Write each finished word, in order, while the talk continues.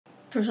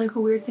There's like a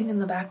weird thing in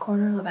the back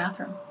corner of the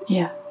bathroom.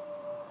 Yeah.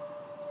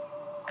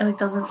 It like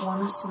doesn't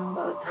want us to know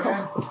about it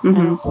though.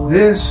 Mm-hmm.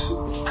 This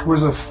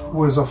was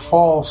a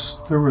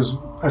false. There was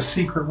a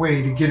secret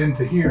way to get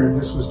into here.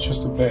 This was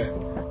just a bed.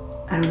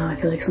 I don't know. I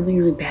feel like something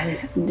really bad had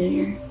happened in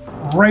here.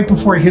 Right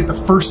before I hit the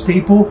first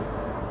staple,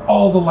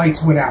 all the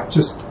lights went out.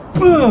 Just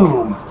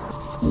boom.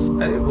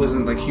 It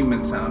wasn't like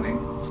human sounding.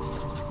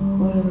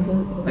 What was it?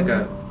 Like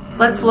a.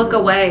 Let's look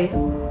away.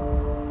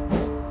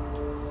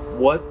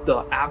 What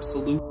the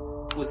absolute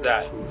was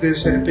that?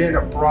 This had been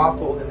a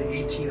brothel in the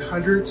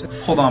 1800s.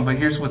 Hold on, but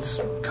here's what's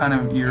kind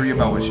of eerie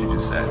about what she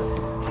just said.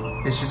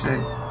 Is she said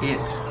it.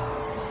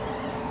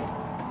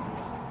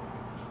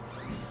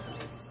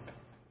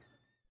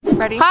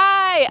 Ready?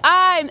 Hi,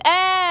 I'm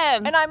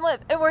Em. And I'm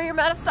Liv, and we're your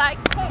men of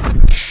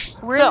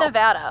PsycKicks. We're in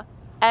Nevada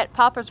at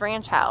Papa's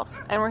Ranch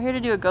House, and we're here to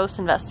do a ghost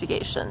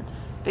investigation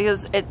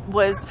because it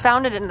was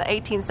founded in the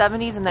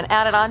 1870s and then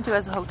added on to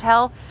as a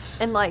hotel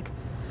in like,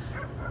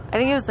 I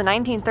think it was the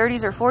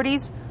 1930s or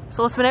 40s.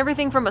 So it's been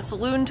everything from a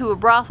saloon to a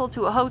brothel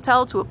to a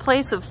hotel to a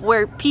place of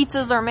where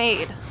pizzas are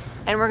made.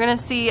 And we're gonna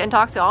see and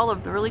talk to all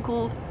of the really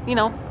cool, you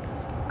know,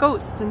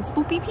 ghosts and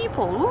spooky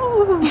people.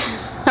 Ooh.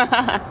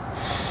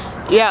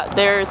 Yeah,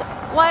 there's...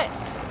 What?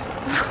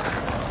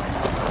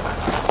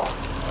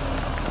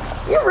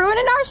 You're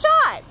ruining our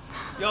shot.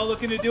 Y'all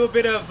looking to do a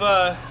bit of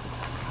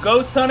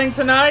ghost hunting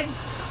tonight?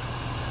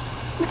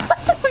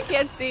 We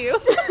can't see you.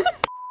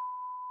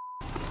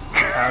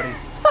 Howdy.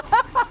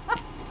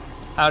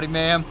 Howdy,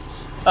 ma'am.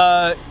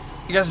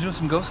 You guys are doing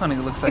some ghost hunting,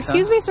 it looks like.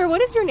 Excuse me, sir,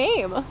 what is your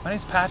name? My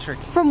name's Patrick.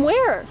 From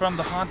where? From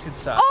the haunted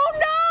side. Oh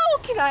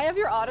no! Can I have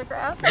your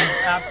autograph? You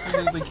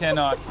absolutely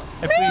cannot.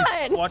 And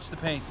please, watch the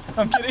paint.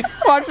 I'm kidding.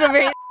 Watch the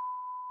paint.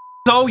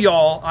 So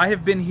y'all, I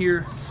have been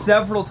here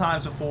several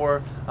times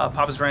before.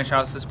 Papa's Ranch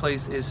House. This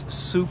place is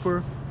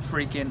super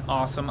freaking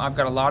awesome. I've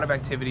got a lot of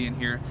activity in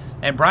here,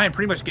 and Brian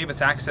pretty much gave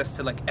us access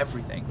to like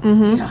everything.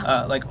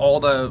 Mm-hmm. Like all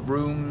the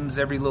rooms,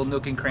 every little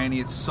nook and cranny.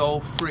 It's so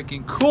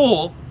freaking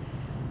cool.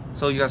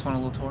 So you guys want a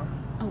little tour?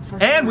 Oh,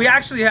 for and sure. we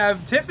actually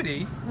have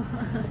Tiffany.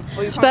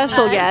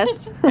 Special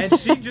guest. And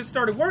she just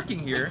started working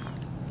here.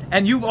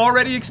 And you've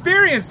already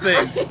experienced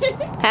things.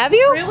 Have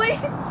you? Really?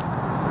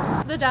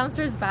 The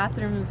downstairs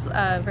bathroom's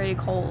very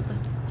cold.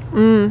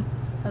 Mm.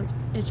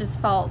 It just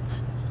felt.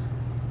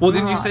 Well,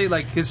 didn't you say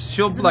like, because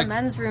she'll In like. the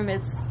men's room,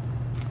 it's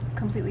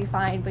completely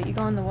fine, but you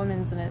go in the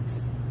women's and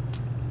it's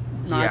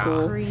Yeah.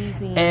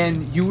 crazy.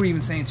 And you were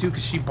even saying too,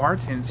 because she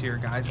bartends here,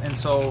 guys. And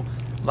so,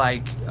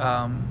 like,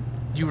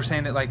 you were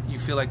saying that like you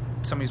feel like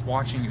somebody's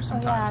watching you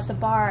sometimes. Oh yeah, at the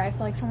bar, I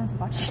feel like someone's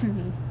watching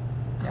me.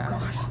 Yeah. Oh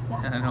gosh.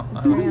 Yeah. I know.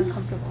 It's very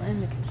uncomfortable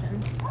in the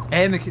kitchen.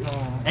 And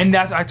and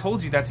that's, I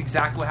told you that's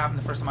exactly what happened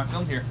the first time I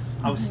filmed here.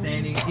 I was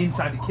standing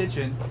inside the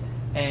kitchen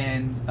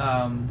and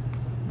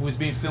was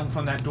being filmed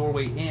from that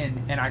doorway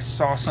in, and I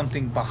saw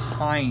something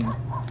behind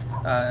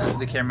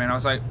the cameraman. I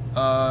was like,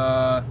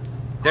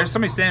 there's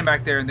somebody standing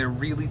back there, and they're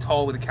really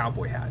tall with a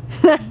cowboy hat.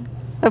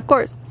 Of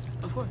course.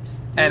 Of course.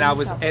 And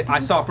I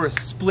saw for a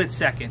split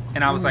second,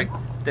 and I was like,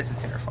 this is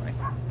terrifying.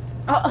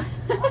 Oh.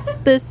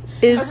 This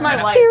is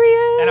my life.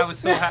 serious. And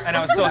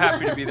I was so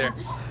happy to be there.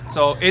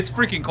 So it's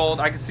freaking cold.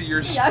 I can see your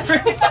Yeah,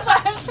 sure.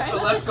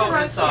 So let's go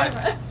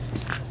inside.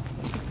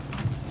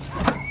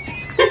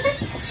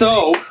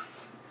 So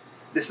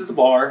this is the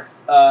bar.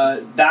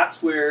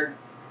 That's where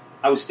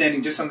I was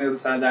standing, just on the other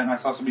side of that, and I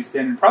saw somebody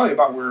standing probably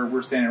about where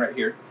we're standing right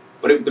here.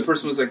 But the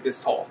person was like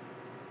this tall.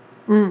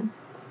 Mm.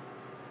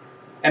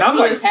 And I'm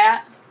With like, his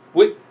hat?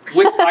 with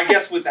I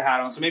guess with the hat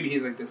on, so maybe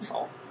he's like this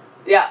tall.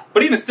 Yeah.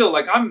 But even still,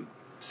 like I'm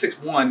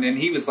 6'1", and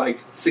he was like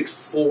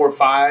 6'4",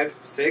 5',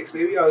 6",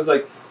 maybe. I was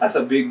like, that's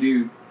a big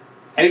dude.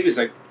 And he was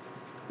like,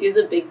 He has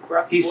a big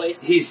gruff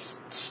voice. he's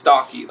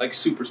stocky, like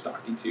super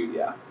stocky too.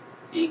 Yeah.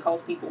 And he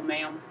calls people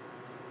ma'am.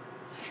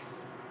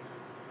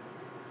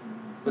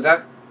 Was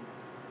that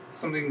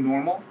something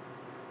normal?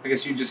 I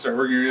guess you just start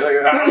working. You're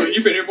like, ah,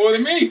 you've been here more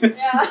than me.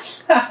 Yeah.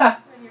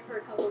 Been here for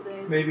a couple of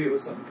days. Maybe it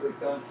was something like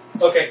that.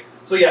 Okay,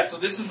 so yeah, so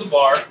this is the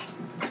bar.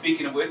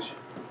 Speaking of which,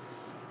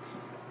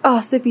 Oh,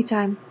 sippy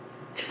time.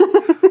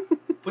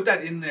 put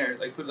that in there.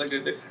 Like put like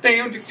the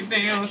damn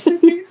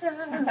sippy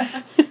time.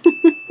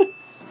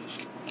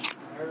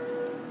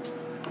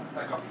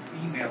 Like a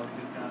female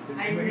just now. Did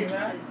you hear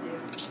that?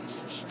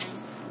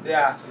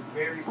 Yeah, it's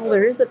very. Oh,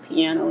 there is a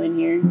piano in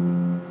here.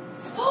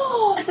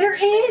 Oh, there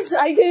is.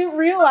 I didn't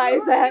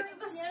realize that.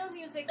 The piano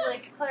music,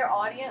 like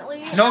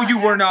clairaudiently. No, you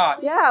were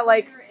not. Yeah,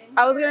 like,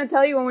 I was going to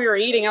tell you when we were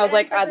eating, I was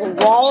like, the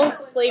walls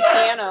play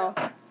piano.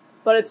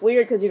 But it's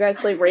weird because you guys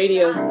play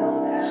radios.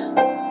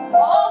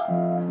 Oh,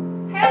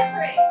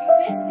 Patrick, you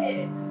missed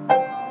it.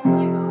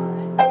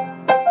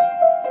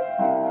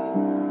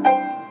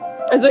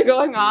 Is it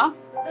going off?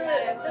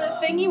 The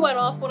thingy went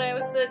off when I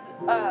said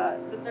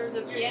that there was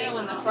a piano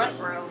in the front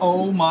room.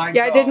 Oh my god.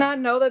 Yeah, I did not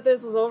know that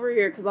this was over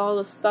here because all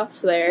the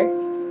stuff's there.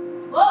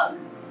 Look.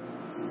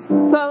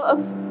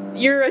 So,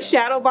 your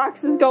shadow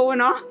box is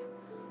going off.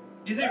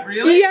 Is it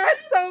really? Yeah,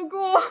 it's so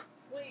cool.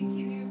 Wait, can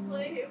you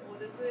play it?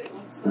 What is it?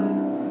 What's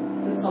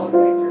the song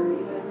picture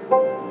that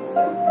everyone listens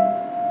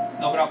to?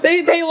 No, but I'll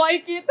They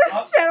like it.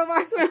 The shadow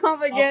box went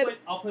off again.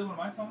 I'll play one of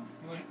my songs.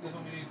 You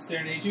want me to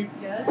serenade you?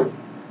 Yes.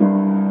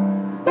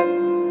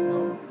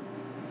 No.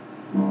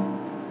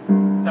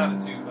 It's out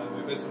of tune, by the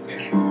way, but it's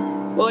okay.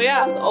 Well,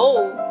 yeah, it's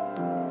old.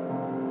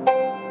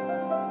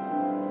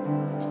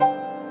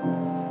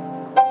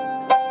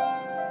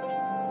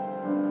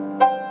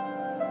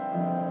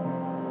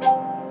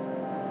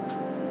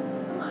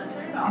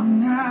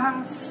 And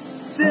I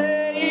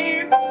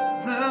save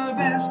the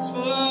best for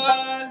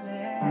last,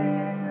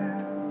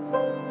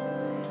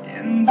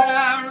 and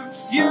I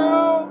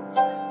refuse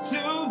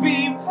to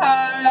be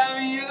part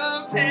of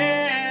your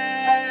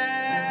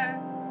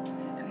past,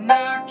 and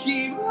I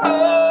keep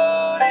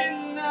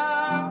holding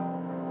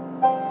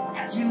on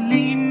as you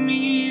leave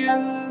me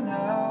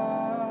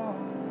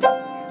alone.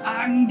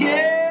 I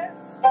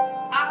guess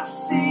I'll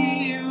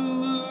see you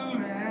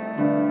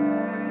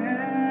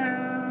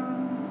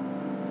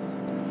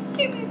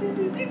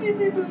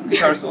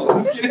guitar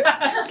solo.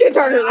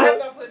 Guitar I have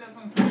not played that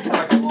song for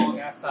like a long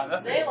ass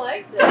time. They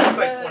liked it. That's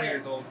like 20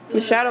 years old.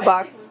 The shadow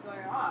box. Was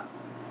going off.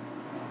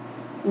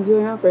 What's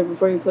going on right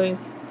before you play?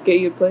 To get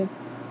you to play.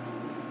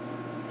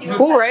 Do you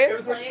Cool, want right? It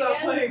was like, stop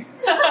playing.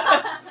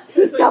 Stop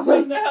Shut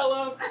playing. the hell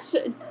up.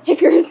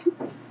 Hickers.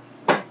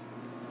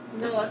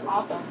 No, that's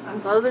awesome. I'm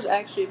glad there's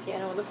actually a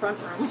piano in the front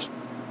room.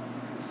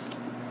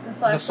 The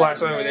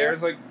flashlight over there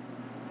is like.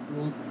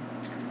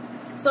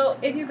 So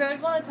if you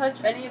guys want to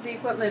touch any of the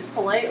equipment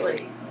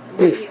politely,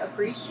 we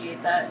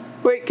appreciate that.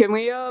 Wait, can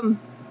we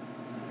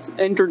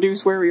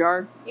introduce where we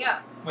are?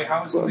 Yeah. Wait,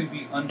 how would something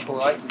be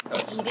unpolitely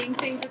touched? Eating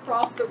things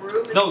across the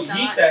room is No, not...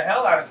 yeet the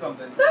hell out of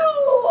something.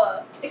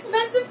 No!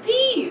 Expensive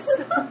piece!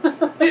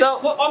 So,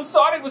 Well, I'm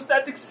sorry, it was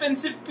that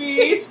expensive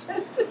piece.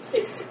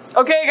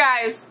 okay,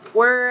 guys,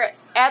 we're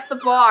at the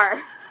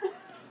bar,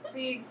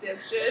 Big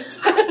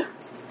dipshits.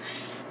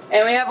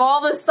 and we have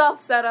all this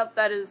stuff set up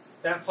that is.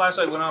 That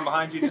flashlight went on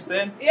behind you just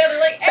then. Yeah, they're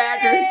like,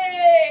 Badgers.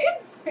 hey!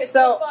 It's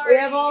So a party.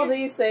 we have all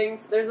these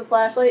things. There's a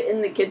flashlight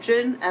in the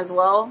kitchen as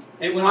well.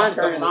 It If you went want off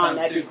to a turn it couple of on, times,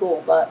 that'd be too.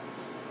 cool.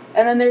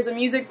 And then there's a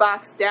music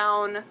box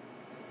down,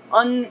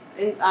 I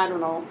don't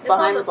know, It's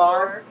behind on the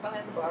bar. floor,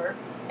 behind the bar.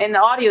 And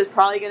the audio is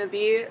probably going to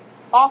be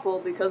awful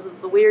because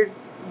of the weird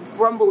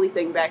rumbly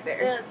thing back there.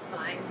 Yeah, it's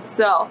fine.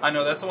 So, I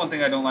know, that's the one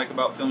thing I don't like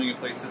about filming in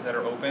places that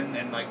are open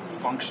and like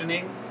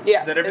functioning. yeah.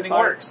 Is that everything it's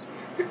hard. works.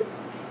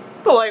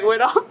 The light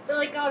went off. They're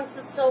like, God, this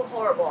is so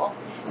horrible.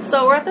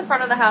 So we're at the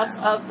front of the house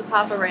of the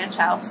Papa Ranch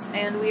house,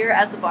 and we are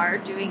at the bar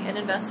doing an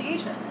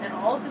investigation. And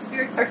all of the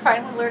spirits are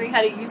finally learning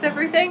how to use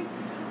everything.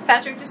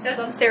 Patrick just got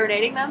done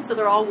serenading them, so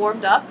they're all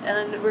warmed up,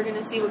 and then we're going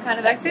to see what kind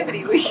of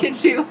activity we can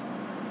do.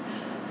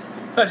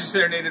 I just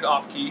serenaded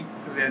off key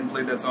because they hadn't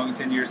played that song in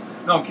 10 years.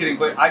 No, I'm kidding,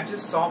 but I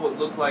just saw what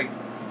looked like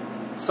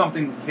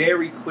something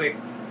very quick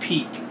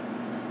peek.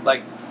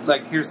 Like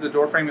here's the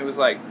door frame. It was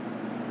like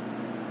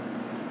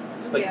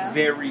Yeah.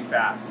 very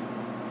fast.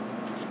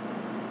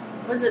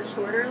 Was it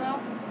shorter, though?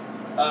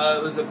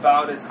 It was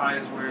about as high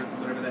as where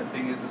whatever that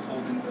thing is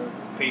holding the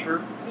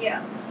paper.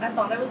 Yeah. I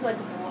thought it was like a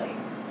boy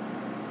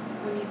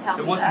when you tell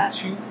It me wasn't that.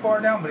 too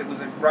far down, but it was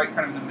like right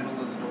kind of in the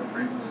middle of the door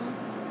frame.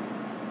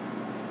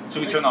 Should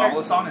we Like turn the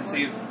obelisk on and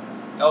see if?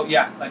 Oh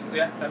yeah, that'd be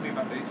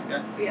about the age.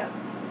 Yeah. Yeah.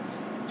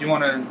 Do you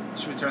want to?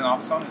 Should we turn the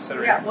obelisk on and set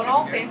it? Yeah, what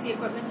all fancy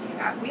equipment do you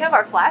have? We have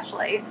our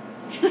flashlight,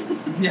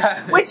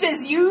 Yeah. which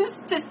is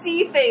used to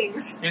see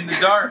things. In the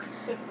dark.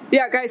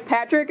 Yeah, guys,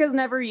 Patrick has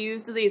never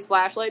used these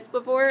flashlights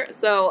before,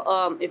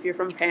 so if you're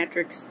from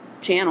Patrick's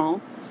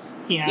channel,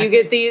 you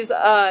get these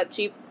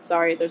cheap.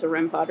 Sorry, there's a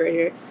REM pod right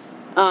here.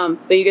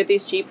 But you get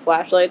these cheap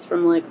flashlights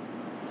from like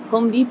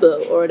Home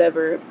Depot or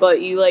whatever.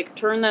 But you like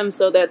turn them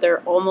so that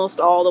they're almost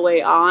all the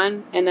way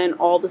on, and then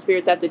all the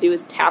spirits have to do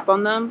is tap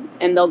on them,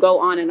 and they'll go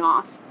on and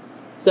off.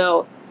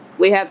 So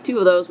we have two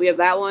of those. We have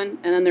that one,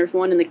 and then there's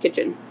one in the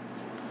kitchen.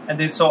 And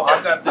then so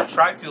I've got the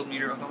tri-field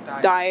meter. Oh, don't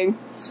die. Dying.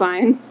 It's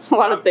fine. A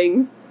lot of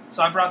things.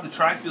 So I brought the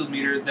tri-field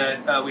meter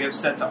that we have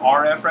set to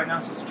RF right now,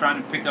 so it's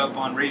trying to pick up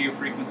on radio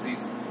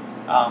frequencies.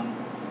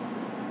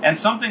 And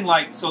something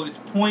like, so it's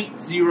 0.01,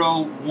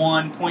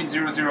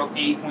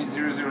 0.008,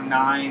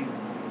 0.009.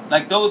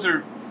 Like, those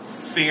are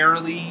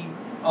fairly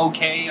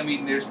okay. I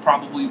mean, there's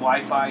probably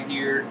Wi-Fi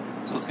here,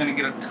 so it's going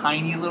to get a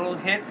tiny little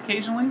hit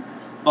occasionally.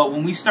 But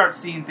when we start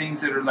seeing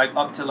things that are like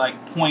up to like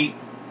 0.5,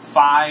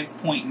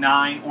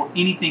 0.9, or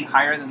anything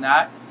higher than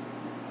that,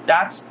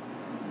 that's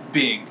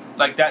big.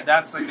 Like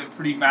that's like a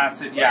pretty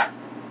massive,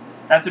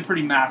 that's a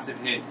pretty massive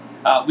hit.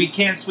 We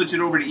can switch it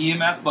over to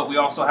EMF, but we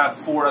also have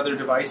 4 other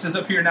devices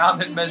up here now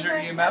that measure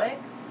EMF.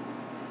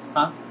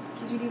 Huh?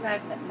 Could you do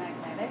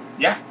magnetic?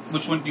 Yeah.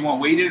 Which one do you want,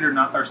 weighted or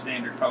not, or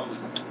standard? Probably.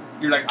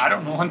 You're like, I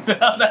don't know what the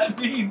hell that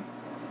means.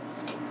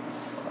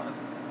 Hold on.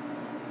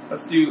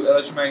 Let's do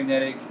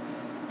electromagnetic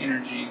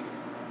energy.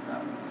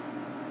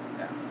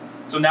 Yeah.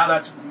 So now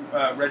that's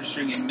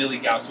registering in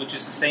milligauss, which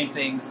is the same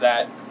things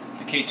that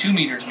the K2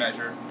 meters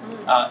measure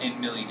in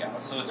milligauss.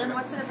 So it's Then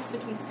what's the difference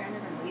between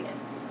standard and weighted?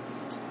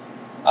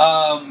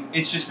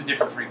 it's just a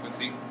different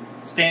frequency.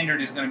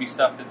 Standard is going to be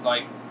stuff that's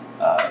like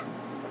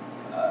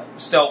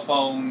cell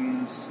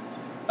phones,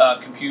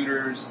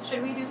 computers.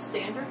 Should we do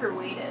standard or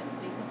weighted?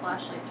 Make the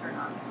flashlight turn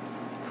on.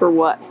 For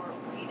what? Or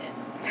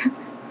weighted.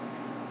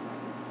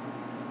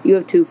 You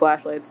have 2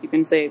 flashlights. You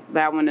can say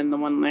that one and the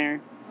one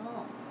there.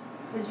 Oh.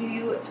 Could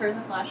you turn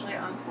the flashlight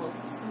on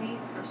closest to me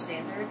for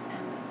standard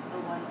and the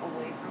one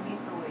away from me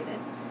for weighted?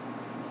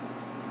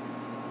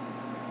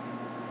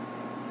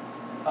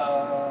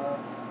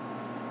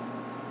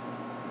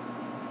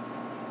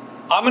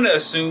 I'm going to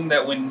assume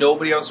that when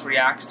nobody else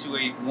reacts to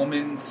a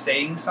woman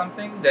saying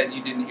something, that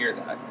you didn't hear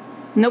that.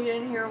 Nope. You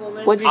didn't hear a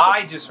woman?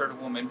 I just heard a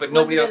woman, but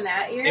nobody Was it else. in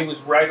that ear? It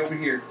was right over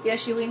here. Yeah,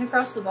 she leaned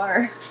across the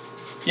bar.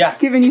 Yeah.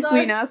 Giving you So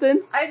sweet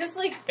nothings? I just,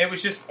 like, It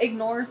was just.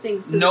 ignore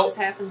things because Nope. it just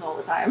happens all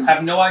the time. I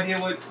have no idea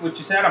what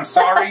you said. I'm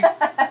sorry.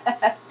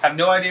 have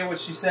no idea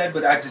what she said,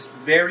 but I just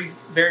very,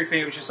 very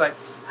faint. It was just like.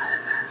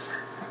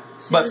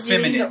 She but was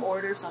needing feminine. to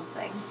order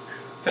something.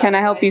 Can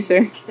I help you,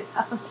 sir? Get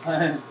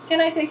out.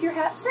 Can I take your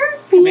hat, sir?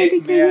 May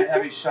I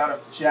have a shot of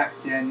Jack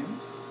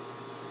Daniels?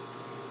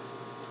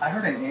 I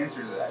heard an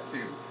answer to that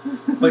too,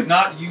 but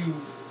not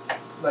you,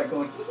 like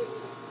going.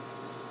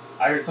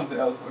 I heard something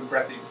else more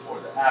breathy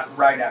before that.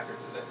 Right after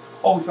that.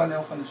 Oh, we found the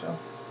elf on the shelf.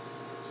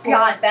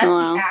 God, that's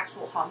Wow. the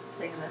actual haunted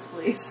thing in this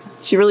place.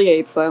 She really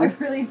hates I them.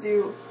 really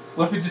do.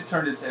 What if it just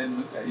turned its head and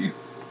looked at you?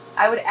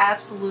 I would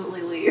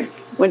absolutely leave.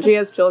 When she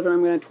has children,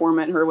 I'm going to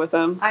torment her with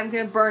them. I'm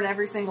gonna burn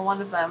every single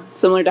one of them.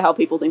 Similar to how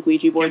people think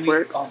Ouija boards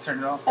work. I'll turn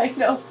it off. I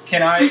know.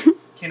 Can I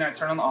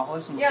turn on the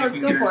Oculus and we'll Yeah, see if let's we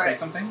can go get her to for say it.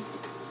 something?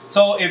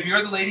 So if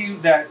you're the lady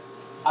that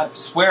I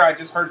swear I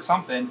just heard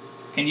something,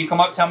 can you come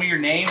up, tell me your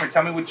name, or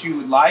tell me what you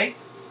would like?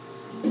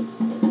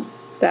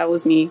 That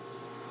was me.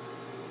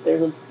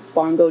 There's a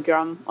bongo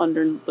drum on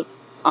the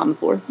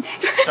floor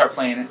Start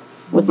playing it.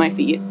 with my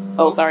feet.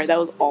 Oh, sorry, that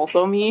was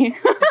also me.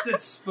 It said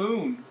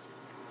spoon.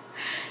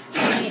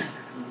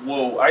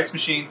 Whoa, ice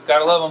machine.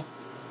 Gotta love them.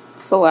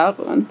 It's a loud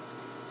one.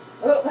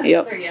 Oh,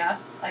 Yep. there, yeah.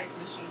 Ice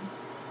machine.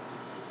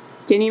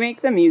 Can you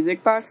make the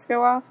music box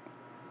go off?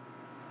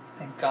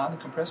 Thank God the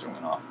compressor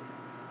went off.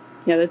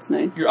 Yeah, that's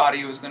nice. Your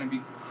audio is going to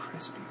be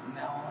crispy from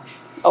now on.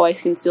 Oh, I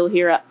can still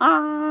hear a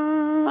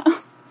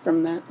ah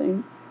from that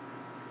thing.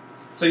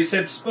 So you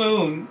said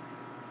spoon.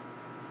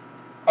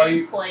 Are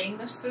you playing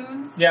the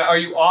spoons? Yeah, are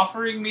you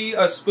offering me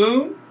a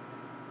spoon?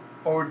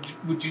 Or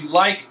would you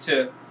like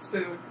to?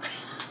 Spoon.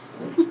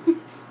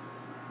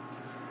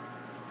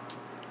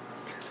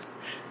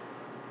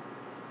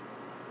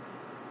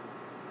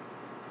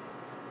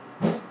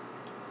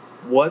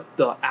 What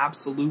the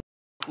absolute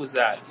was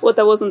that? What,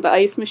 that wasn't the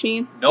ice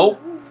machine?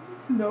 Nope.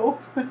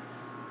 Nope.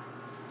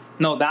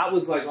 No, that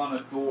was like on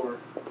a door.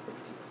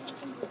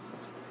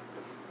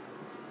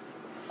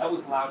 That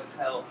was loud as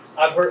hell.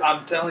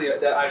 I'm telling you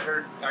that I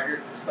heard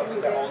stuff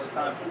like that all the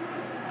time.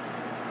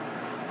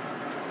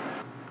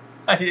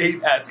 I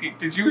hate asking,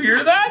 did you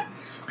hear that?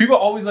 People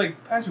always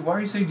like, Patrick, why are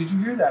you saying, did you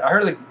hear that? I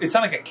heard like, it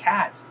sounded like a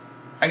cat.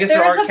 I guess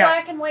there are There's a cats.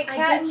 black and white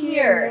cat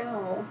hear here.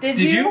 now. Did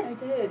Did you? you? I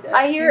did.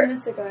 I A hear- few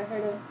minutes ago, I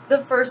heard a The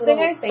first thing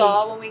I Little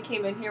saw when we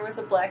came in here was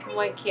a black and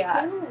white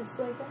cat. yes,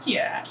 like that.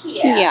 Yeah.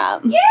 Yeah. Yeah.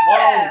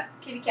 Yeah.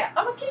 Kitty cat.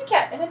 I'm a kitty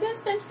cat. In a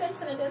dense, dense,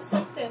 dense, in a dense,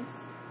 dense,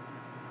 dense.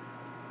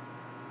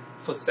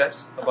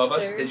 Footsteps above us.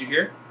 Upstairs. Did you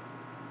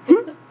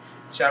hear?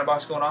 Shadow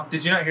box going off.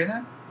 Did you not hear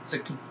that? It's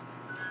like,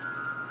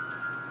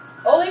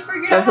 Oh, they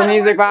figured out That's how the to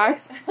music work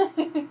box?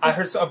 it. I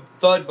heard a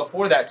thud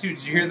before that too.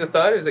 Did you hear the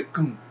thud? It was like,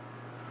 goom.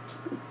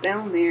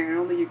 Down there. I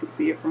don't think you can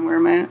see it from where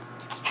I'm at.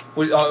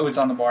 Oh, it's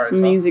on the bar The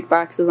itself. music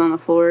box is on the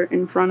floor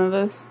in front of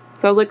us.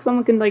 So I was like,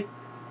 someone can like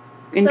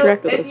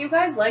interact So, with if us. you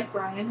guys like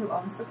Brian, who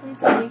owns the place,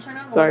 can you turn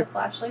on one Sorry. of the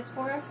flashlights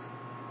for us?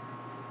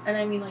 And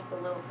I mean like the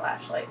little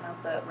flashlight,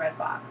 not the red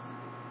box.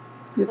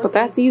 But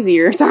that's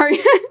easier. Sorry.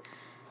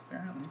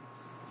 Apparently.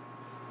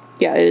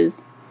 Yeah, it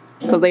is.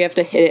 Because they have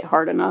to hit it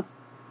hard enough.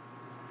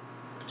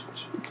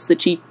 It's the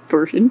cheap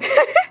version.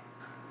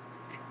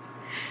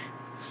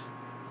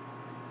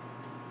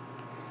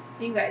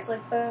 Do you guys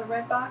like the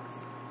red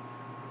box?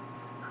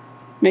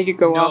 Make it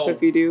go No. off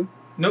if you do.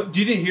 No,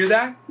 you didn't hear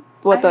that?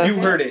 What the? You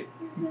heard it.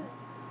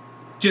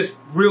 Just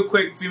real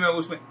quick, female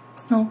voice went,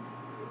 no.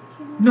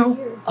 No.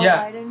 Oh,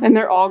 Yeah. I didn't. And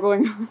they're all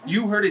going.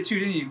 You heard it too,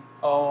 didn't you?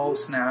 Oh,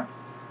 snap.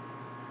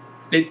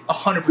 It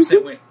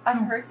 100% went. I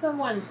heard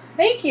someone.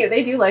 Thank you.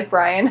 They do like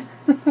Brian.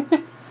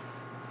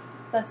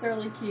 That's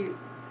really cute.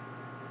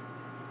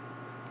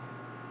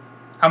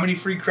 How many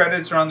free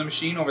credits are on the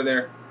machine over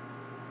there?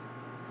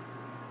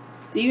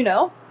 Do you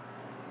know?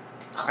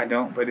 I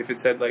don't, but if it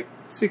said like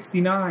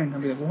 69,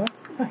 I'd be like,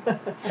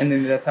 what? And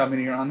then that's how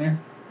many are on there?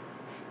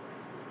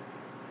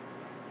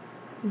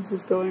 This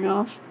is going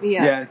off.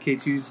 Yeah.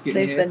 K2's getting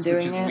They've hits, been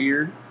doing which is it.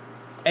 weird.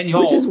 And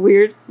y'all, Which is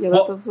weird. Yeah,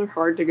 Well- those are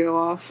hard to go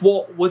off.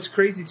 well, what's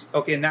crazy,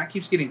 okay, and that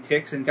keeps getting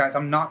ticks, and guys,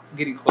 I'm not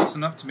getting close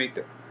enough to make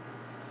the...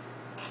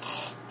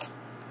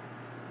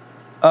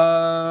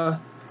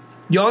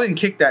 Y'all didn't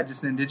kick that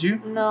just then, did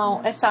you?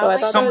 No, it sounded Oh, I like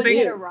thought that was you you.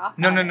 hit a rock.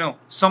 No, on no, it. no.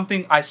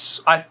 Something, I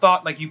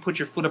thought like you put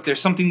your foot up there,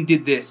 something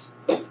did this.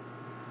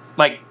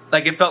 Like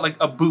it felt like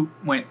a boot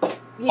went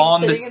You're on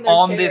sitting this in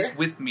their chair.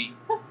 with me.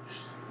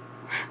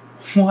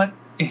 What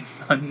in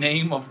the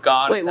name of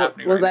God is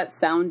happening was right that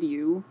sound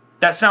you?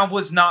 That sound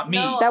was not me.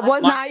 No, That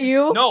was not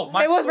you? No,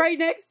 it was right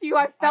next to you.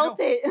 I felt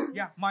it.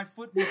 Yeah, my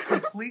foot was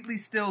completely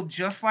still,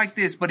 just like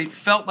this, but it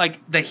felt like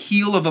the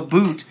heel of a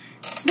boot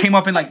came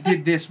up and like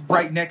did this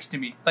right next to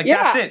me. Like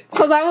that's it.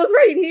 Because I was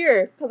right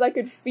here. Because I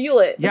could feel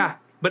it. Yeah,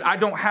 but I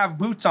don't have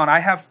boots on. I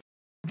have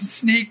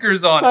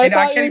sneakers on, and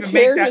I can't even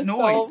make that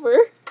noise.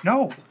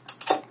 No.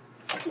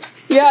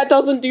 Yeah, it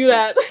doesn't do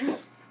that.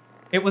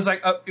 It was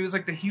like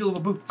the heel of a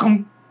boot.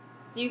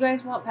 Do you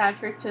guys want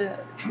Patrick to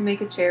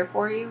make a chair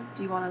for you?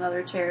 Do you want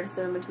another chair to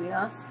sit in between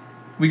us?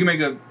 We can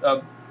make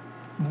a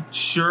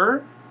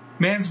sure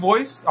man's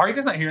voice. Are you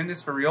guys not hearing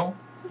this for real?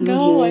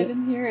 No, I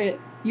didn't hear it.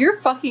 You're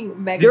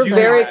fucking mega. You're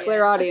very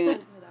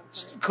clairaudient.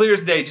 Clear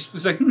as day. Just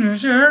was like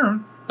sure.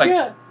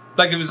 Yeah.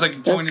 Like it was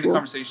like joining cool. the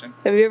conversation.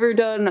 Have you ever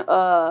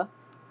done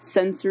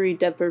sensory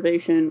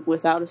deprivation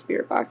without a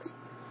spirit box?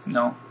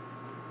 No.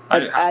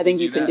 I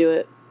think you can do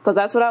it. Because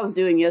that's what I was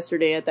doing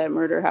yesterday at that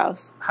murder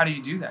house. How do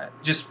you do that?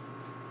 Just...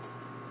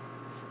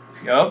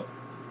 Yup.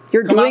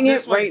 You're doing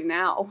it right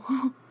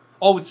now.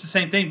 Oh, it's the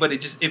same thing, but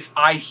it just... If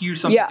I hear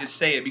something, just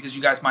say it, because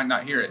you guys might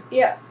not hear it.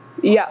 Yeah.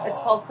 Yeah. It's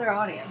called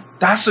clairaudience.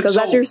 Because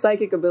that's your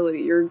psychic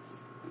ability.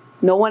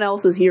 No one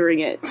else is hearing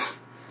it.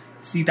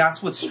 See,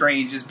 that's what's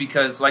strange, is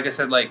because, like I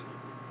said, like,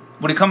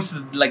 when it comes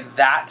to, like,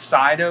 that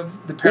side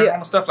of the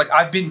paranormal stuff, like,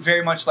 I've been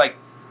very much like,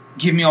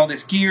 give me all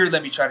this gear,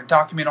 let me try to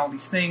document all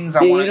these things.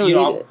 I want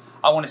to,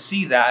 I want to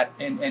see that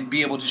and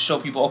be able to show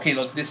people, okay,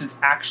 look, this is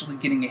actually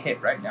getting a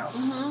hit right now.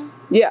 Mm-hmm.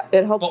 Yeah,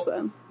 it helps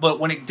them. But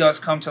when it does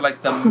come to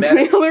like the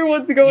the other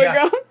one's going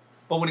on.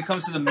 But when it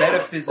comes to the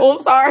metaphysical,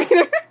 sorry,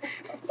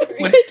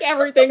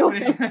 everything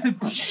away.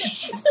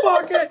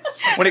 Fuck it.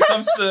 When it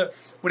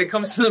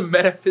comes to the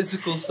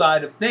metaphysical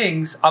side of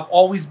things, I've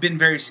always been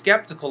very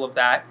skeptical of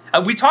that.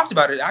 We talked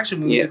about it actually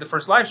when we did the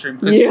first live stream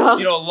because you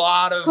know a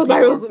lot of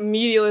I was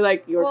immediately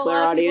like, you're clairaudient. A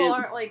lot of people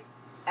aren't like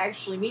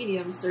actually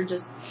mediums; they're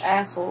just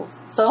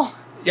assholes. So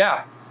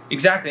yeah,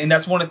 exactly, and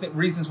that's one of the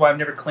reasons why I've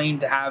never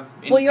claimed to have.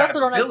 Well, you also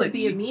don't have to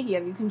be a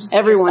medium; you can just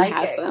everyone be a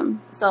psychic. has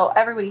them. So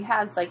everybody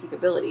has psychic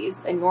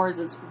abilities, and yours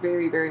is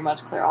very, very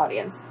much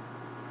clairaudience.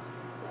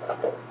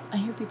 I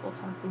hear people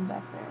talking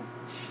back there.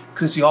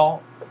 Because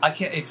y'all, I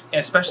can't,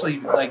 especially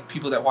like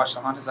people that watch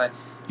the haunted side,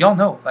 y'all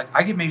know, like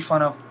I get made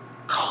fun of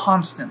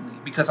constantly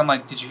because I'm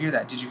like, did you hear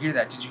that? Did you hear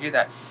that? Did you hear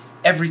that?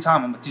 Every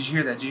time I'm like, did you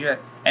hear that? Did you hear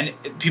that?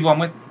 And people I'm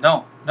with,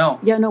 no.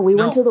 Yeah, no, we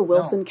went to the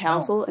Wilson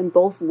Castle and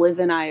both Liv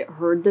and I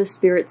heard the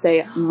spirit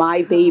say,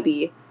 my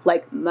baby.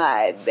 Like,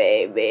 my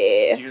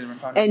baby. Did you hear the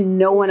REM and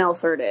no one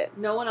else heard it.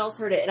 No one else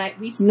heard it. And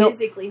we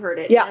physically heard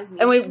it. Yeah,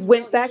 and we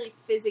went back. We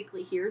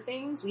physically hear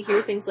things. We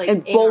hear things like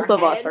and in both our of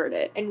head, us heard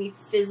it. And we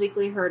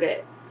physically heard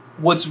it.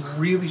 What's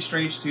really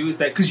strange, too, is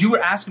that, because you were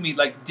asking me,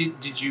 like,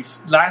 did you,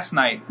 last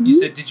night, you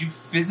said, did you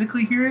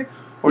physically hear it?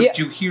 Or did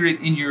you hear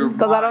it in your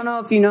Because I don't know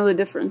if you know the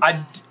difference.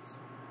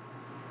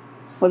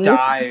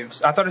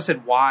 Dives. I thought it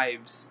said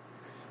wives.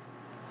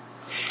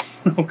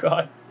 Oh,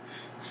 God.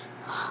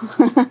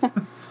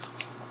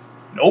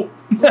 Nope.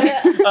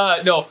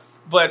 No,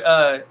 but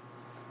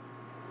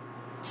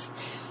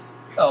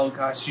oh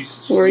gosh,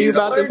 she's. What were you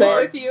about to say?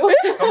 With you?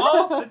 Come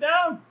on, sit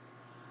down.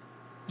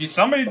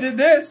 Somebody did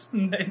this.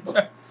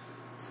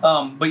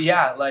 But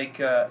yeah, like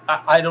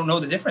I don't know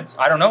the difference.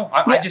 I don't know.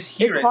 I just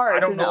hear it. I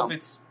don't know if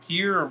it's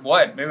here or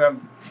what. Maybe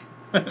I'm.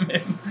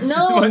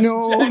 No. I'm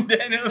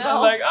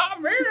like, I'm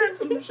hearing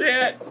some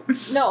shit.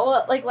 No,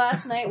 well, like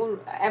last night when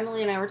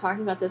Emily and I were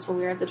talking about this when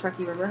we were at the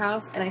Truckee River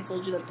House, and I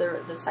told you that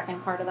the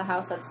second part of the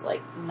house that's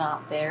like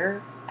not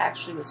there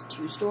actually was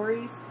 2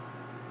 stories.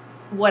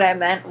 What I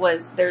meant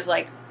was there's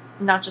like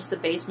not just the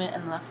basement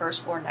and then the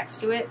first floor next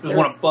to it. There's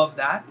one above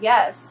that?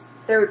 Yes.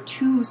 There were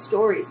 2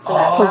 stories to that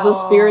house. Because the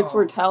spirits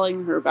were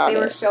telling her about it.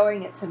 They were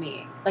showing it to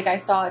me. Like, I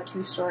saw a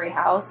 2-story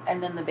house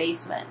and then the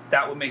basement.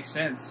 That would make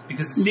sense.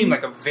 Because it seemed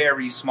like a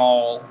very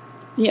small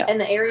and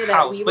the area that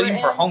house, we were in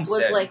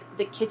was like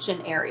the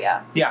kitchen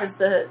area. Yeah. Because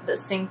the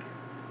sink,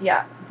 they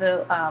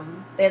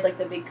had like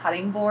the big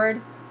cutting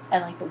board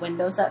and like the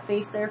windows that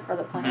face there for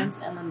the plants,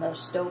 and then the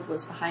stove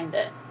was behind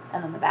it,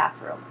 and then the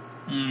bathroom.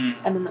 And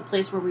then the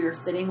place where we were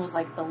sitting was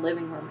like the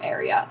living room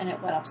area, and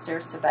it went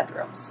upstairs to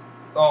bedrooms.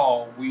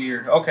 Oh,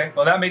 weird. Okay,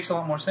 well that makes a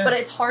lot more sense. But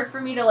it's hard for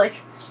me to like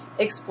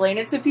explain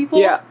it to people.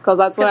 Yeah, because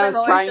that's what I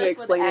was trying to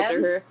explain it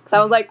to her. Because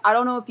I was like, I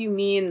don't know if you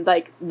mean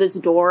like this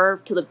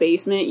door to the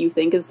basement you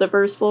think is the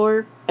first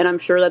floor, and I'm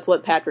sure that's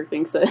what Patrick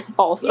thinks it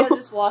also. Yeah,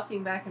 just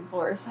walking back and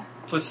forth.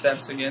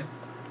 Footsteps again.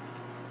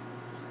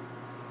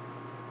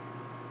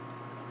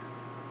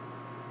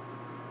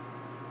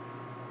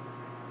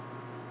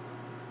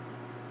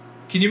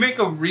 Can you make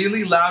a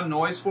really loud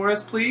noise for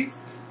us,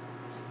 please?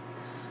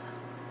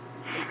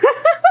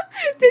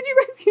 Did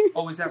you guys hear?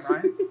 Oh, is that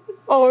Ryan?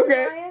 Oh,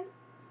 okay. Ryan?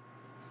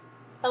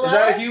 Hello? Is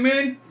that a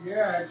human?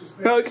 Yeah, I just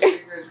made okay. you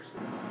guys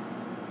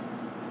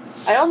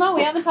are I don't know.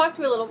 We haven't talked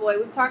to a little boy.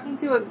 We've talking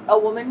to a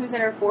woman who's in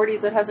her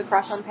 40s that has a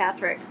crush on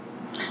Patrick.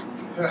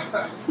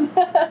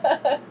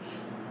 that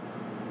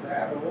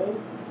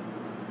old?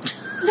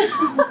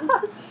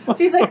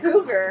 She's a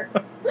cougar.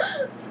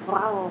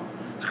 Wow.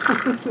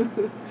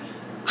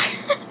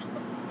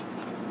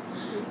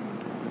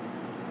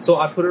 So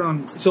I put it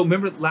on. So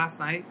remember last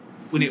night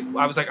when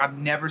I was like, I've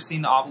never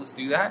seen the obelisk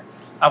do that.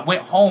 I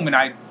went home and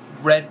I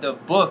read the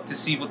book to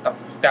see what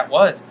that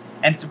was,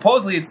 and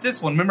supposedly it's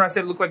this one. Remember I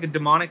said it looked like a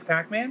demonic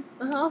Pac-Man?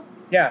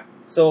 Yeah.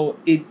 So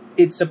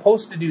it's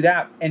supposed to do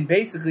that, and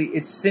basically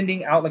it's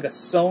sending out like a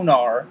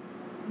sonar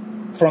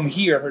from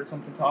here. I heard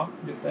something talk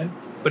just then,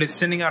 but it's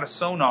sending out a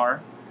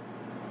sonar,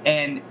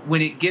 and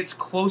when it gets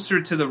closer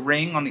to the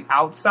ring on the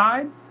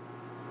outside,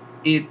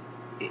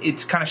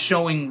 it's kind of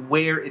showing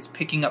where it's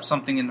picking up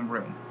something in the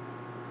room.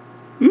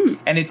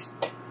 And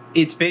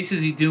it's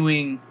basically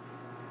doing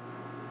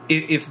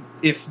if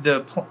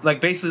the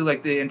basically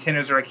like the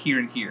antennas are like here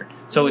and here.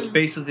 So it's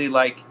basically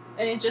like,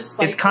 and it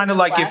just it's kind of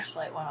like if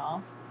flashlight went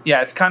off.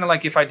 Yeah, it's kind of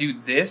like if I do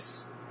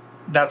this,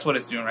 that's what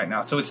it's doing right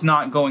now. So it's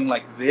not going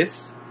like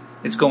this,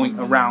 it's going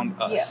around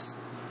us. Yeah.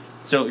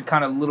 So it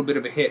kind of a little bit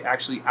of a hit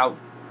actually out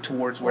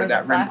towards where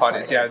that REM pod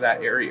is. Yeah,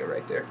 that area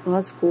right there. Well,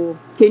 that's cool.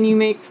 Can you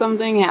make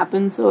something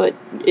happen so it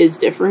is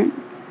different?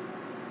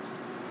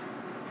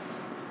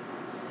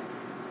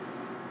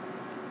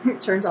 It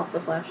turns off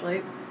the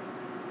flashlight.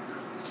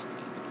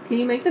 Can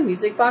you make the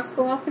music box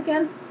go off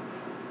again?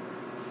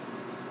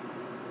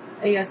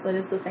 Yes, that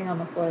is the thing on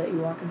the floor that you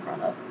walk in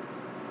front of.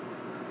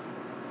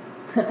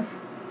 They're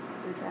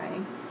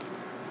trying.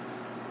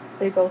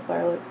 They both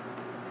are, like...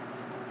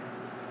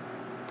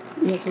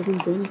 Yeah, it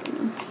doesn't do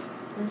anything else.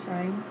 They're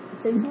trying. It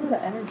takes a lot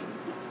of energy.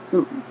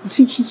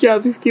 Yeah,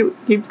 this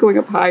keeps going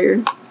up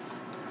higher.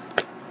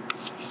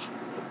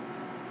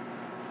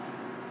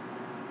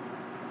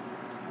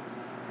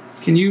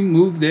 Can you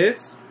move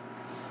this?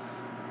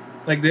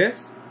 Like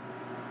this?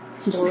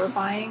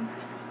 Horrifying.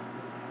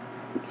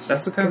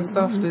 That's the kind of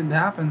stuff that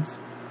happens.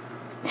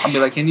 I'll be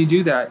like, can you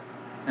do that?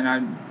 And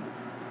I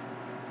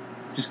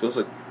just goes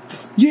like,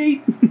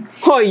 yeet!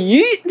 Oh,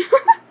 yeet!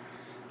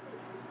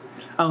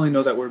 I only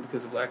know that word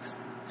because of Lex.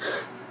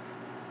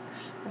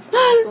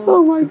 Awesome.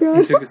 Oh my god.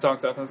 He took his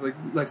socks off. I was like,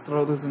 Lex,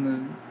 throw those in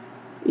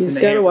the... You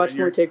just gotta watch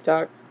more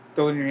TikTok.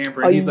 Throw it in your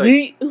hamper. Oh, And he's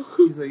yeet!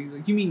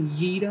 like, you mean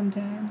yeet 'em,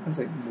 Dad? I was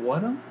like,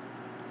 what 'em?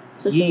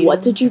 Like,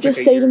 what did you just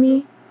say to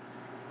me?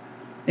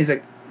 He's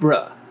like,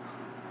 bruh.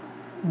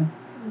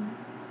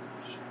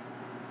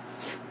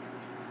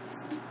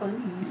 So funny.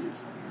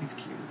 He's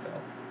cute as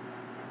hell.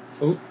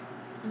 Oh,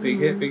 big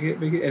hit, big hit,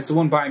 big hit. It's the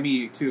one by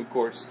me, too, of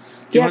course.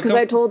 Yeah, because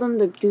I told him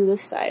to do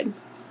this side.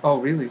 Oh,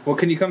 really? Well,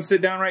 can you come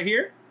sit down right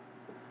here?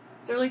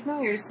 They're like,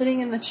 no, you're sitting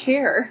in the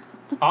chair.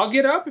 I'll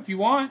get up if you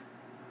want.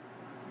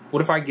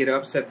 What if I get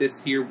up, set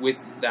this here with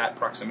that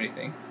proximity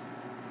thing?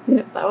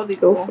 Yeah, that would be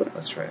cool.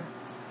 Let's try it.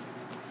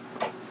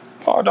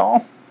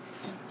 Pardon.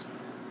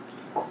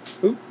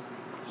 Oop.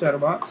 Shadow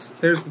box.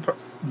 There's the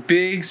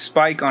big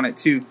spike on it,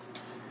 too.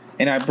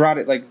 And I brought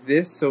it like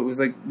this, so it was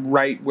like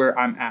right where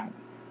I'm at.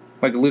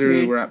 Like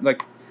literally where I'm,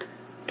 like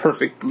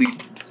perfectly.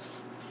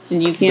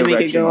 And you can't make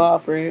it go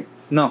off, right?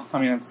 No, I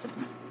mean,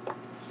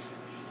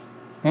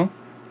 huh?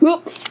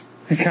 Well,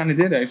 I kind of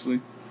did, actually.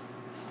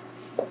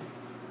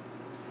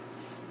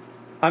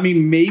 I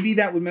mean, maybe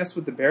that would mess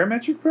with the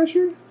barometric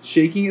pressure.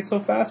 Shaking it so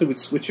fast, it would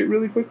switch it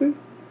really quickly.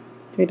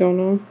 I don't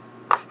know.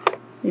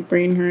 My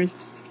brain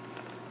hurts.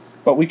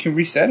 But we can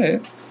reset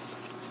it.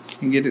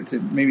 And get it to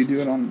maybe do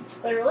it on...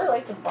 I really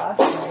like the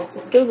flashlights.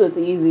 It's because it's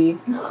easy.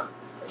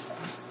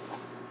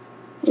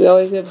 We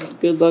always have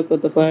good luck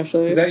with the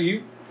flashlight. Is that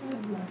you?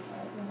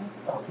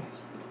 Okay.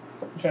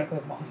 I'm trying to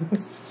play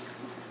Mongoose.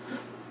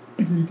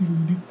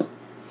 Can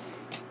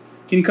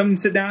you come and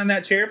sit down in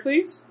that chair,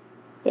 please?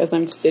 Yes,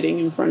 I'm sitting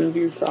in front of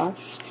your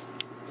crotch.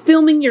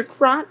 Filming your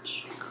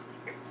crotch?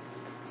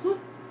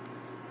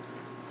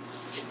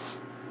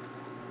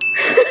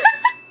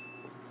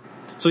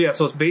 So yeah,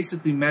 so it's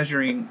basically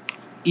measuring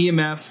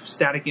EMF,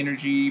 static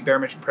energy,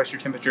 barometric pressure,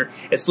 temperature.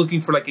 It's looking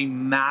for like a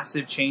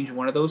massive change in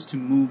one of those to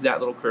move that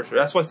little cursor.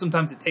 That's why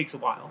sometimes it takes a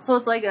while. So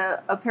it's like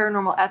a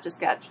paranormal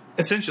Etch-a-Sketch.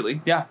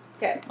 Essentially, yeah.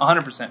 Okay.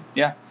 100%,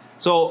 yeah.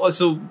 So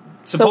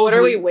what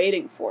are we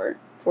waiting for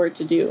it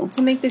to do?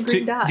 To make the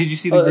green dot. Did you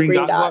see the green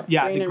dot? Go up?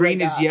 Yeah, green the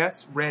green is dot.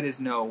 yes, red is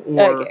no.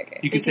 Or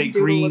you could say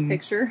green. A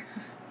picture.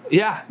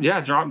 Yeah.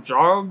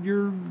 Draw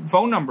your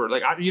phone number.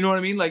 Like, you know what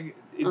I mean? Like,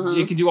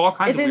 it can do all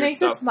kinds of weird stuff.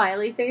 If it makes a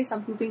smiley face,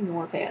 I'm pooping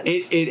your pants.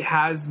 It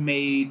has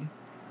made,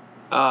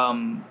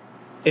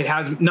 it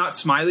has not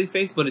smiley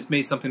face, but it's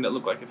made something that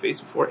looked like a face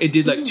before. It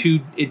did like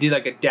it did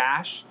like a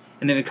dash,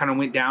 and then it kind of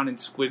went down and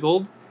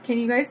squiggled. Can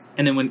you guys?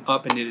 And then went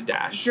up and did a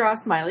dash. Draw a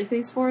smiley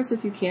face for us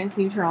if you can.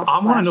 Can you turn off the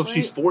I want to know if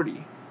flashlight? she's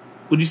 40.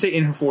 Would you say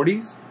in her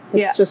 40s?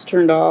 Yeah. It's just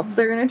turned off.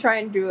 They're gonna try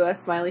and do a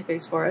smiley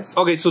face for us.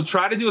 Okay, so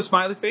try to do a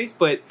smiley face,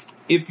 but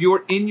if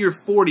you're in your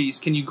 40s,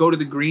 can you go to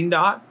the green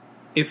dot?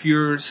 If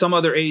you're some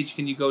other age,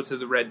 can you go to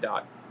the red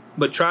dot?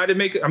 But try to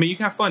make it, I mean, you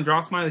can have fun. Draw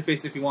a smiley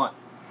face if you want.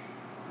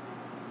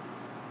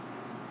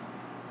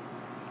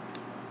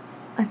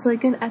 It's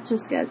like an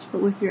Etch-a-Sketch, but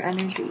with your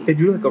energy. They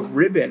do like a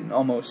ribbon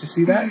almost. You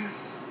see that?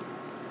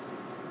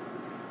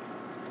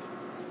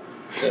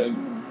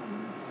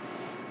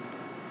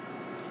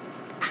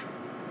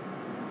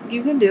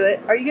 You can do it.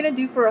 Are you gonna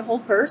do for a whole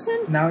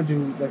person? Now I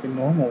do like a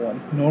normal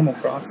one. Normal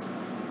cross.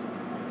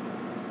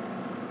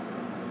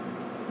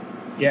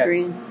 Yes.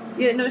 Green.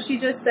 Yeah, no, she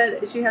just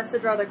said she has to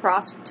draw the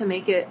cross to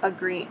make it a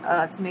green,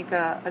 a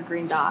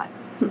green dot.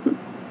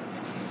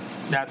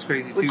 That's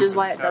crazy, Which too. is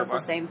why it does the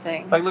same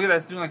thing. Like, look at that.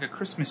 It's doing like a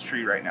Christmas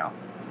tree right now.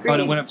 Green. Oh,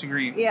 and it went up to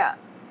green. Yeah.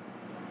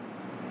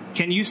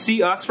 Can you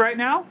see us right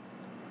now?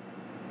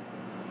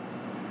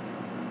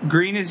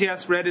 Green is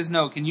yes, red is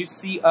no. Can you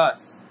see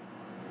us?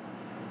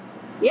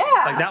 Yeah.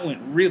 Like, that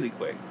went really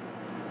quick.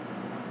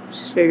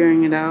 She's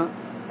figuring it out.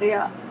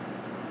 Yeah.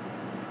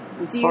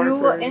 Do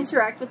you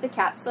interact with the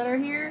cats that are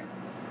here?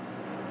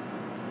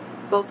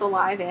 Both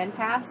alive and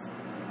past?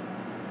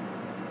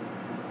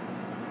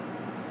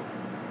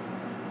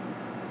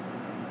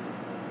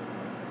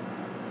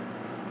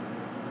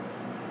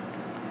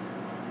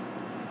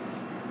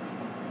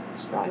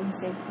 Just drawing the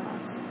same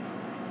cross.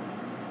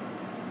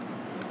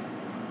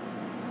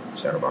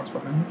 Shadow box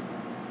behind me.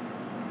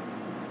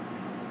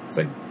 It's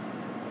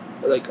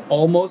like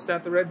almost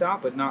at the red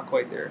dot, but not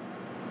quite there.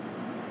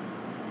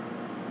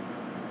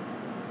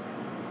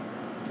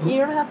 You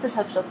don't have to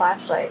touch the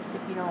flashlight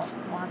if you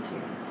don't want to.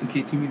 The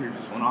K2 meter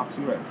just went off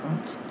too right in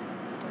front.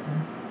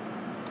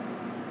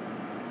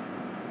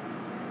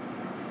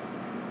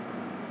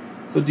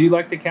 So do you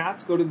like the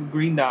cats? Go to the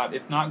green dot.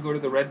 If not, go to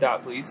the red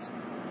dot, please.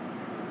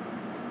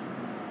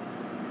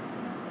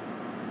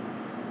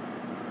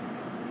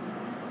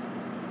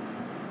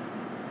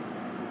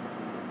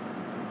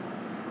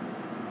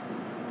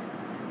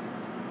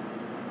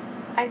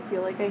 I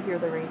feel like I hear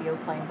the radio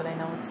playing, but I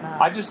know it's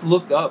not. I just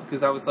looked up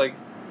because I was like,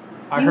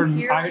 I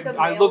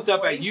looked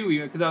up at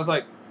you because I was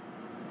like,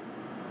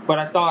 but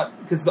I thought,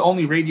 because the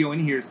only radio in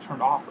here is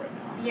turned off right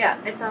now.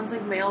 Yeah, it sounds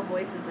like male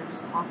voices are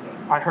just talking.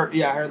 I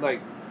heard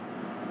like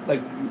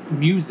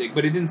music,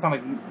 but it didn't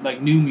sound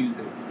like new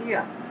music.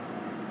 Yeah.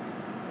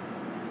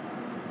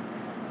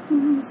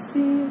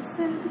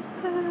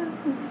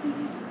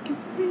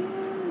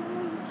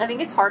 I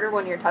think it's harder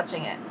when you're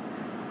touching it.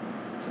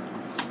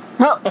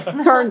 Oh,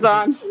 turns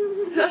on.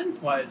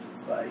 Why is it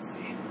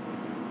spicy?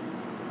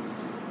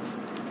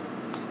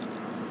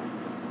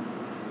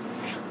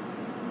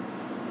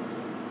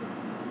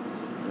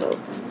 Oh,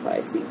 that's why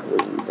I see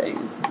green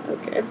things.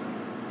 Okay.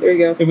 There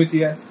you go. Which,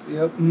 yes.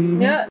 Yep.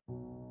 Mm-hmm. Yeah.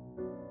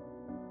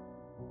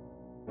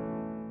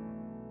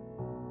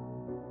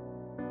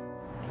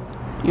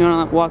 You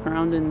want to walk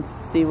around and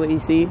see what you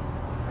see?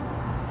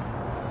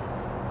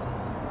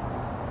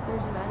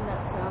 There's men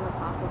that sit on the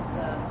top of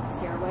the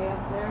stairway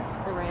up there,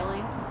 the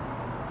railing.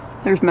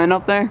 There's men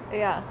up there?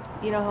 Yeah.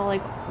 You know how,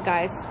 like,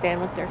 guys stand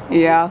with their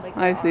feet? Yeah, like,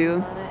 I see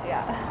them. on it?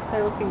 Yeah.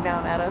 They're looking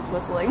down at us,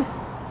 whistling.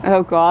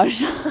 Oh,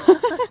 gosh.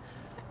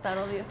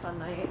 That'll be a fun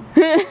night.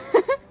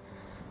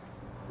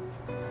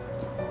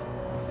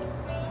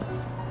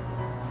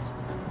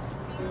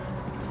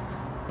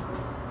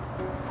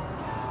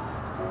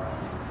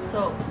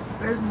 So,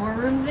 there's more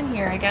rooms in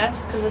here, I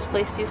guess, because this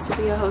place used to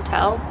be a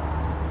hotel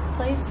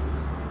place.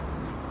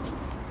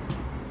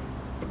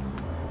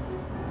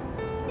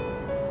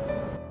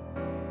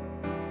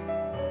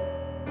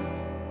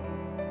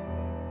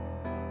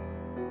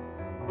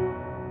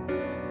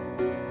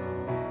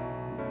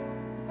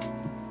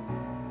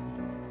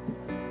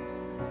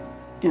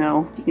 You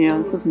know, yeah,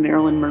 it says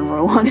Marilyn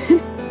Monroe on it.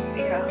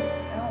 Yeah,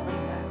 I don't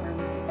like that room.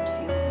 It doesn't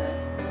feel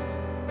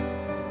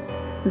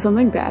good. Did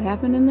something bad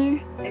happen in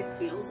there? It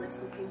feels like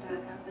something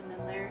bad happened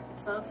in there.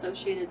 It's not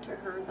associated to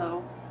her,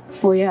 though.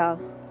 Well, yeah.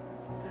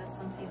 But it's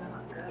something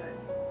not good.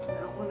 I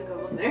don't want to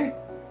go in there.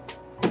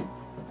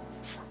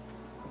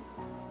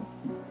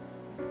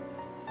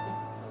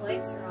 The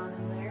lights are on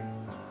in there.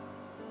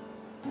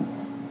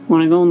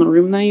 Want to go in the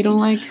room that you don't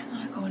like? I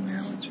want to go in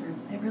Marilyn's room.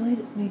 It really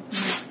makes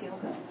me feel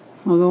good.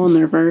 I'll go in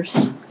there first.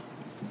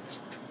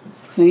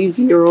 So I need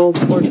to roll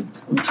before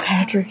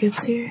Patrick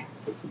gets here.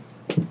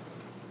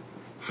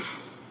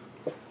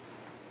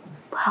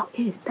 Wow,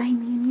 it is tiny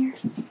in here.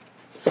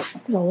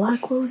 There's a lot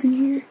of clothes in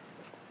here.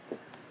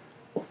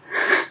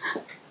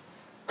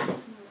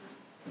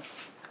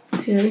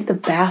 Dude, I think the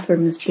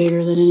bathroom is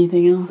bigger than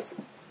anything else.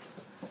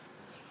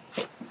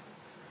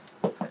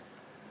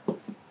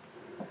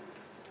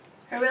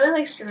 I really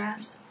like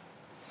giraffes.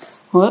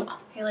 What?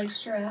 He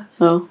likes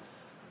giraffes. Oh.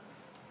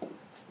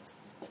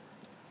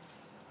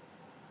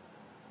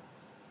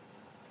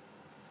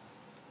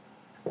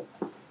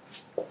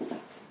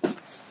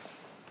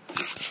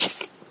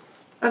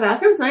 The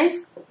bathroom's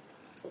nice.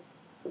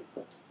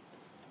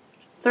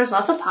 There's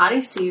lots of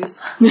potties to use.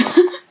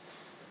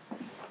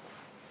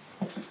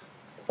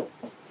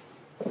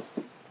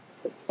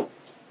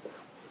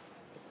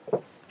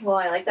 Well,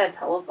 I like that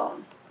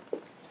telephone.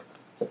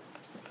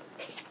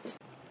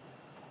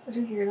 Did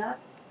you hear that?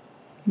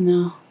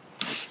 No.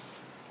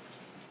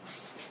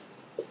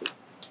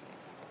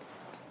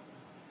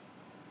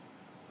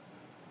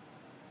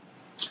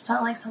 It's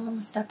not like someone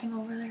was stepping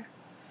over there.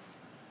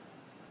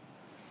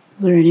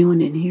 Is there anyone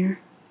in here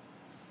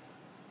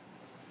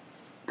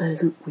that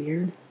isn't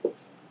weird?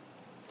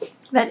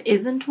 That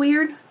isn't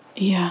weird?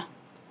 Yeah.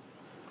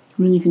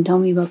 I mean, you can tell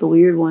me about the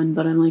weird one,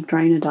 but I'm like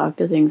trying to talk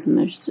to things and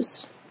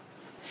there's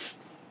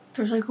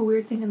like a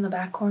weird thing in the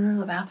back corner of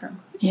the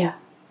bathroom. Yeah.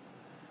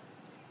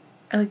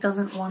 It like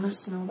doesn't want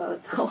us to know about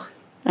it though.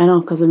 I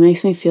know, because it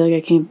makes me feel like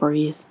I can't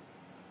breathe.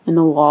 And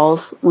the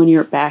walls, when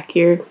you're back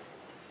here,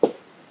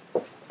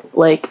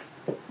 like,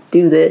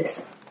 do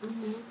this.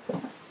 Mm-hmm.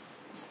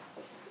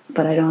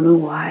 But I don't know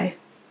why.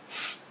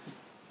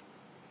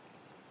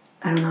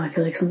 I don't know, I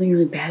feel like something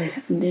really bad had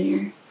happened in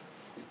here.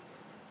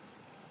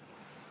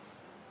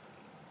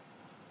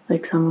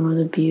 Like someone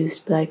was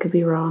abused, but I could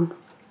be wrong.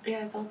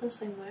 Yeah, I felt the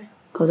same way.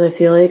 Because I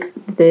feel like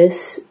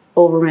this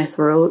over my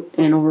throat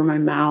and over my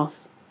mouth.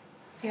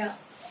 Yeah.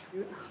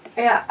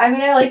 Yeah, I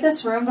mean, I like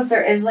this room, but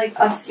there is like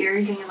a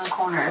scary thing in the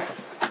corner.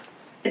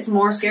 It's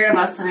more scared of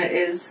us than it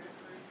is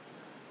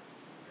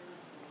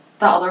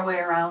the other way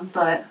around,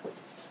 but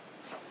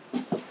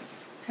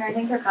I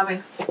think they're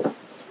coming.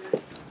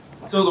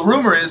 So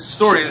the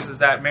story is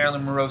that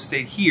Marilyn Monroe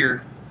stayed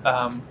here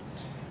and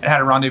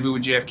had a rendezvous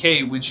with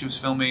JFK when she was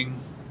filming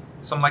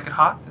Some Like It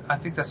Hot. I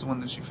think that's the one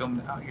that she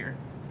filmed out here.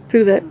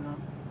 Prove it.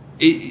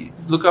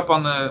 Look up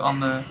on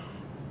the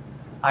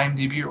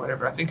IMDb or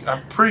whatever.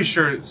 I'm pretty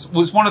sure it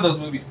was one of those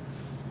movies.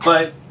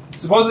 But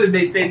supposedly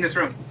they stayed in this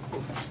room.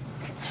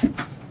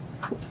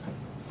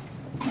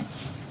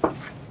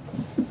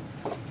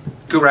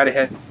 Go right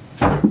ahead.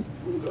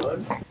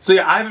 So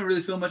yeah, I haven't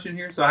really filmed much in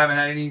here, so I haven't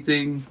had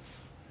anything.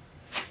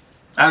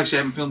 I actually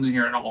haven't filmed in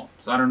here at all,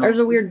 so I don't know. There's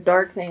a weird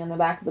dark thing in the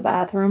back of the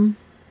bathroom.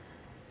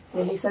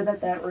 Yeah, he said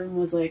that room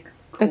was like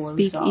a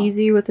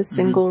speakeasy with a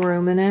single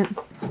room in it.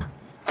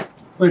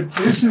 But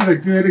this is a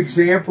good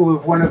example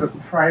of one of the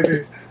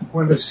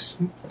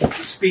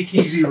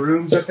speakeasy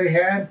rooms that they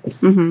had.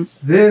 Mm-hmm.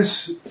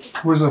 This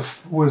was a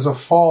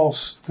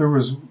false. There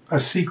was a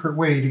secret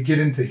way to get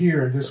into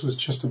here. This was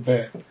just a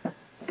bed.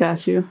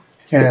 Got you.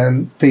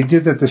 And they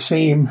did that the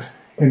same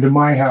into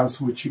my house,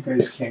 which you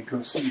guys can't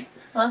go see.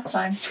 Well, that's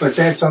fine. But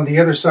that's on the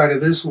other side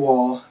of this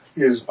wall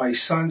is my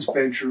son's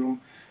bedroom,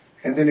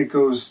 and then it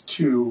goes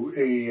to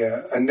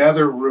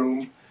another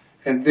room,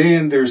 and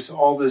then there's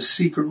all the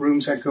secret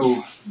rooms that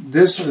go.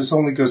 This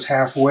only goes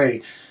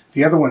halfway.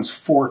 The other ones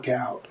fork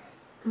out.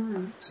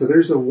 Mm-hmm. So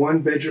there's a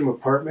one-bedroom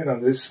apartment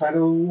on this side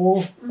of the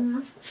wall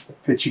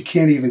that you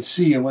can't even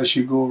see unless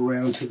you go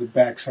around to the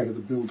back side of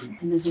the building.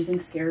 And there's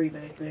something scary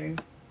back there.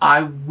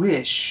 I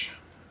wish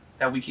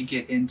that we could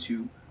get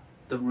into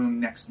the room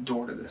next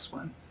door to this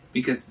one,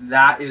 because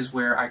that is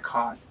where I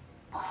caught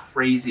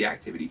crazy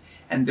activity.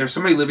 And there's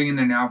somebody living in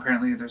there now.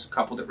 Apparently there's a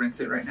couple that rents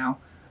it right now.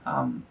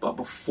 But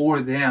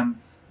before them,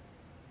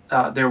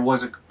 there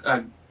was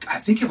I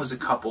think it was a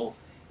couple,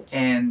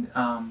 and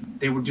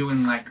they were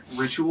doing like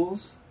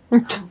rituals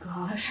Oh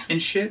gosh.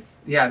 and shit.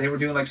 Yeah, they were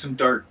doing like some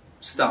dark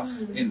stuff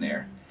in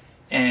there.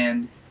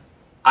 And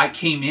I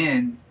came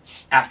in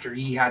after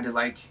he had to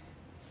like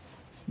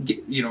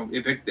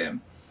evict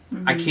them.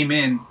 Mm-hmm. I came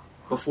in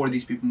before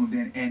these people moved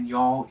in, and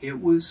y'all,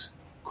 it was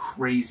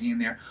crazy in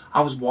there.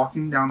 I was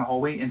walking down the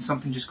hallway and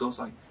something just goes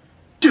like,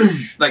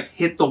 like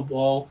hit the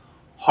wall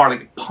hard,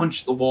 like it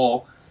punched the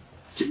wall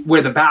to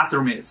where the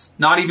bathroom is.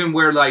 Not even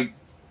where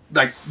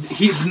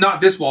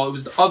not this wall, it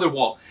was the other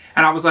wall.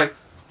 And I was like,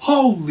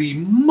 holy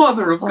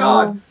mother of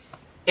God.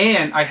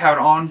 And I had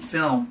on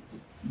film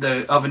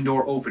the oven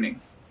door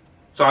opening.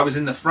 So I was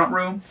in the front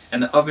room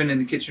and the oven in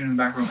the kitchen in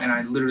the back room, and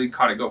I literally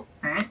caught it go.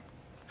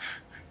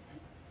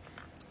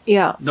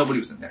 Yeah. Nobody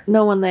was in there.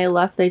 No, when they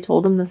left, they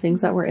told him the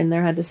things that were in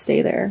there had to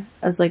stay there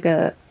as like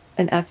an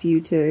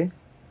FU to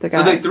the guy.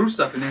 But they threw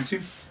stuff in there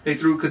too. They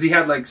threw, because he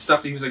had like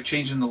stuff, he was like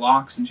changing the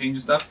locks and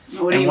changing stuff.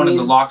 And one of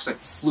the locks like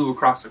flew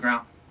across the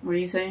ground. What are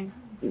you saying?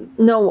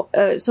 No,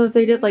 so if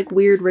they did like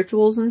weird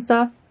rituals and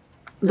stuff,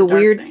 the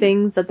weird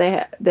things that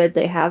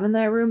they have in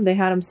that room, they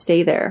had them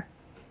stay there.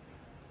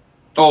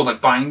 Oh,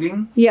 like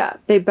binding? Yeah,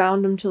 they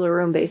bound him to the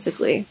room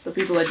basically. The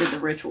people that did the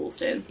rituals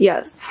did.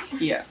 Yes.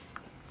 Yeah.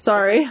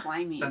 Sorry. It's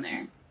slimy in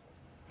there.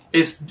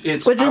 It's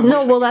which is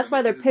no. Well, that's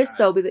why they're pissed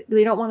though. But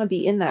they don't want to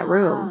be in that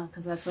room.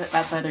 Because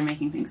that's why they're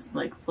making things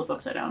like flip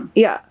upside down.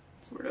 Yeah.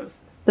 Sort of.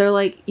 They're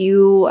like,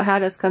 you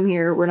had us come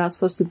here. We're not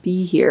supposed to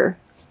be here.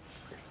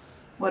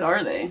 What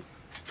are they?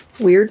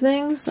 Weird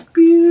things.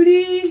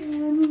 Beauty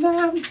and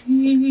the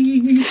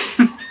Beast.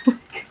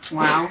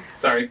 Wow.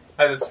 Sorry.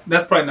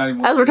 That's probably not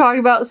even. As we're talking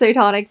about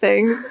satanic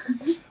things.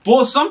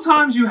 Well,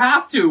 sometimes you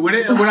have to. When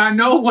I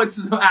know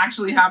what's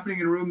actually happening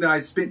in a room that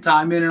I spent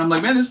time in, and I'm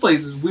like, man, this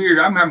place is weird.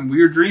 I'm having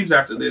weird dreams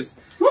after this.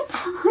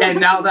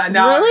 And now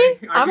really?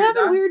 I'm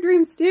having weird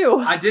dreams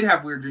too. I did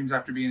have weird dreams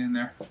after being in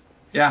there.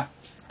 Yeah.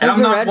 And I'm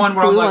not one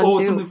where I'm like,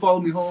 oh, something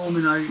followed me home,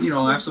 and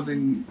I have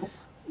something.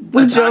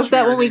 We joked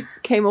that when we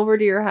came over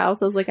to your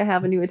house, I was like, I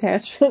have a new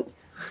attachment.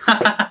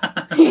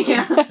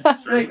 Yeah.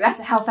 That's right.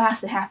 That's how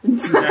fast it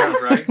happens. Yeah,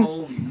 right?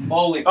 Holy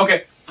moly.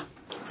 Okay.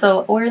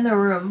 So we're in the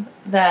room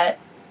that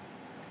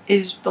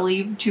is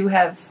believed to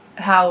have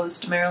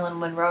housed Marilyn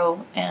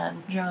Monroe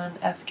and John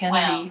F.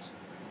 Kennedy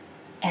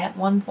at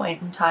one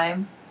point in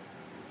time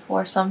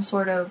for some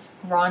sort of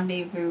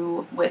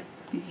rendezvous with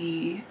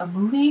a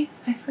movie,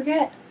 I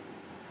forget.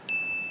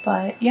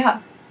 But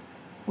yeah,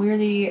 We're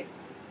the...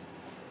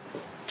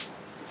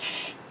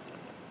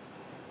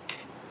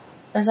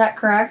 Is that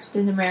correct?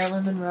 Did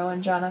Marilyn Monroe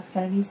and John F.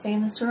 Kennedy stay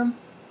in this room?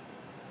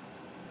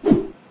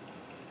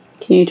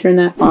 Can you turn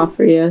that off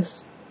for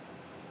yes?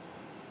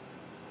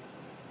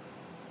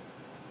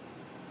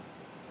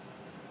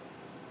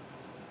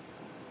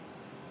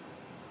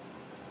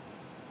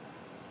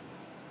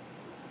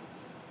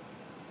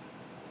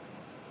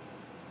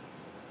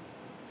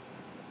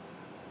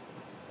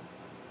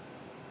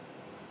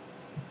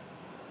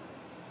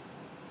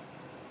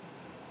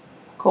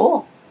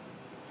 Cool.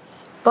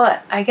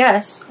 But I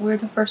guess we're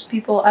the first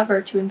people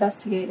ever to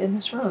investigate in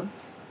this room.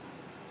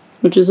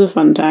 Which is a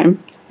fun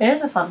time. It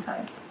is a fun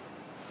time.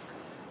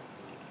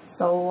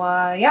 So,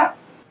 yeah.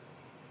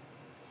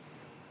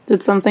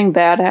 Did something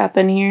bad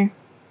happen here?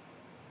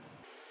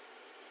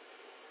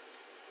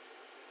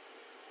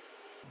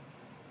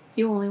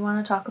 You only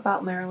want to talk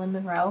about Marilyn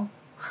Monroe?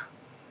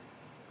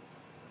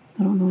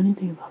 I don't know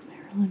anything about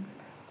Marilyn Monroe.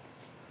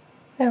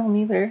 I don't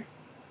either.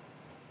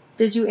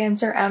 Did you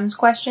answer M's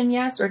question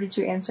yes, or did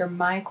you answer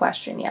my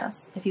question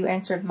yes? If you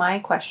answered my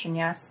question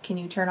yes, can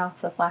you turn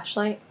off the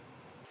flashlight?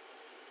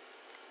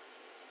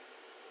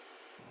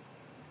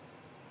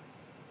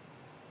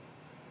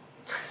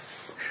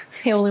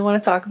 You only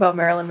want to talk about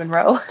Marilyn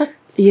Monroe?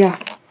 Yeah.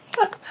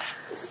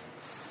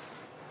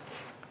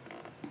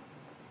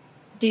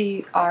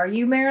 Are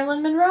you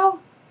Marilyn Monroe?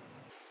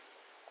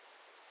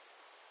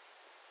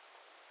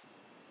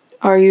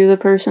 Are you the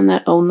person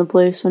that owned the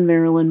place when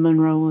Marilyn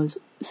Monroe was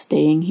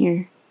staying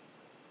here?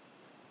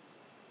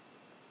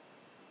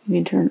 You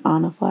can turn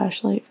on a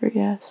flashlight for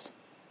yes.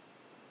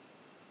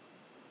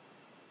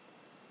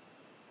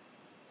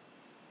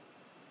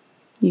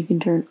 You can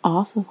turn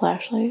off the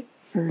flashlight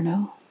for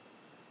no.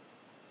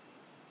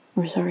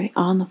 Or sorry,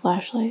 on the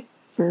flashlight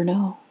for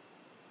no.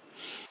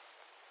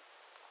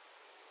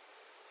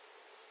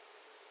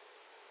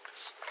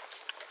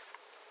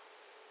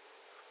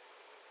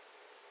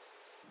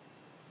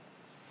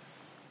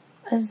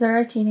 Is there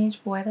a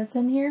teenage boy that's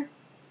in here?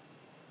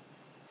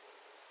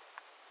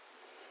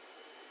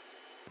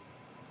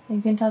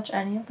 You can touch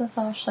any of the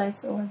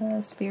flashlights or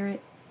the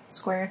spirit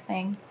square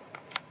thing.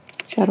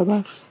 Shadow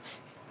box.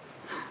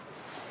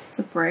 It's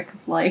a brick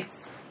of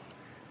lights.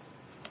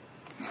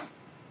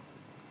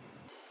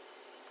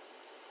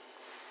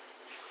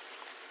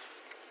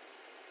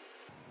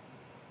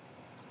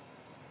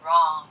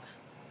 Wrong.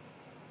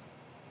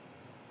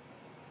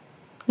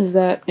 Is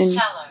that in...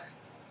 Cellar.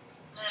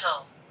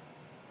 Little.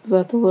 Is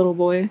that the little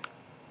boy?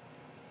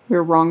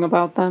 We're wrong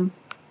about them.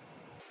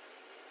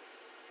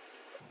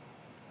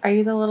 Are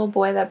you the little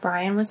boy that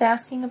Brian was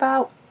asking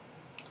about?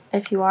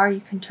 If you are, you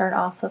can turn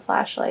off the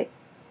flashlight.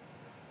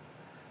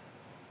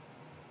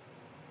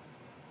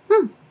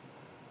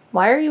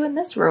 Why are you in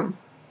this room?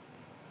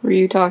 Were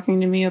you talking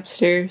to me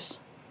upstairs?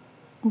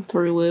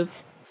 Where we live?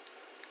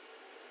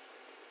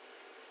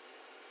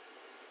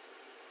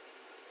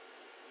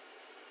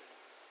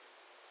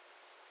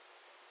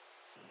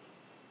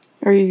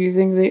 Are you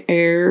using the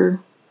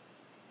air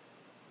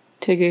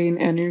to gain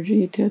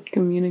energy to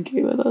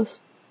communicate with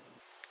us?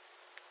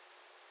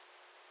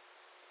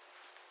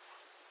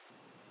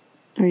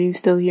 Are you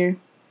still here?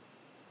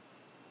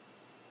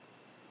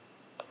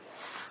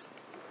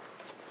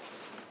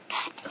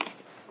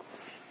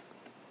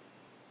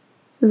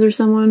 Is there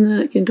someone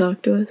that can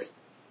talk to us?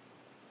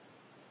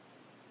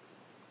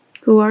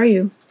 Who are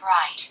you?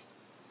 Bright.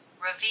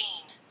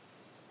 Ravine.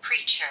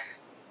 Preacher.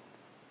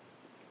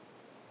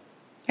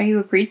 Are you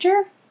a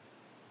preacher?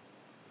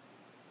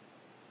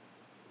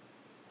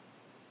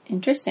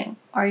 Interesting.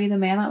 Are you the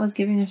man that was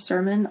giving a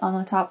sermon on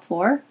the top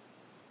floor?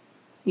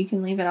 You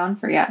can leave it on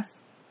for yes.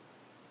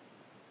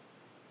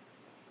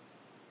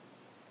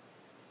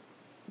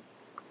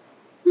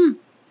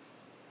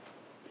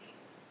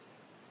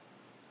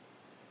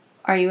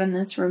 Are you in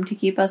this room to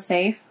keep us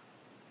safe?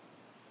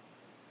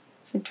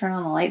 Should turn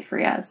on the light for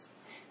yes.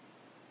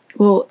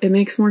 Well, it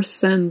makes more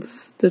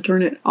sense to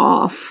turn it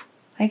off.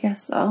 I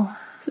guess so.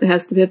 It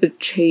has to have a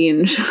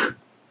change.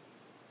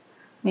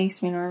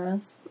 Makes me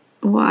nervous.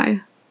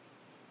 Why?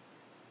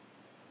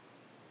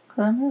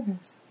 'Cause I'm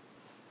nervous.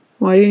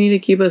 Why do you need to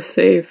keep us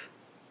safe?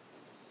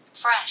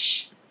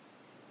 Fresh.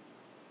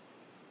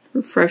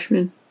 We're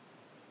freshmen.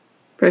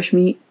 Fresh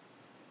meat.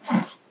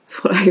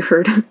 That's what I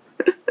heard.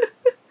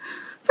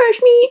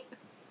 Fresh meat!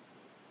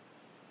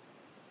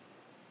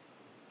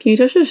 Can you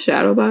touch the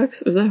shadow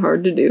box? Is that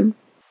hard to do?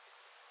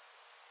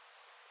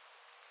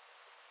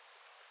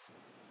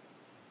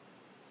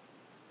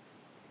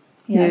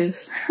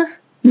 Yes.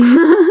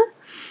 Are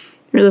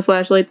the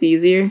flashlights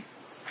easier?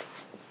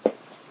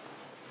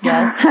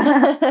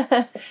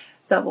 Yes.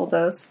 Double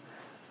dose.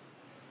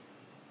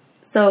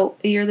 So,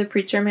 you're the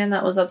preacher man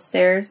that was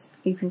upstairs.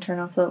 You can turn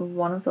off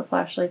one of the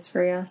flashlights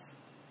for yes.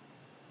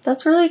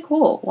 That's really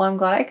cool. Well, I'm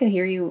glad I could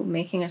hear you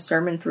making a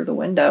sermon through the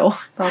window.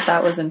 Thought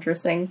that was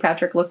interesting.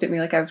 Patrick looked at me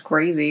like I was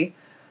crazy.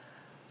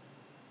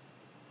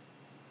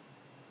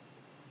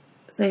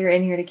 So you're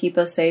in here to keep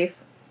us safe?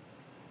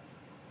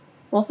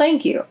 Well,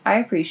 thank you. I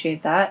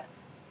appreciate that.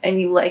 And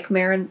you like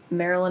Marilyn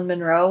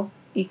Monroe?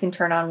 You can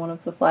turn on one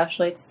of the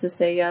flashlights to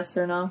say yes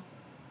or no.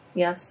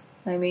 Yes,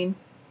 I mean.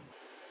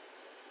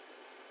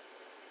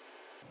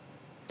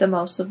 Do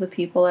most of the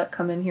people that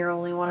come in here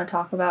only want to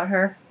talk about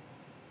her?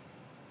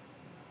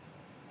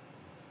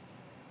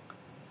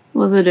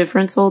 Was a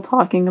different soul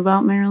talking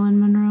about Marilyn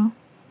Monroe?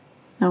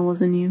 That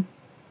wasn't you.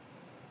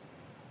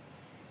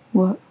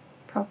 What?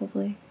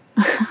 Probably.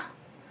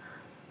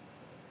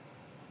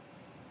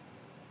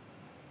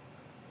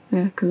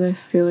 Yeah, because I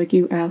feel like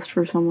you asked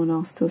for someone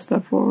else to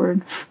step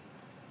forward.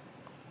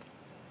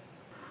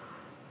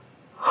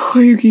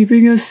 Are you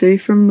keeping us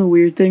safe from the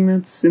weird thing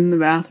that's in the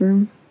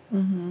bathroom?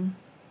 Mm-hmm.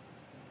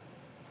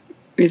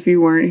 If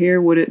you weren't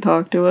here, would it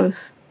talk to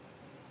us?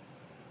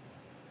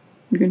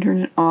 You can turn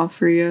it off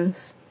for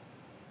yes.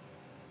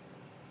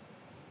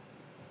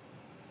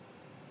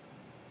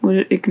 Would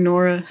it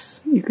ignore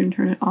us? You can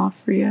turn it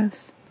off for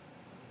yes.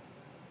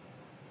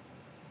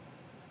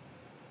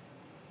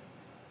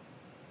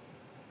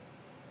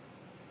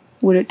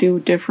 Would it do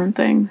different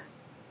things?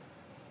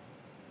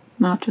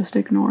 Not just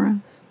ignore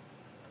us.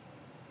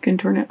 You can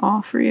turn it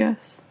off for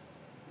yes.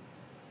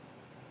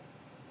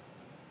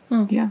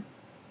 Yeah.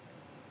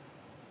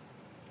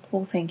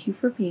 Well, thank you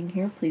for being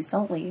here. Please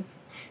don't leave.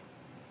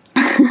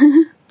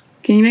 Can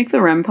you make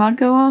the REM pod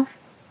go off?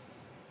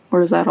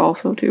 Or is that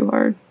also too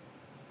hard?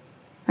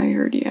 I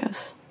heard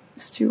yes.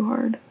 It's too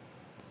hard.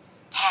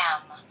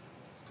 Ham.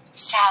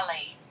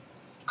 Sally.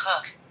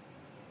 Cook.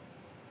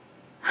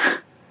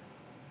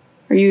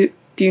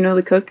 Do you know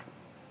the cook?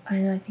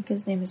 I think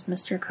his name is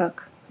Mr.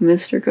 Cook.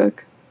 Mr.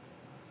 Cook.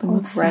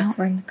 Or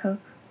Reverend Cook.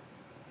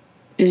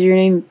 Is your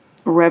name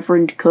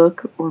Reverend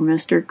Cook or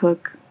Mr.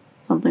 Cook?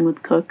 Something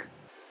with Cook?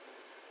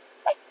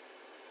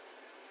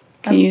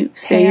 Can you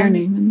say your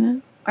name in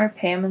that? Are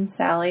Pam and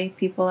Sally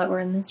people that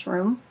were in this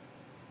room?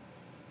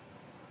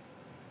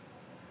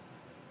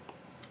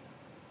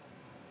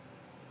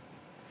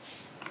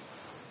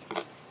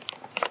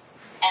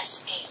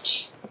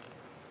 SH.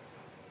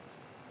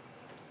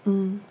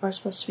 We're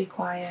supposed to be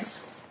quiet.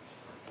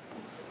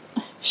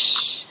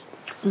 Shh.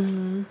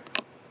 Mm-hmm.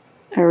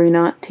 Are we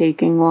not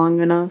taking long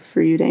enough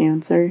for you to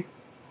answer?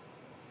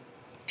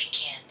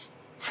 Begin.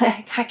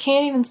 I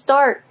can't even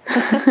start.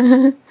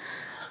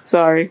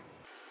 Sorry.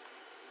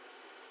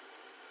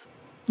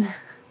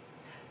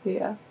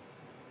 Yeah.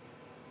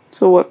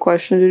 So what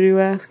question did you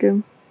ask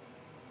him?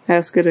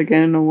 Ask it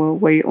again and we'll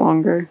wait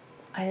longer.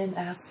 I didn't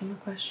ask him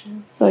a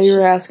question. I thought you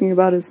were asking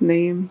about his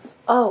names.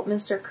 Oh,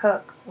 Mr.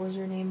 Cook. Was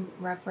your name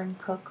Reverend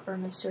Cook or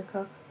Mr.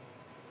 Cook?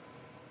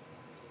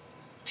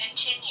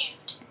 Continued.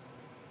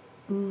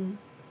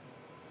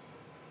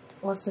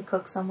 Was the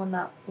cook someone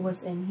that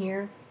was in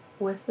here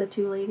with the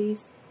two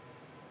ladies?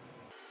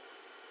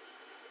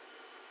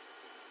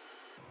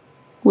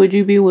 Would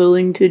you be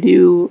willing to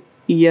do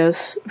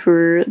yes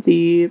for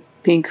the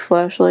pink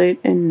flashlight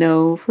and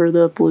no for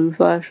the blue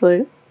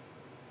flashlight?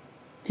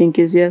 Pink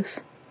is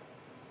yes.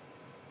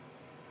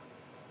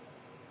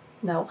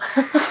 No.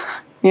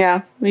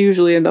 Yeah,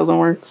 usually it doesn't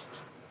work.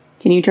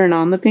 Can you turn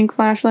on the pink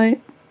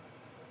flashlight?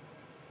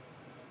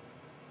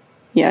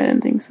 Yeah, I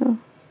didn't think so.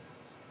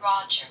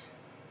 Roger.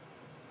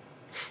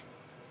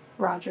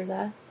 Roger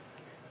that.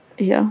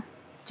 Yeah.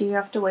 Do you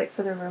have to wait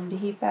for the room to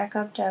heat back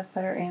up to have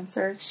better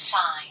answers?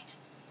 Sign.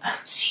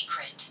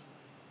 Secret.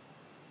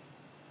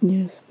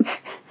 Yes.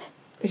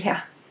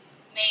 Yeah.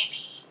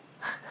 Maybe.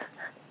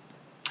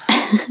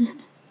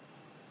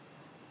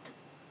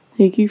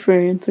 Thank you for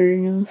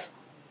answering us.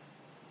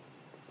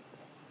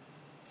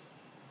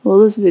 Will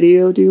this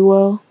video do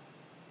well?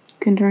 You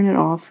can turn it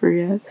off for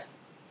yes.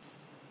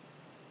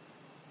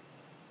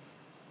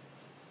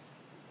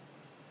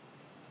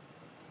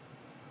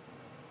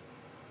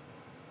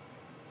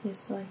 He has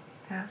to,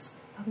 ask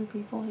other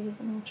people. He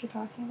doesn't know what you're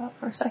talking about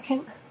for a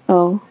second.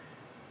 Oh.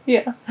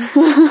 Yeah.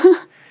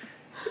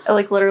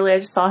 Literally, I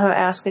just saw him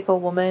ask, a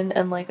woman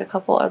and, a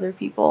couple other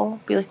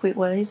people. Be like, wait,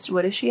 what is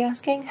she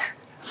asking?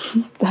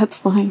 That's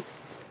fine.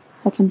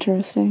 That's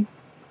interesting.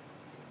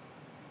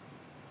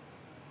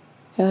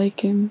 I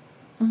like him.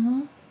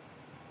 Mm-hmm.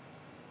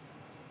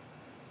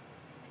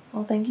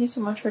 Well, thank you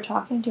so much for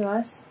talking to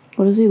us.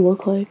 What does he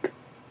look like?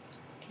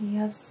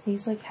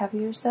 He's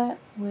heavier set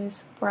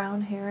with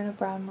brown hair and a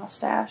brown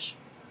mustache.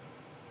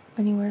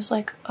 And he wears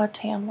a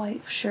tan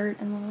white shirt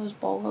and one of those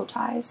bolo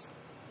ties.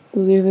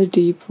 Does he have a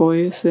deep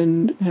voice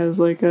and has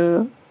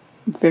a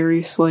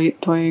very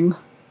slight twang?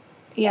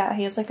 Yeah,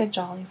 he has a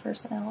jolly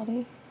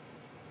personality.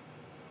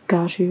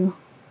 Got you.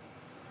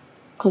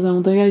 Because I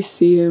don't think I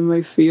see him,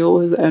 I feel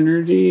his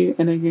energy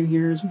and I can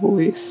hear his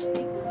voice.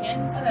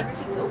 And he said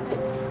everything's open.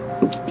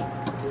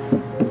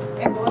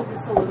 And go to the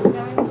saloon,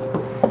 guys.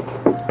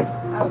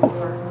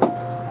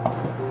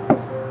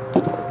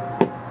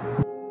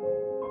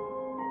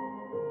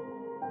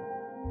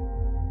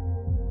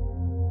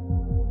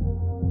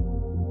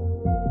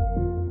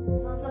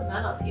 There's lots of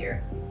men up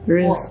here. There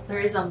is. Well, there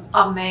is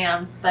a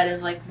man that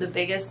is the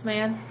biggest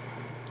man.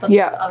 But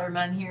Yeah. there's other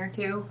men here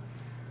too.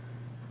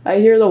 I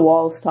hear the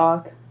walls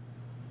talk.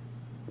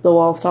 The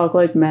walls talk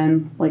like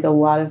men, a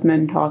lot of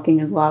men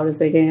talking as loud as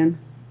they can.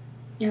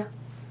 Yeah.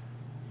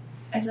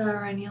 Is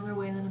there any other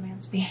way that a man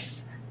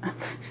speaks?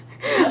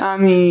 I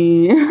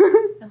mean,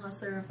 Unless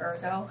they're a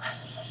Virgo.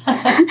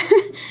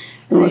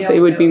 unless they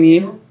would be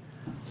me.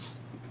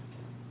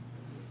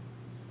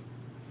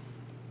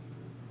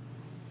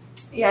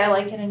 Yeah, I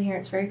like it in here.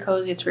 It's very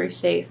cozy. It's very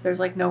safe. There's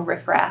like no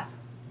riffraff.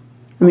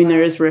 I mean,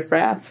 there is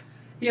riffraff.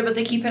 Yeah, but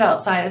they keep it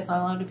outside. It's not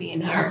allowed to be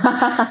in here.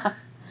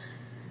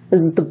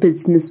 This is the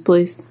business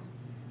place.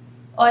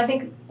 Oh, I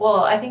think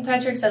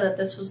Patrick said that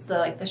this was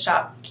the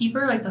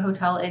shopkeeper, like the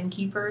hotel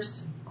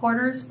innkeeper's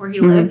quarters where he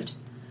lived.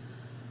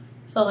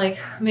 So like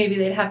maybe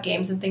they'd have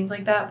games and things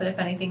like that, but if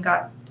anything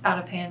got out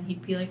of hand,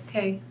 he'd be like,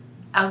 okay,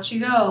 out you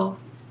go.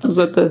 Was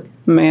that the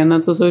man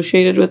that's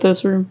associated with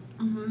this room?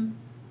 Mm-hmm.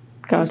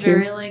 Gotcha. He's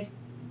very like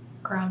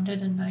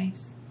grounded and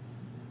nice.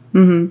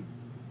 Mm-hmm.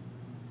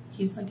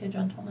 He's like a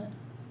gentleman.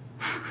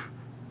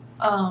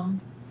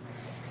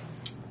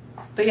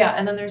 But yeah,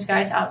 and then there's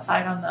guys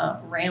outside on the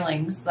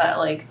railings that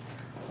like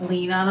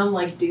lean on them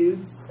like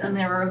dudes, and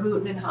they were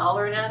hooting and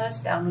hollering at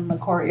us down in the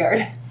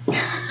courtyard.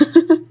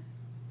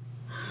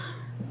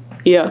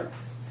 Yeah.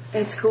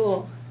 It's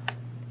cool.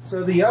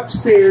 So the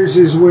upstairs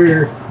is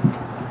where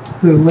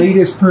the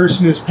latest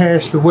person has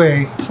passed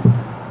away.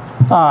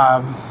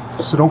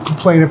 So don't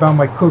complain about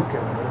my cooking.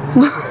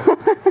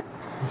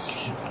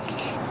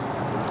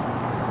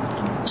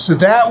 So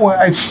that one,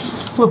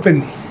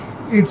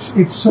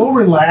 it's so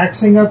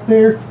relaxing up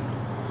there,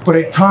 but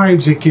at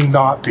times it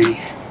cannot be,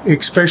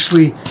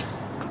 especially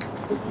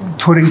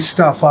putting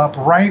stuff up.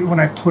 Right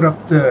when I put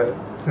up the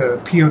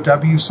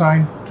POW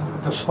sign,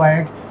 the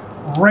flag,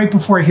 right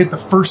before I hit the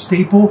first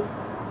staple,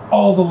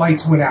 all the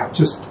lights went out,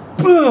 just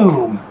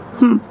boom.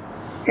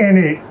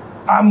 And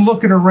I'm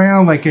looking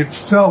around like it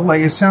sounded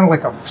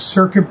like a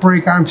circuit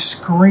break. I'm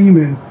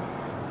screaming,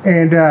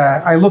 and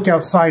I look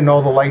outside and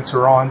all the lights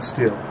are on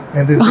still.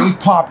 And then they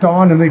popped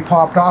on and they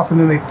popped off and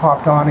then they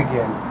popped on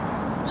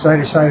again. So I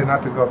decided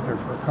not to go up there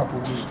for a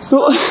couple of weeks.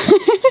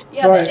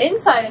 Yeah, but the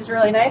inside is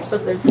really nice,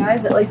 but there's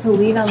guys that like to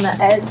lean on the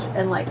edge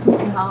and like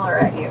hoot and holler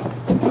at you.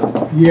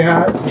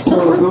 Yeah,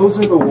 so those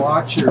are the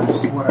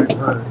watchers, what I've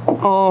heard.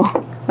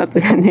 Oh, that's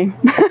a good name.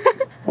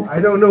 I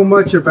don't know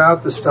much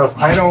about the stuff.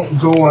 I don't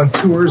go on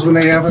tours when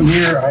they have them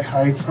here. I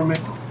hide from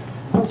it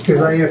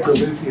because I have to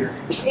live here.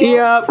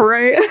 Yeah,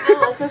 right.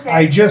 No, it's okay.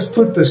 I just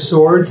put the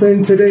swords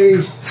in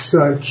today, so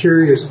I'm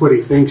curious what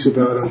he thinks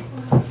about them.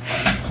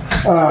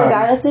 The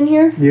guy that's in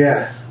here?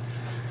 Yeah.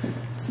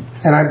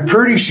 And I'm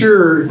pretty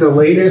sure the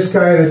latest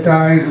guy that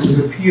died was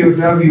a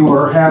POW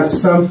or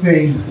has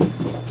something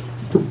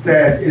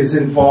that is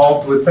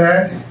involved with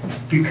that,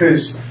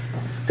 because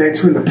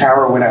that's when the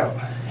power went out.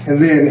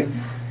 And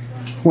then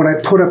when I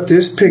put up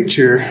this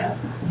picture,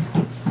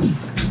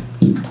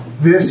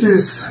 this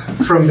is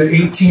from the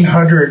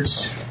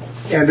 1800s,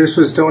 and this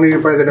was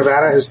donated by the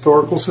Nevada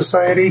Historical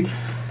Society.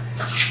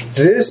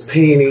 This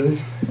painting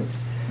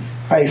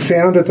I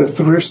found at the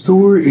thrift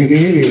store, and it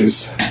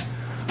is,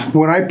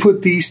 when I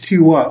put these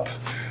two up,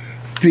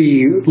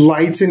 the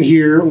lights in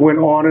here went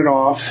on and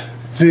off.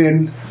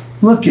 Then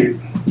look it,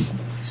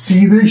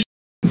 see this?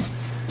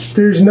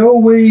 There's no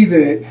way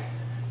that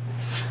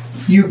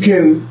you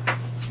can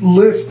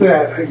lift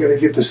that. I gotta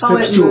get the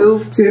step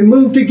stool. It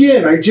moved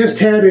again. I just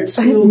had it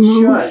sealed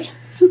shut,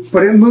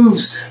 but it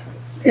moves.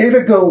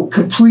 It'll go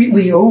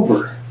completely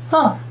over.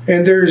 Huh.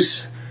 And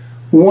there's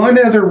one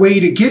other way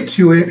to get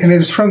to it, and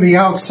it's from the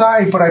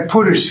outside, but I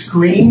put a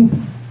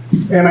screen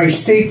and I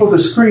stapled the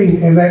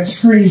screen, and that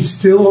screen's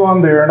still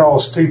on there and all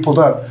stapled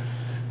up.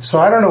 So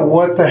I don't know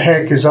what the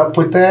heck is up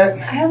with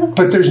that,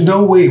 but there's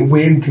no way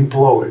wind can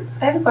blow it.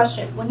 I have a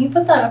question. When you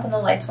put that up and the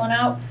lights went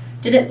out,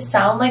 did it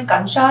sound like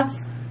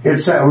gunshots?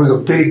 It was a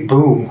big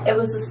boom. It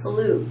was a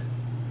salute.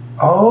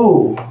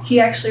 Oh. He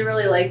actually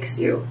really likes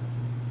you.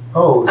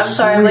 Oh, I'm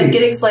sorry, I'm like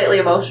getting slightly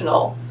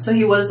emotional. So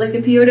he was like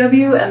a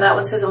POW, and that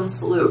was his own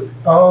salute.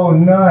 Oh,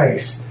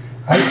 nice.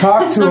 I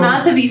talked to so him.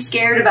 not to be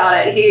scared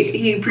about it.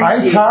 He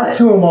appreciates it. I talk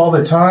to him all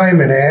the time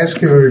and ask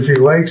him if he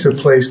likes a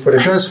place, but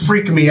it does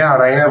freak me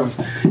out.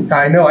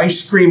 I know I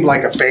screamed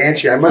like a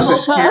banshee. I must have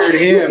scared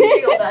him.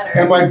 Feel better.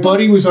 And my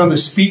buddy was on the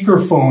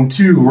speakerphone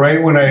too,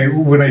 right when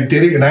I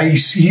did it, and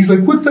he's like,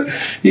 "What the?"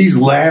 He's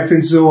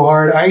laughing so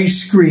hard. I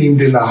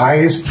screamed in the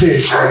highest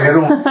pitch.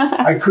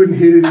 I couldn't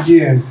hit it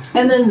again.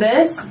 And then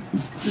this.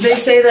 They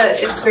say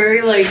that it's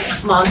very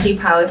like Monty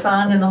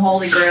Python and the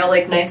Holy Grail,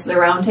 like Knights of the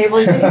Round Table.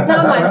 He's like, it's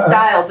not my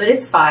style, but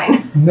it's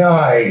fine.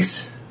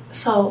 Nice.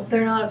 So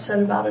they're not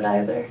upset about it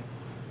either.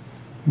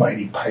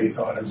 Mighty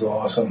Python is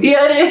awesome.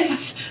 Yeah, it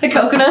is. The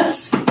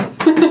coconuts.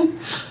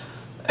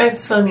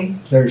 It's funny.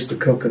 There's the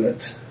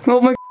coconuts.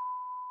 Oh my.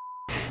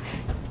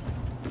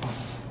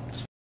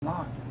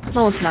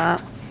 No, it's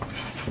not.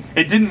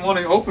 It didn't want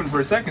to open for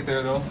a second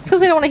there, though. Because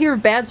they don't want to hear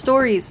bad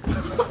stories.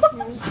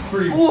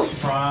 Pretty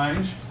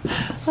surprised.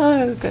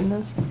 Oh,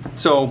 goodness.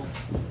 So,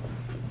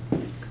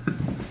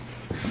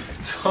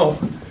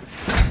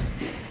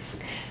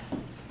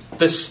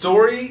 the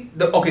story.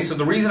 Okay, so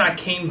the reason I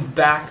came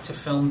back to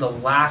film the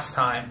last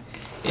time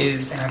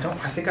is, and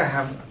I think I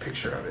have a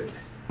picture of it.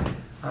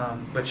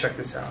 But check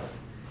this out.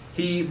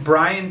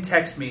 Brian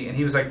texted me and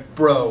he was like,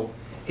 bro,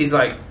 he's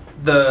like,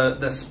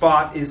 the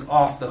spot is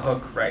off the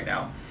hook right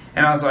now.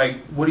 And I was like,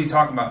 what are you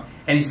talking about?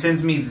 And he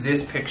sends me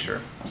this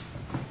picture.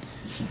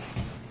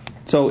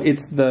 So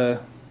it's so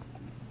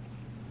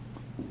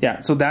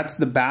that's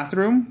the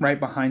bathroom right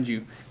behind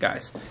you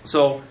guys.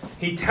 So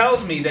he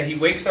tells me that he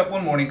wakes up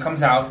one morning,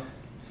 comes out,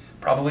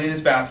 probably in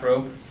his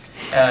bathrobe,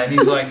 and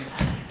he's like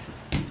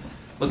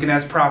looking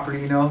at his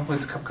property, you know, with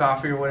his cup of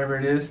coffee or whatever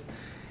it is.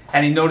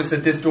 And he noticed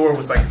that this door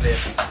was like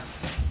this.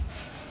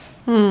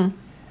 And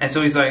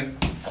so he's like,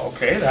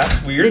 okay,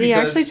 that's weird. Did he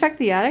actually check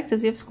the attic?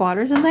 Does he have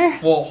squatters in there?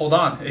 Well, hold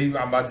on. I'm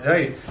about to tell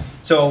you.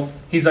 So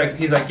he's like,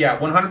 yeah,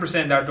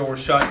 100% that door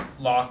was shut,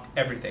 locked,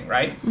 everything,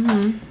 right?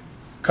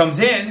 Comes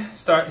in,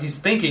 he's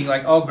thinking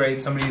like, oh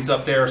great, somebody's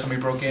up there or somebody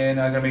broke in.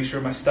 I gotta make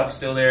sure my stuff's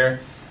still there.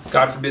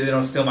 God forbid they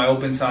don't steal my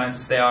open signs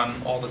to stay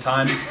on all the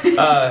time.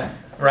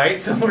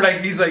 Right? So we're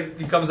like,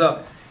 he comes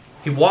up,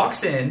 he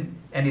walks in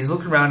and he's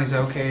looking around. He's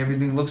like, okay,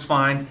 everything looks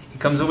fine. He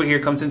comes over here,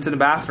 comes into the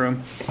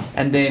bathroom,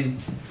 and then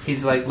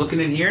he's like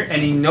looking in here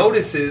and he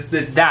notices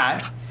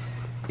that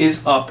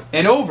is up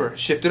and over,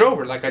 shifted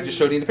over, like I just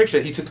showed you in the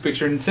picture. He took the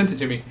picture and sent it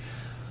to me.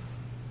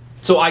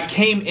 So I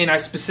came in, I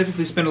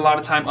specifically spent a lot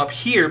of time up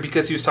here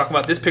because he was talking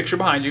about this picture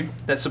behind you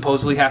that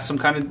supposedly has some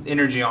kind of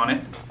energy on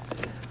it.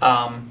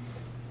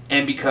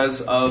 And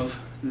because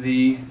of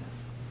the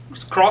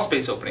crawl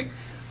space opening.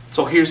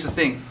 So here's the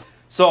thing.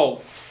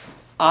 So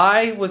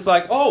I was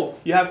like, oh,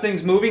 you have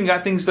things moving, you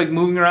got things like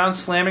moving around,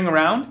 slamming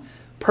around.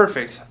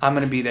 Perfect, I'm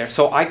gonna be there.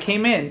 So I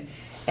came in,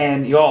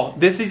 and y'all,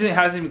 this season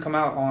hasn't even come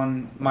out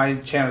on my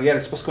channel yet.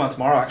 It's supposed to come out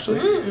tomorrow, actually.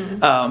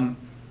 But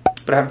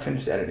I haven't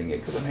finished editing it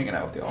because I'm hanging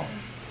out with y'all.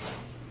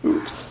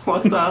 Oops,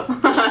 what's up?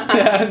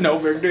 Yeah, no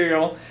big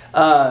deal.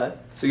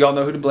 So y'all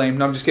know who to blame.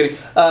 No, I'm just kidding.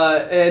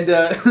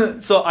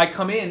 So I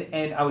come in,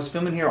 and I was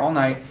filming here all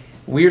night.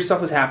 Weird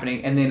stuff was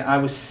happening, and then I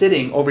was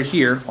sitting over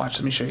here. Watch,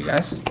 let me show you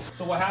guys.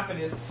 So what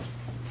happened is,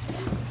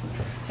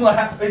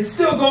 it's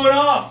still going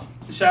off.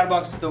 The shadow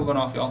box is still going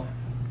off, y'all.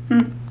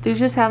 Dude's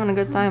just having a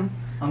good time.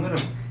 I'm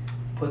gonna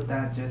put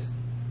that just.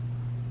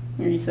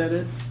 You said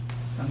it.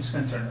 I'm just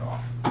gonna turn it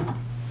off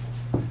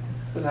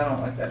because I don't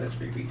like that. It's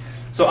creepy.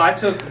 So I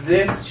took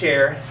this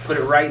chair, put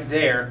it right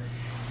there,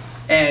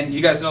 and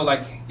you guys know,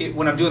 like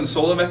when I'm doing the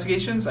solo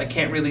investigations, I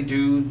can't really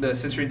do the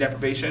sensory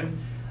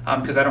deprivation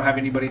because I don't have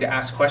anybody to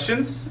ask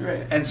questions.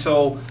 Right. And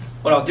so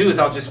what I'll do is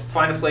I'll just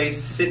find a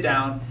place, sit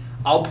down.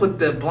 I'll put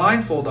the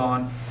blindfold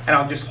on, and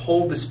I'll just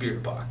hold the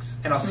spirit box,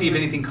 and I'll see if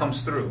anything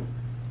comes through,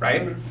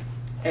 right?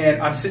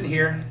 And I'm sitting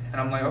here,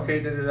 and I'm like, okay,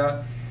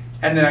 da-da-da.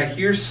 And then I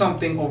hear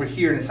something over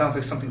here, and it sounds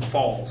like something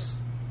falls.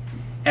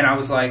 And I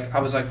was like,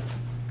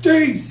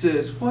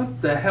 Jesus,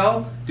 what the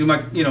hell? Do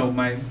my,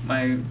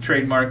 my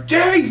trademark,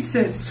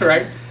 Jesus,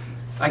 right?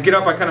 I get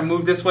up, I kind of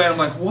move this way, and I'm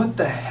like, what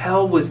the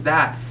hell was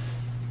that?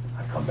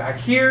 I come back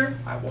here,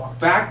 I walk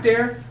back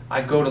there,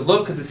 I go to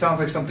look because it sounds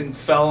like something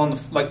fell on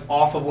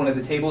off of one of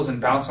the tables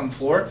and bounced on the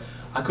floor.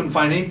 I couldn't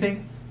find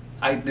anything.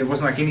 There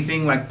wasn't like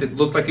anything like that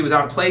looked like it was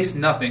out of place,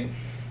 nothing.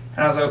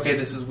 And I was like, okay,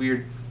 this is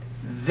weird.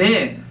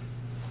 Then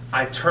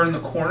I turn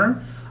the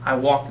corner, I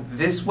walk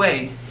this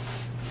way.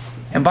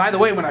 And by the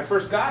way, when I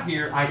first got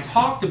here, I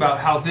talked about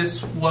how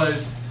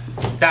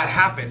that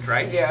happened,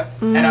 right? Yeah.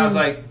 And I was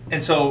like,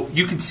 and so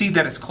you can see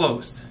that it's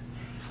closed.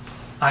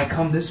 I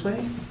come this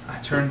way, I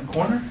turn the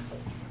corner,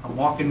 I'm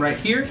walking right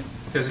here.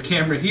 There's a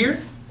camera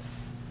here.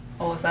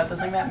 Oh, is that the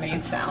thing that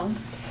made sound?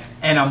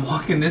 And I'm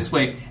walking this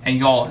way, and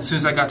y'all, as soon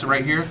as I got to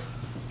right here,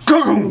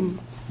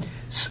 boom!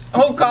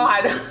 Oh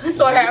God, that's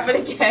what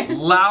happened again.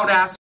 Loud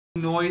ass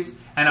noise,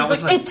 and I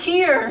was like, it's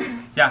here.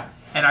 Yeah,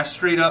 and I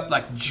straight up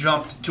like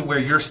jumped to where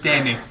you're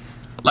standing,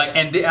 like,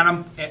 and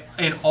I'm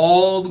in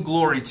all the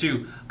glory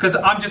too, because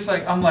I'm still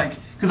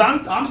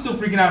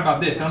freaking out about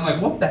this, and I'm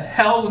like, what the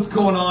hell was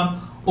going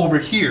on over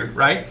here,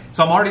 right?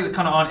 So I'm already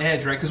kind of on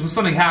edge, right? Because when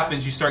something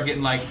happens, you start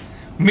getting like,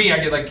 I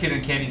get like kid in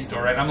a candy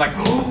store, right? I'm like,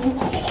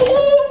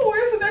 oh,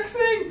 where's the next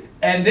thing?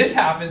 And this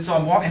happens, so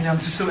I'm walking, and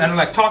I'm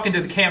like talking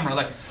to the camera,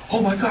 like,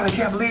 oh my God, I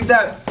can't believe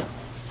that.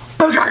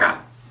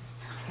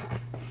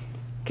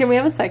 Can we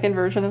have a second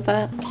version of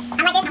that?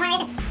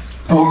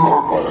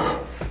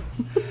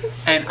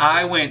 And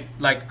I went,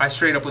 like, I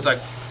straight up was like,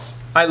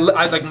 I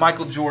like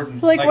Michael Jordan.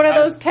 Like one of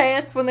those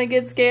cats when they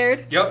get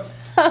scared? Yep.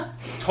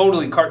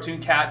 Totally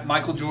cartoon cat,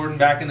 Michael Jordan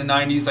back in the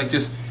 90s, like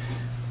just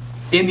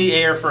in the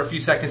air for a few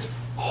seconds.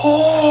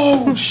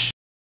 Oh,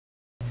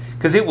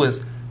 because it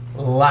was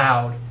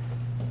loud.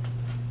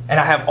 And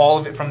I have all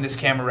of it from this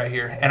camera right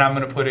here. And I'm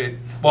going to put it,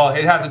 well,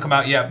 it hasn't come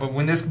out yet, but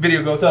when this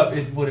video goes up,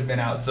 it would have been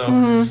out.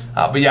 So,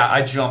 but yeah,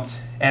 I jumped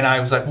and I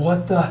was like,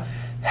 what the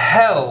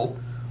hell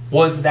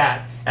was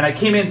that? And I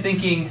came in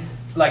thinking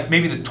like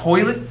maybe the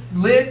toilet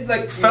lid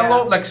like fell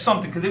out, like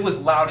something, because it was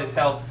loud as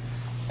hell.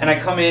 And I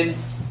come in,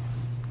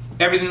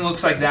 everything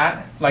looks like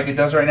that, like it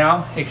does right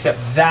now, except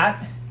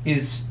that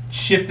is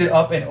shifted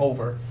up and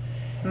over.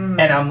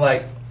 And I'm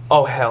like,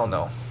 oh hell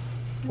no.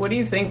 What do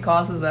you think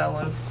causes that,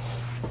 Liv?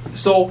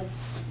 So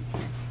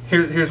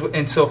here's what,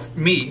 and so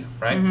me,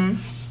 right?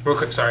 Real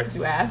quick, sorry.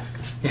 You ask?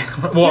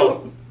 Yeah.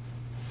 Well,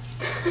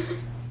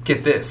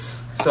 Get this.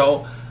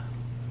 So,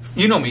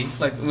 you know me.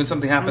 Like, when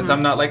something happens,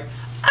 I'm not like,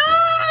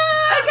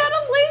 I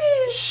gotta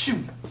leave.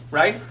 shoot.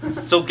 Right?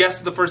 So guess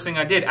the first thing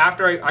I did.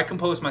 After I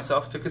composed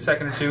myself, took a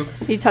second or two.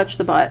 You touched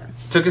the butt.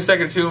 Took a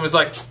second or two and was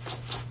like,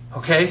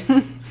 okay,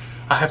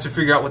 I have to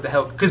figure out what the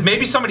hell. Because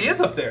maybe somebody is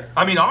up there.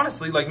 I mean,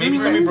 honestly, like maybe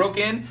somebody broke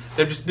in.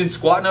 They've just been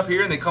squatting up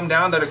here and they come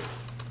down.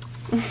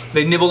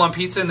 They nibble on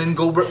pizza and then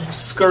go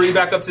scurry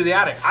back up to the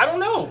attic. I don't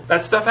know.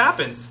 That stuff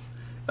happens.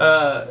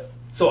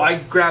 So I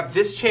grabbed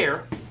this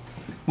chair,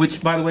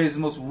 which, by the way, is the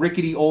most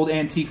rickety old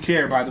antique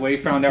chair, by the way.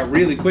 Found out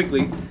really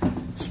quickly.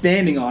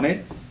 Standing on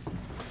it.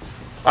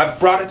 I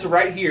brought it to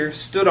right here,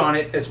 stood on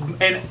it,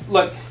 and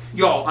look,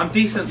 y'all, I'm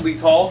decently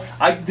tall.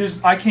 I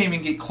can't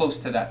even get close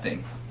to that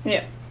thing.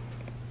 Yeah.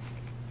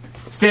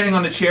 Standing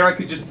on the chair, I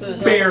could just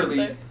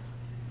barely.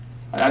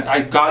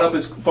 I got up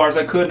as far as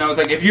I could, and I was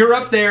like, if you're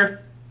up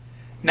there,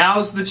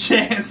 now's the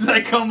chance.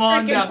 Like, come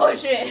on down.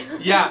 Push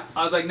it. Yeah,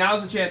 I was like,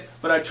 now's the chance.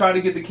 But I tried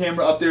to get the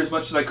camera up there as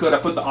much as I could. I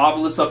put the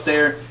obelisk up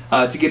there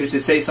to get it to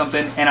say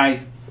something, and I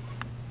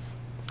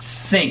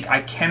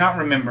cannot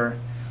remember,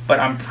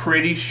 but I'm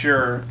pretty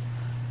sure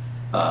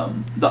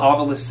the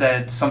obelisk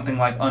said something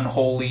like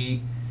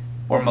unholy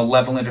or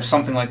malevolent or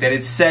something like that.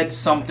 It said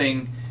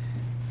something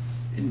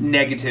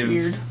negative.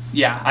 Weird.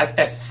 Yeah,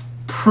 I'm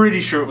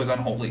pretty sure it was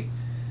unholy.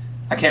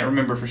 I can't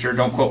remember for sure.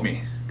 Don't quote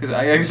me. Because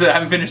like I said, I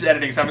haven't finished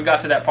editing, so I haven't got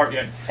to that part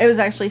yet. It was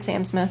actually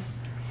Sam Smith.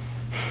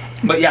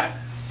 But yeah,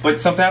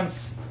 something happened.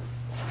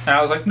 And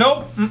I was like,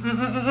 nope.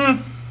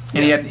 And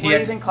what do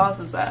you think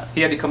causes that?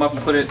 He had to come up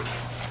and put it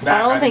back. I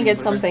don't think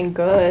it's something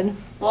good.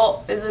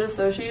 Well, is it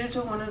associated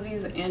to one of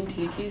these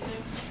antique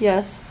things?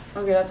 Yes.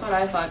 Okay, that's what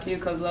I thought too,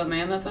 because the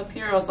man that's up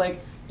here, I was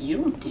like, you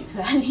don't do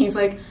that. And he's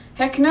like,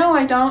 heck no,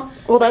 I don't.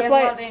 Well, that's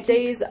why it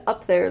stays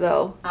up there,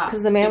 though.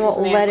 Because the man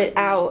won't let it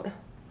out.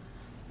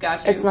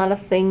 Gotcha. It's not a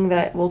thing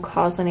that will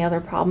cause any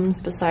other problems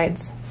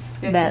besides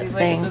that he's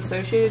thing. Like, it's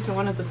associated to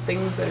one of the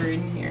things that are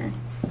in here,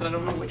 but I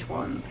don't know which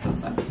one.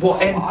 Because that's well,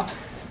 a lot.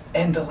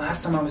 And the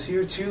last time I was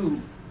here too,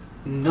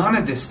 none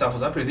of this stuff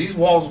was up here. These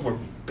walls were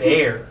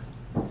bare.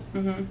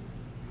 Mm-hmm.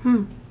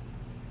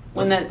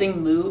 When that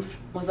thing moved,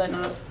 was that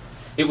not?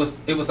 It was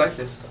like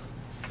this.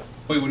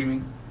 Wait, what do you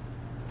mean?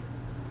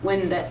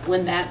 When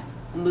that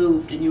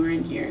moved and you were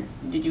in here,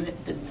 did you hit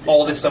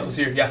all this stuff was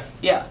here? Yeah.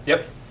 Yeah.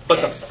 Yep. But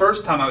okay. The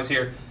first time I was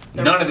here,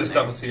 none of this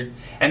stuff was here.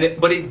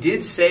 But it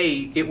did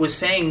say, it was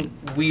saying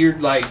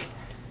weird like.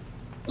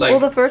 Well,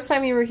 the first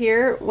time you were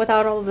here,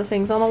 without all of the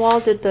things on the wall,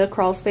 did the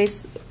crawl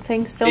space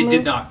thing still move? It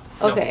did not.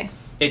 No. Okay.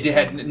 It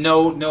had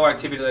no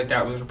activity like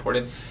that was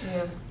reported.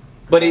 Yeah.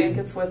 But I think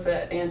it's with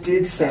the antique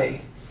did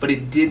say, but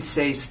it did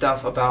say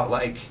stuff about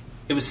like,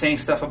 it was saying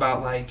stuff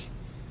about like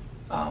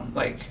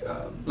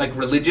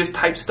religious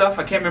type stuff.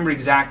 I can't remember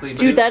exactly.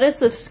 But dude, that is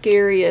the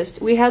scariest.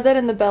 We had that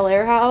in the Bel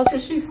Air house.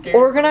 She's scared.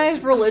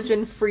 Organized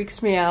religion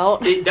freaks me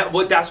out.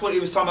 That's what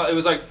it was talking about.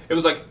 It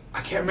was like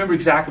I can't remember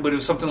exactly, but it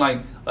was something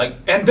like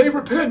and they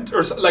repent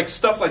or like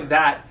stuff like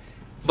that.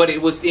 But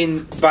it was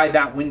in by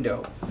that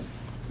window.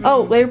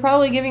 Oh, they were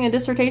probably giving a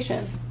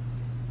dissertation.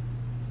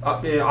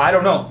 I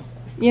don't know.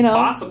 You know,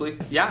 possibly.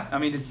 Yeah, I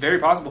mean it's very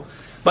possible.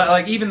 But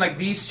like even like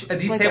these like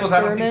tables,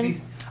 I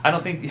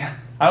don't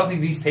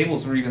think these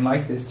tables were even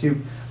like this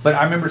too. But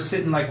I remember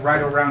sitting like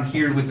right around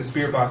here with the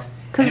spirit box.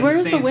 Because where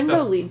does the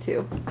window lead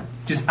to?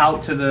 Just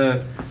out to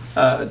the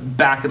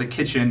back of the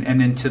kitchen, and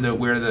then to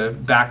where the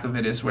back of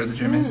it is, where the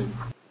gym is.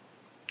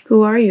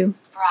 Who are you?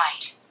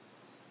 Bright.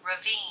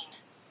 Ravine.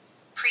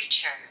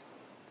 Preacher.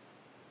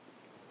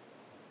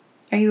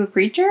 Are you a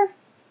preacher?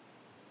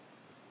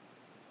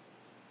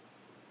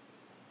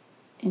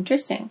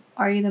 Interesting.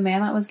 Are you the man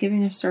that was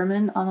giving a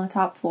sermon on the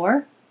top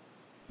floor?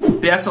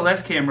 The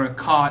SLS camera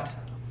caught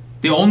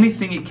the only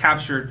thing it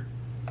captured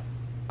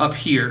up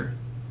here,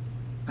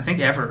 I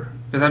think ever,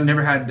 because I've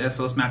never had the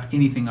SLS map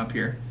anything up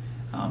here.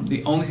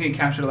 The only thing it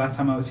captured the last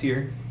time I was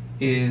here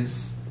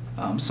is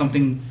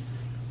something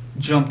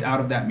jumped out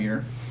of that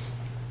mirror.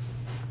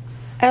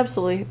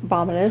 Absolutely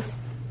vomitous.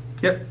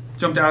 Yep,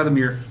 jumped out of the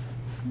mirror,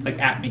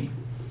 like at me.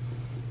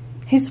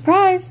 He's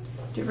surprised.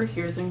 Do you ever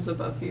hear things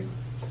above you?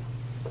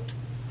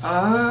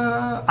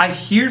 I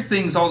hear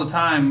things all the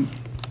time.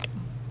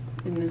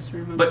 In this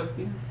room but above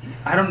you?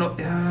 I don't know.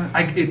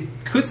 It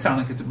could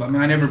sound like it's above me.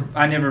 I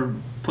never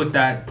put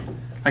that.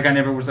 Like I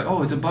never was like,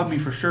 oh, it's above me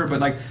for sure. But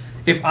like,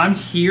 if I'm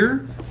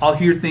here, I'll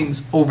hear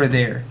things over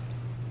there,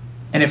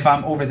 and if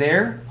I'm over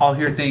there, I'll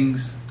hear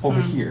things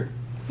over here.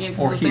 Yeah,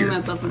 or because the here. thing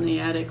that's up in the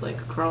attic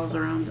like crawls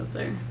around up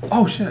there.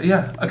 Oh shit,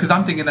 yeah. Because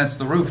I'm thinking that's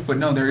the roof, but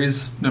no, there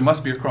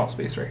must be a crawl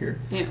space right here.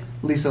 Yeah,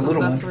 at least a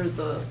little that's one. Where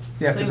the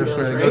yeah, because that's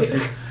where it goes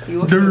to.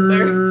 You looked up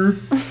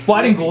there. Well,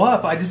 I didn't go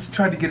up. I just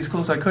tried to get as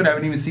close as I could. I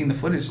haven't even seen the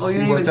footage. Oh, you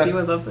didn't even see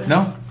what's up there?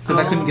 No, because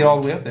I couldn't get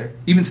all the way up there.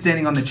 Even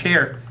standing on the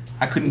chair,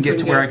 I couldn't get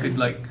to where I could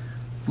like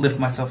lift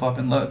myself up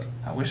and look.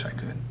 I wish I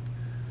could.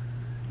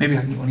 Maybe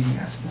I can get one of you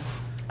guys.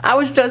 I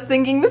was just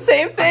thinking the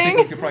same I think thing.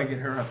 we could probably get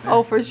her up there.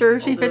 Oh, for sure.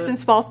 She fits in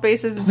small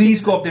spaces.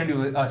 Please go up there and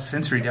do a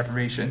sensory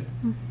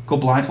deprivation. Go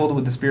blindfolded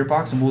with the spirit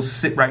box, and we'll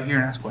sit right here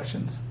and ask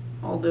questions.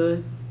 I'll do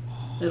it.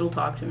 It'll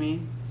talk to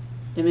me.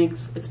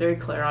 It's very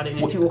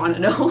clairaudient if you want to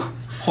know.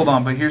 Hold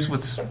on, but here's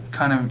what's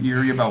kind of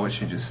eerie about what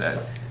she just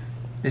said.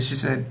 Is she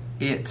said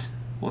it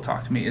will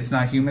talk to me. It's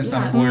not human. It's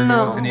not a boy or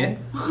girl. It's an it.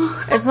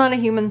 It's not a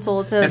human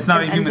soul. It's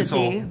not a human entity.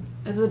 soul.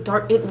 It's a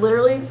dark. It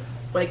literally,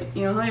 like,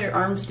 you know how your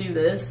arms do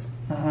this.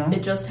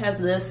 It just has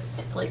this,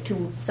 like,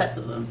 2 sets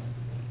of them,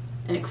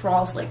 and it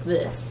crawls like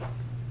this.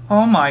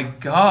 Oh my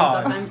god!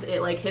 And sometimes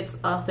it like hits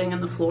a thing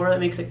on the floor that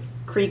makes a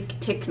creak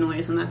tick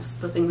noise, and that's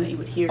the thing that you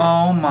would hear.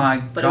 Oh my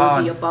god! But it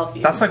would be above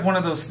you. That's like one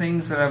of those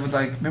things that I would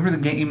like. Remember the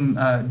game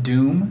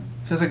Doom?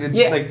 Feels like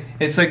like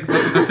it's like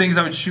the things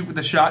I would shoot with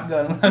the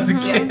shotgun when I was a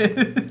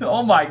kid.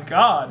 Oh my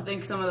god! I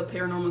think some of the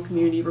paranormal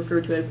community refer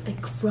to it as a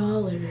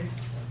crawler.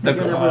 The I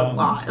hear that word a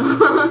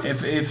lot.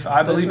 if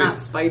I believe it's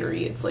not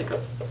spidery, it's like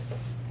a.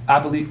 I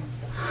believe.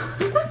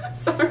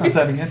 Sorry. What's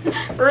that again?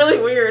 It's really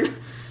weird.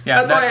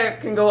 Yeah, that's why I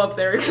can go up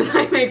there, because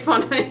I make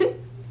fun of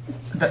it.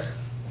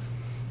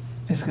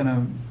 It's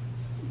gonna.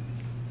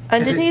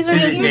 Entities are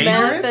just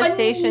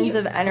manifestations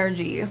of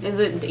energy. Is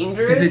it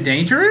dangerous? Is it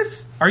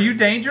dangerous? Are you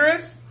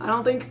dangerous? I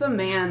don't think the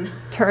man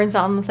turns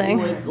on the thing.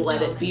 Would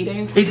let it be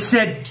dangerous. It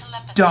said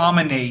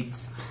dominate.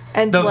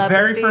 And the telepathy.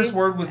 Very first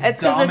word was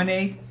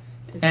dominate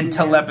and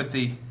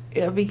telepathy.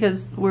 Yeah,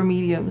 because we're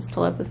mediums.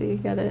 Telepathy.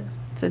 Get it?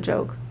 It's a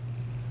joke.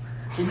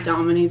 It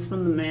dominates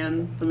from the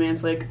man. The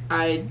man's like,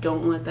 I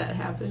don't let that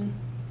happen.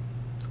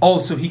 Oh,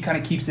 so he kind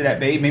of keeps it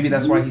at bay. Maybe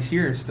that's why he's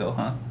here still,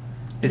 huh?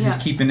 Is he's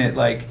keeping it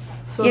like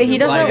so he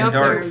doesn't light and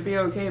dark. It would be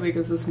okay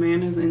because this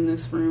man is in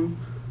this room.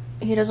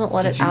 He doesn't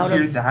let it out. Did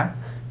you hear that?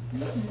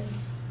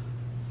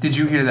 Did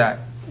you hear that?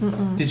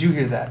 Did you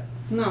hear that?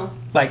 No.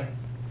 Like,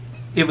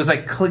 it was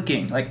like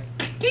clicking, like.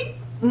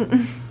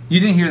 You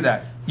didn't hear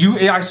that.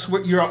 I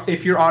swear,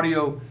 if your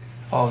audio,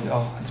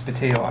 oh, it's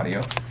potato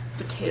audio.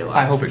 Potato audio.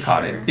 I hope it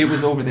caught it. It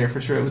was over there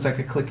for sure. It was like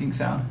a clicking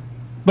sound.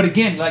 But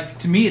again, like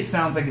to me, it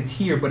sounds like it's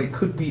here, but it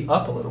could be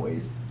up a little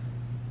ways.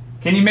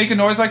 Can you make a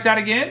noise like that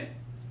again?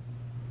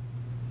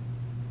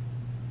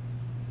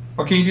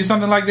 Or can you do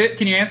something like this?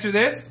 Can you answer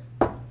this?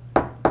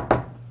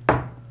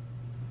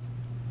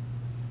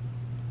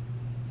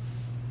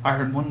 I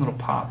heard one little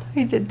pop.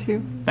 I did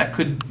too. That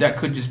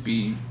could just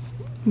be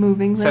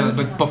moving silent.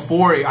 But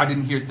before I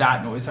didn't hear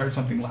that noise. I heard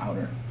something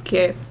louder.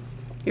 Okay,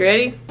 you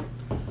ready?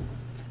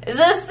 Is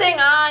this thing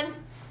on?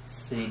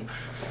 See.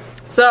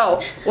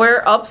 So we're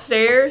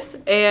upstairs,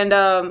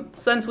 and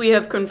since we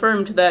have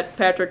confirmed that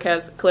Patrick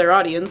has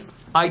clairaudience,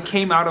 I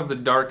came out of the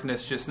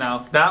darkness just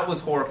now. That was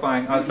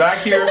horrifying. I was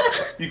back here.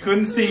 You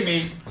couldn't see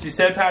me. She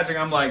said Patrick.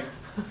 I'm like,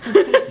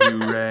 you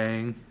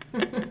rang.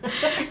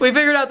 We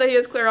figured out that he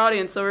has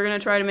clairaudience, so we're going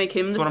to try to make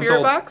him the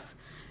spirit box.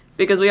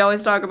 Because we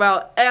always talk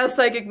about, as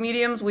psychic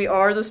mediums, we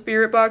are the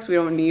spirit box. We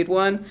don't need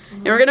one.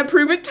 And we're going to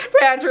prove it to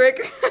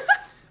Patrick.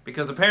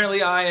 Because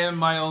apparently I am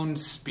my own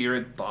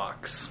spirit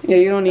box. Yeah,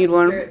 you don't need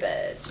one. Spirit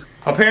bed.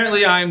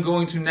 Apparently I am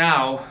going to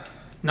now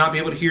not be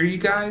able to hear you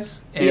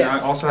guys. And I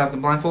also have the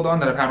blindfold on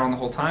that I've had on the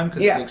whole time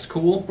because it looks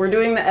cool. We're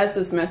doing the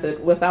Estes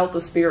method without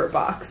the spirit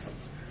box.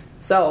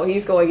 So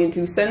he's going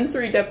into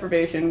sensory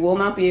deprivation, will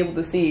not be able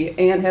to see,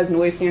 and has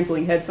noise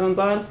canceling headphones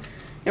on.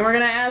 And we're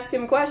going to ask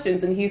him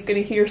questions, and he's going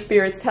to hear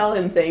spirits tell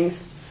him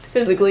things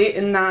physically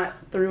and not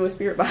through a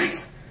spirit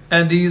box.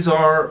 And these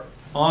are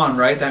on,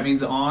 right? That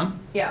means on?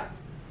 Yeah.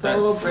 The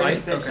little British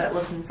bitch that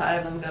lives inside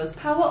of them goes,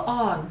 power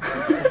on.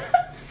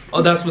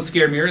 Oh, that's what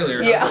scared me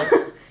earlier. Yeah.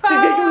 Did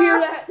you hear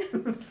that?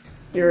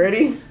 You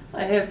ready?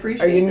 I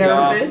appreciate it. Are you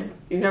nervous? Yeah.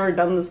 You've never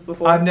done this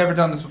before? I've never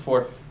done this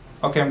before.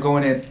 Okay, I'm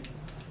going in.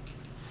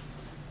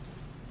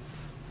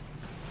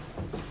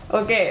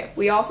 Okay,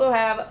 we also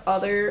have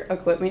other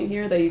equipment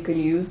here that you can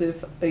use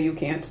if you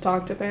can't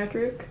talk to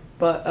Patrick.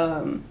 But,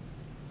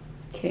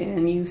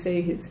 can you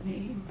say his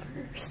name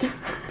first?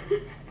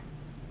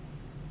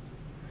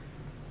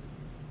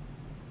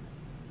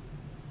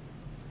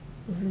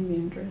 This is going to be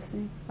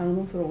interesting. I don't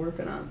know if it'll work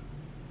or not.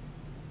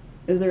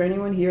 Is there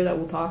anyone here that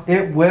will talk?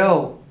 It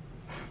will.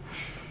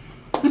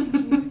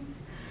 Can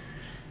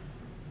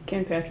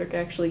Patrick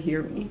actually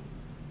hear me?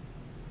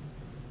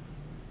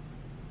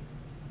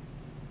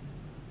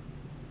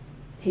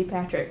 Hey,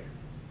 Patrick.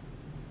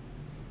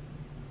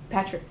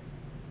 Patrick.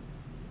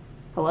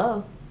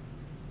 Hello?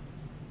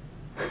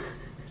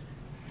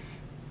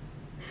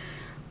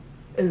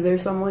 Is there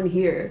someone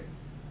here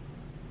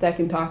that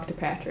can talk to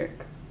Patrick?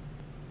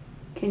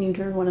 Can you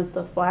turn one of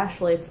the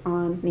flashlights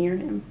on near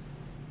him?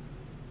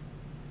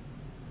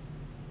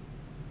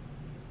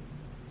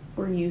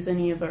 Or use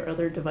any of our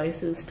other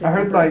devices to... I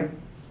heard I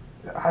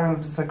don't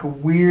know, just like a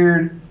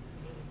weird,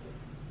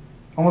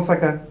 almost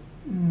like a...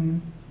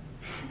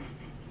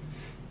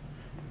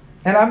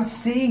 And I'm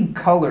seeing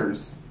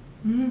colors.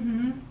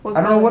 Mm-hmm.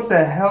 I don't know what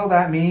the hell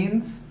that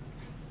means,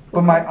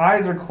 but my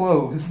eyes are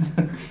closed.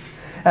 And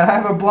I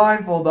have a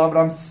blindfold on, but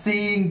I'm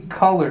seeing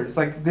colors.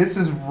 Like, this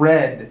is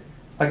red.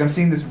 Like, I'm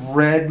seeing this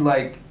red,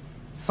 like,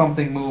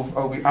 something move.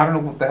 Oh, I don't know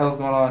what the hell's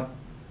going on.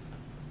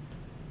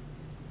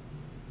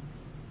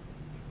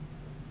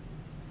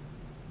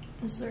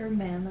 Is there a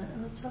man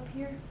that lives up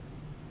here?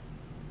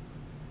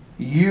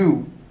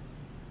 You.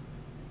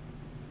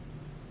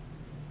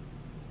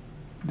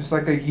 Just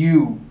like a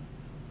U.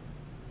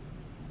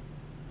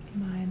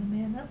 Am I the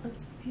man that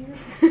lives up here?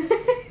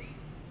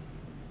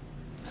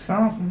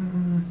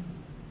 Something.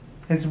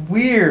 It's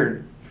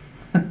weird.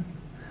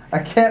 I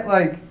can't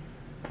like.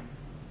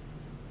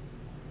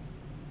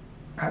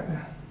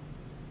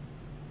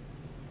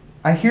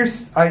 I hear.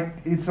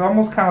 It's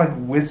almost kind of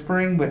like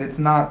whispering, but it's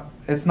not.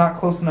 It's not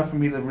close enough for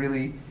me to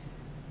really,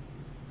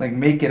 like,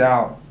 make it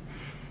out.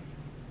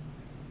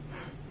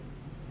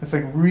 It's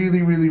like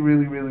really, really,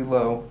 really, really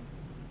low.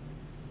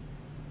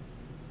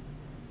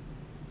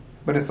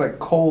 But it's like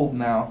cold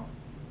now.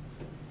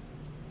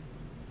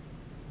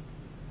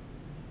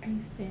 Are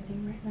you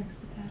standing right next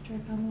to Patrick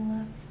on the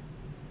left?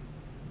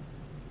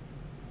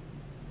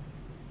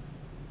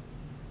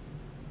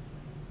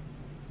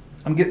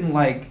 I'm getting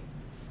like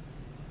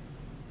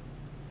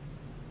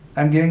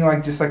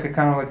just like a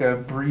kind of like a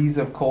breeze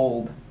of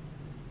cold.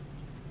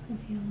 I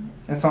feel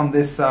it. It's on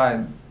this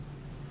side.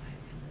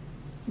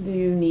 Do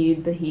you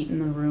need the heat in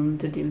the room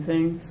to do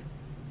things?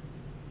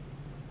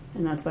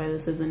 And that's why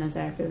this isn't as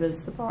active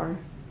as the bar.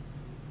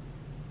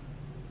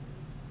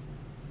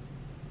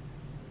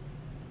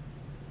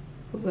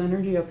 Because the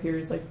energy up here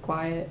is like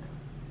quiet.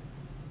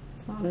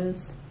 It's not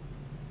as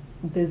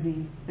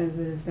busy as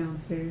it is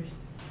downstairs.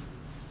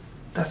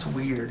 That's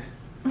weird.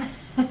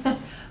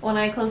 When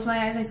I close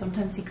my eyes, I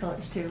sometimes see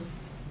colors too.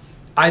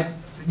 It's like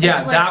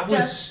that was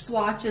just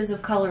swatches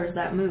of colors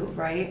that move,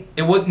 right?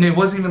 It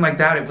wasn't even like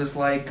that. It was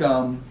like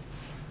I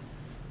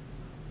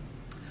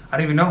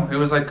don't even know. It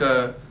was like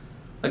a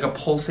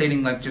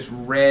pulsating, like just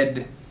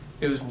red.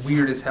 It was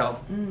weird as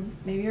hell.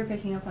 Maybe you're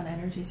picking up on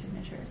energy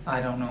signatures.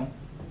 I don't know.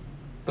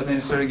 But then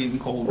it started getting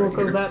cold. Well, right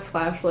here. because that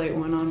flashlight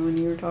went on when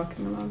you were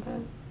talking about that.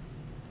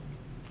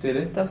 Did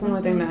it? That's the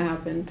only thing that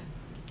happened,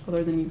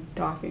 other than you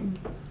talking.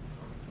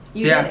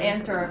 You did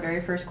answer our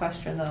very first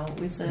question, though.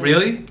 We said,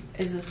 "Really?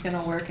 Is this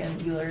gonna work?"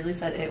 And you literally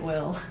said, "It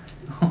will."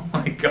 Oh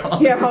my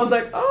god. Yeah, I was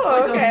like, "Oh,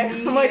 Like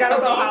okay." I'm like, I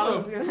don't know how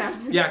awesome. this is gonna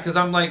happen. Yeah, because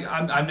I'm like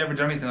I've never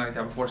done anything like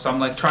that before, so I'm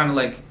like trying to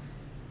like.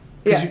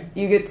 Yeah,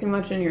 you get too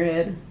much in your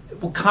head.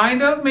 Well,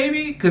 kind of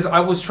maybe, because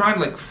I was trying to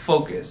like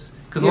focus.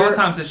 Because a lot of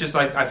times it's just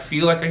like I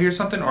feel like I hear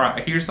something or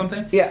I hear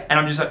something. Yeah. And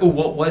I'm just like, oh,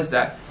 what was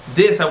that?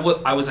 This I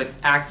was like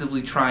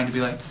actively trying to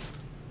be like.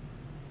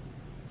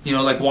 You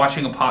know, like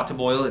watching a pot to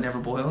boil, it never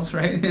boils,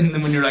 right? And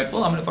then when you're like,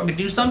 well, I'm going to fucking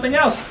do something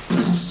else.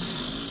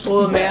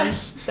 Well, the man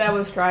that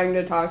was trying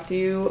to talk to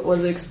you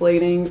was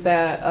explaining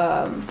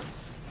that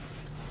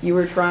you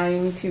were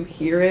trying to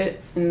hear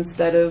it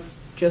instead of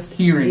just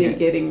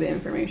getting the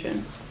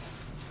information.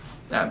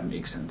 That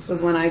makes sense.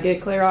 Because when I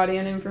get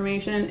clairaudient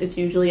information, it's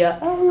usually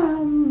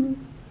I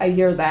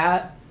hear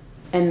that,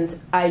 and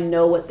I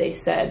know what they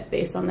said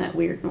based on that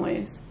weird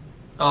noise.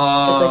 It's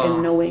like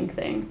a knowing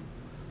thing.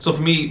 So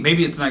for me,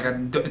 maybe it's like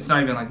it's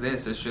not even like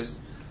this. It's just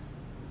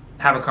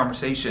have a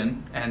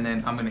conversation, and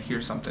then I'm gonna hear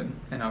something,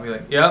 and I'll be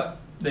like, "Yep,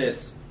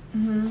 this."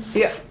 Mm-hmm.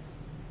 Yeah.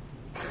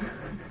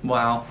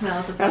 Wow.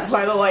 No, that's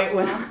why the light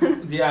went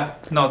on. Yeah.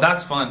 No,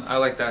 that's fun. I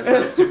like that.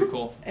 That's super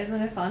cool.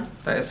 Isn't it fun?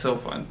 That is so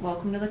fun.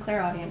 Welcome to the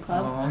Clairaudient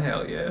Club. Oh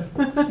hell yeah!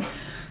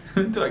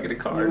 Do I get a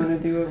card? You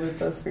want to do it with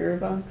the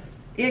spirit box?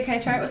 Yeah, can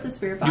I try it with the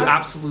spirit box? You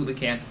absolutely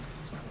can.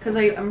 Because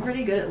I'm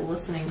pretty good at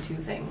listening to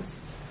things.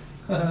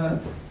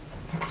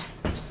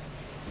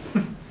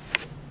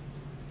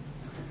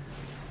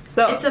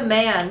 So it's a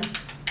man.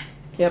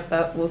 Yep,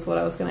 that was what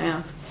I was going to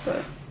ask.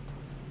 But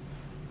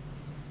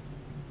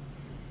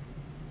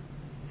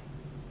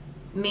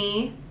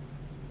me.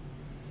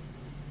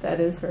 That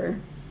is her.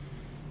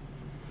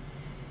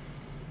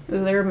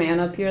 Is there a man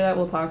up here that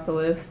will talk to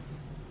Liv?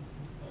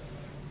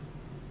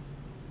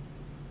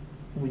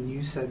 When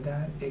you said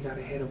that, it got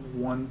a hit of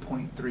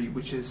 1.3,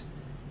 which is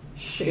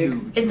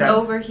huge. It's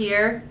over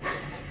here.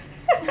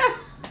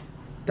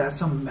 That's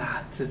a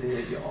massive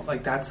hit, y'all.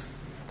 Like that's.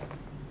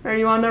 Are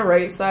you on the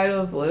right side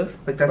of Liv?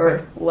 Like that's or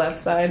like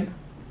left side.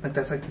 Like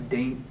that's like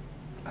I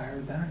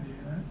heard that. Did you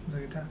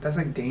hear that? That's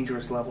like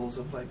dangerous levels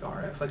of like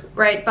RF. Like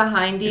right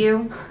behind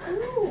you.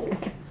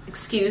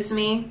 Excuse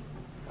me.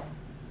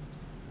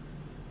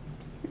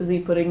 Is he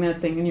putting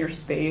that thing in your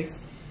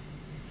space?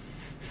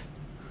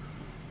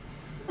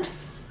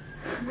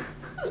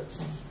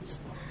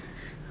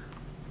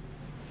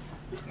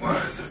 Why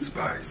is it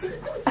spicy?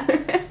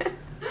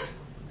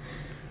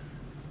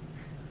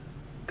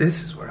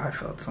 This is where I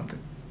felt something.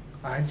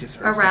 I just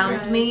heard around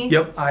something. me.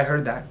 Yep, I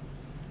heard that.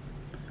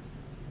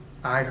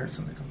 I heard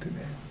something come through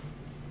there.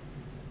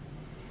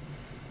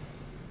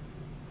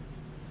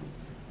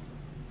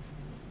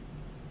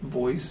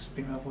 Voice,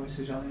 female voice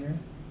is on here.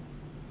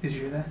 Did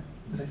you hear that?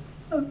 It's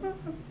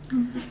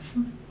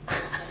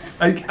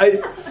like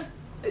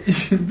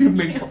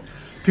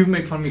people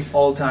make fun of me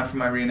all the time for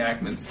my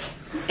reenactments.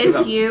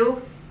 It's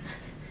you.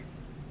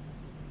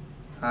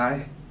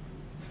 Hi.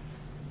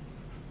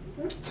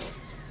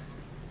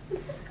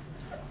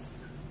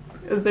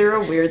 Is there a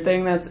weird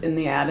thing that's in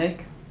the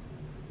attic?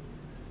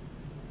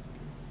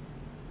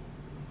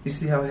 You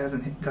see how it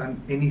hasn't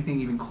gotten anything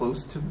even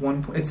close to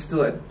 1 point? It's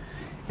still at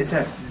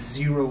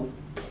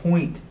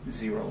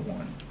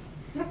 0.01.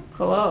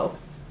 Hello.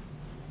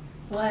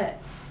 What?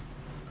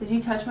 Did you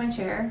touch my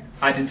chair?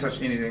 I didn't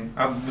touch anything.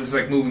 I was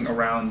like moving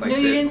around like no,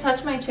 this. you didn't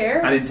touch my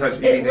chair? I didn't touch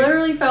anything. It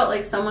literally felt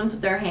like someone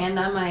put their hand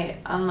on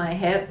my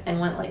hip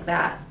and went like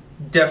that.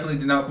 Definitely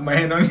did not put my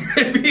hand on your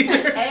hip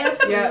either.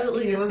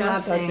 Absolutely he was not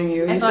disgusting. touching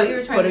you. I He's thought just you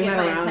were trying to putting get it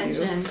my around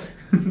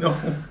attention.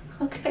 No.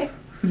 Okay.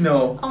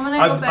 No. I'm gonna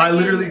go back I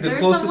literally in. the There's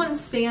closest... someone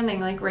standing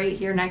like right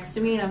here next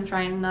to me, and I'm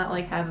trying to not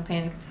like have a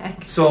panic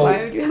attack. So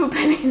why would you have a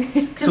panic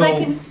attack? Because I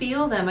can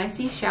feel them. I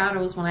see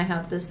shadows when I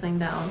have this thing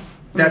down.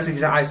 That's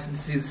exactly. I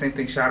see the same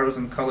thing, shadows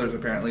and colors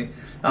apparently.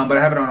 But I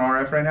have it on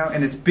RF right now,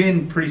 and it's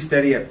been pretty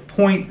steady at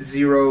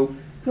 0.0.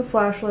 The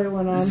flashlight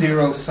went on.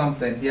 0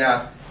 something,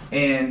 yeah.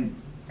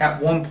 And at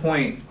one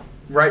point,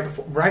 right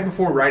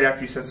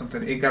after you said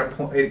something, it got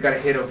a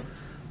hit of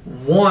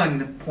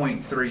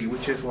 1.3,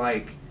 which is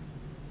like,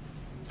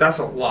 that's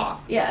a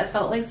lot. Yeah, it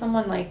felt like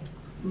someone like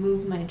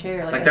moved my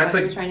chair. Like I that's thought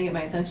you like were trying to get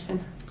my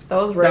attention. That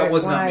was right that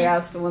was when not I me.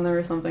 asked when there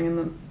was something in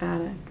the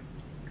attic.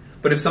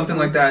 But if something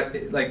like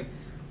that, like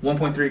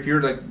 1.3, if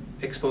you're like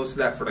exposed to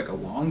that for like a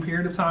long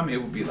period of time, it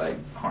would be like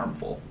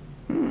harmful.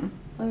 Hmm.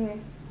 Okay.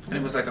 And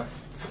it was like a.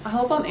 I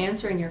hope I'm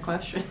answering your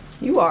questions.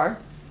 You are.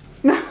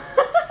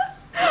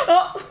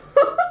 Oh.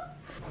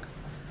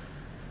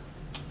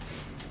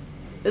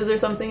 Is there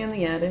something in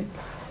the attic?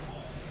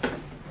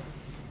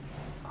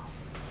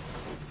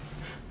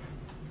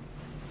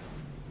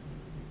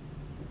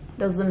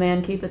 Does the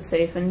man keep it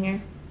safe in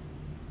here?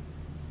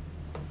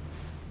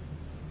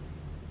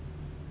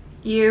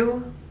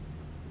 You,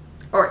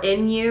 or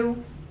in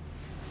you,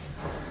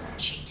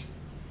 Cheat.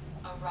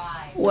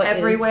 Arrive. What is-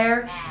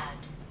 everywhere. Mad.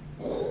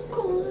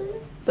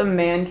 The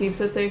man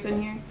keeps it safe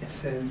in here? It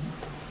said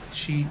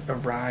she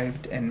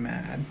arrived and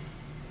mad.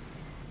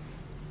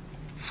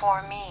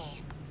 For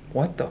me.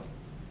 What the?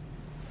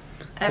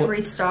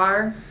 Every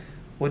star.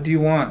 What do you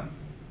want?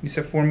 You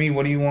said for me.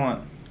 What do you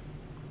want?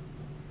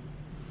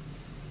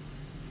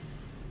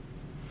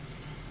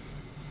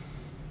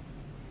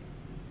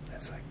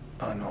 That's like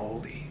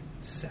unholy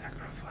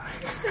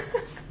sacrifice.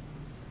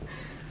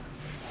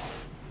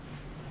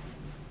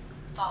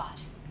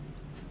 Thought.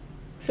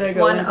 Should I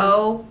go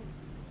 1-0.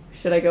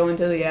 Should I go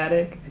into the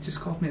attic? It just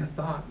called me a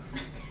thought.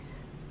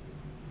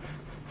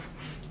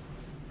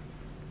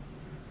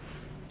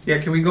 Yeah,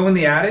 can we go in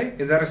the attic?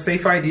 Is that a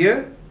safe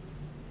idea?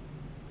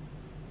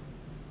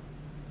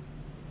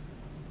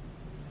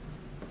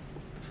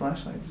 The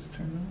flashlight just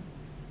turned on.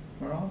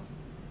 We're off.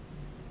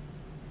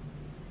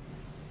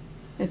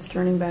 It's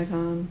turning back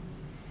on.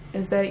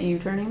 Is that you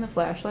turning the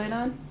flashlight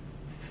on?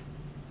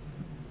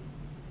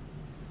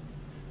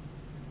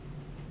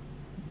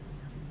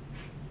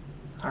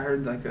 I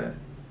heard like a.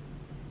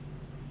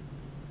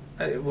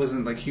 It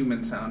wasn't like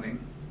human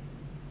sounding.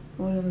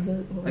 What was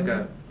it? What Like was a.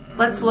 it?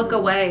 Let's look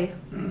away.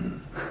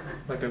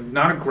 Like a,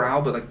 not a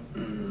growl, but like.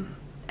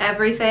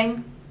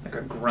 Everything. Like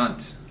a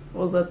grunt.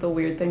 Was that the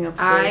weird thing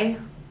upstairs?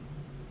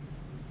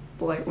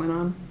 The light went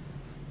on.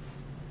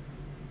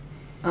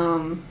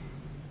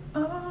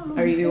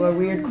 Are you a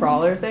weird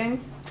crawler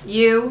thing?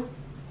 You.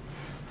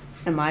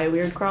 Am I a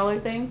weird crawler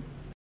thing?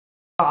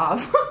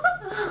 Off.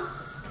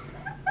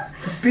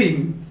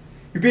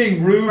 You're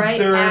being rude, Right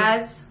sir.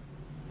 as.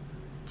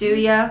 Do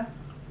ya?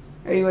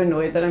 Are you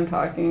annoyed that I'm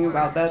talking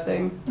about that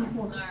thing?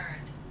 Learn.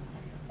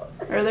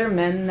 Are there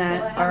men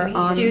that are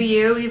on? Do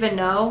you even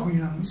know? Oh,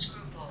 you're not.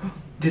 Scruple.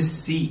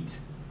 Deceit.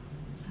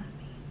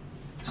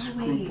 Oh,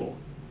 wait. Scruple.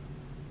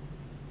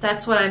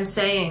 That's what I'm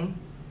saying.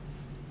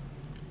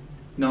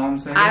 No, I'm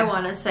saying. I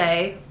want to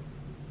say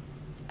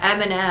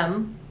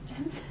Eminem.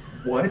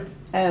 What?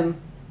 M.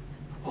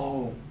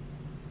 Oh.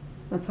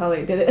 That's how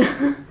they did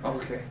it.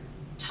 Okay.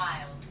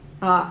 Tiled.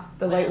 Ah,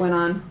 the light went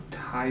on.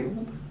 Tiled?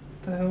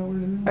 What the hell were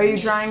you? Are you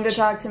trying to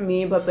talk to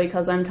me, but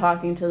because I'm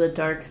talking to the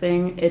dark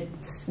thing,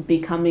 it's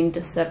becoming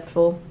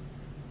deceptful?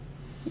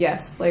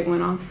 Yes, light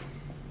went off.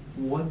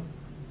 What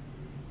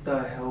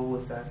the hell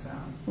was that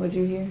sound? What'd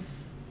you hear?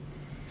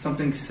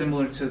 Something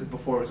similar to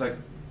before. It was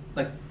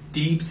like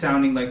deep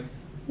sounding, like.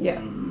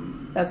 Yeah.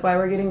 That's why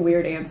we're getting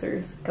weird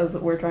answers, because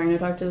we're trying to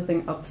talk to the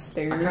thing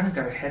upstairs. I kind of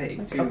got a headache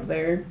like too. up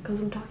there,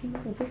 because I'm talking to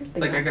the weird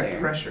thing Like up I got there.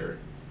 pressure.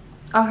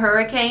 A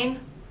hurricane.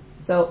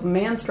 So,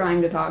 man's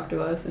trying to talk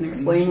to us and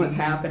explain what's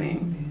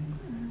happening.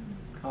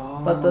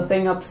 Oh. But the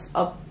thing up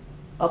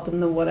in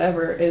the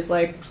whatever is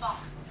like,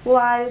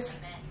 lies.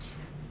 Cement.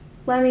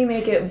 Let me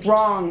make it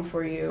wrong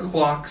for you.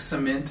 Clock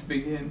cement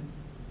begin.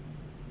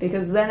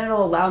 Because then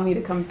it'll allow me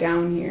to come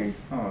down here.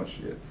 Oh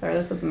shit. Sorry,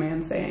 that's what the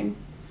man's saying.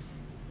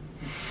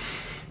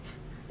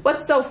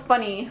 What's so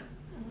funny?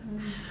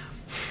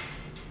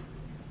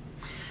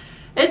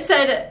 It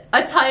said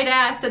a tight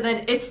ass and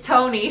then it's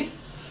Tony.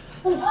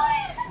 What?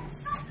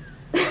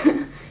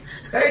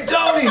 Hey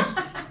Tony!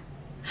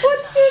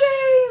 What's your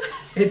name?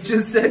 It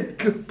just said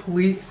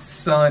complete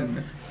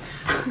sun.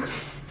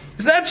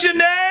 Is that your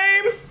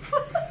name?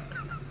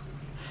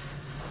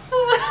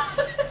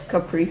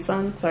 Capri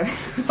Sun. Sorry.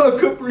 Oh,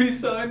 Capri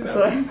Sun. That's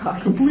what I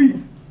thought. Complete.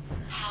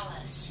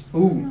 Palace.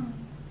 Ooh.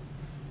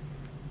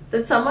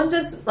 Did someone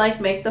just like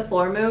make the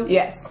floor move?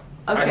 Yes.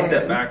 Okay. I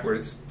stepped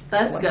backwards.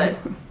 That's good.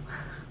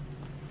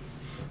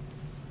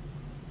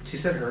 She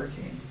said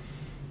hurricane.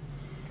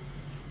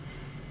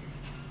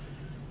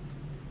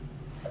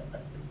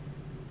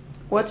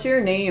 What's your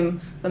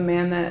name, the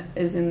man that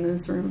is in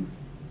this room?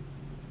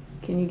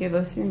 Can you give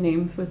us your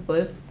name with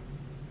Liv?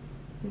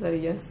 Is that a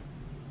yes?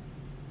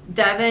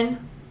 Devin.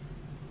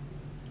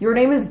 Your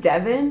name is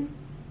Devin?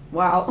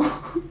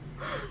 Wow.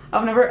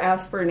 I've never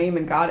asked for a name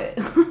and got it.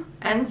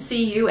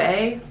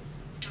 NCUA.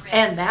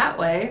 And that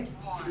way.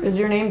 Is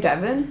your name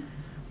Devin?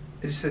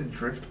 It just said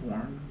drift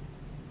worn.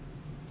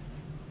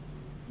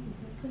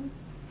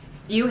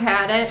 You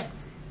had it.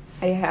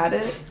 I had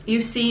it.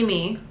 You see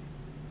me.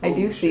 I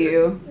do see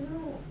you.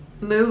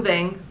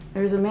 Moving.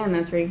 There's a man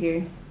that's right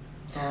here.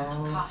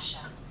 Akasha.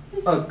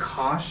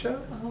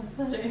 Akasha? Oh, I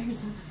thought it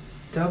was...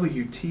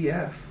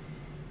 WTF.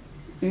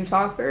 You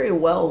talk very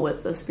well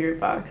with the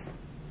spirit box.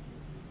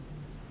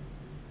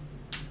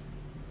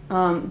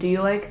 Do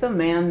you like the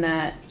man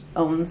that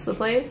owns the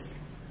place?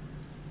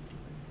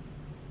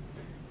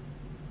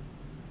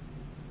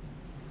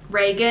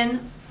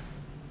 Reagan.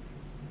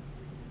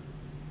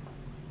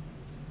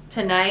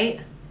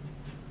 Tonight.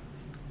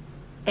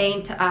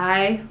 Ain't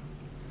I?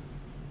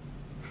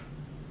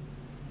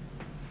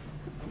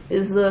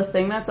 Is the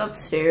thing that's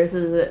upstairs,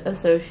 is it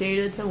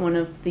associated to one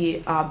of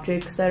the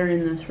objects that are in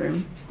this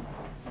room?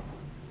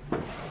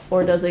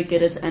 Or does it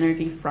get its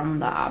energy from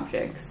the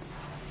objects?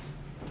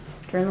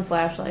 Turn the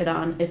flashlight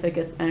on if it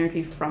gets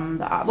energy from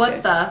the object.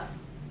 What the?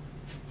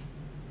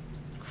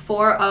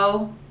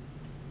 40.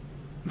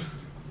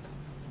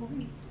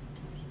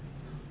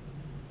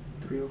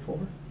 304?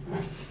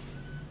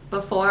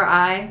 Before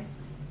I.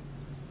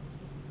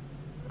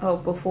 Oh,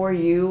 before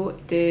you,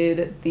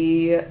 did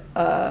the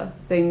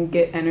thing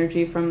get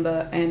energy from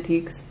the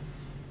antiques?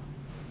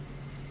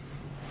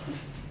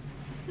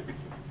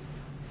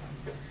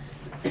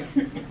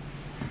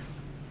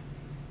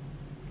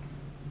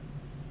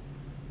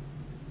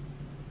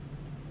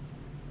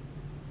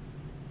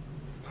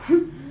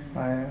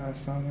 I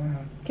saw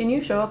that. Can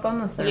you show up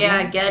on the thermal?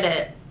 Yeah, get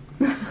it.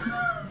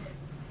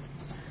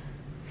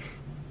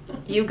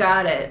 You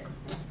got it.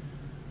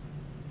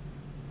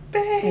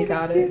 I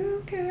got it.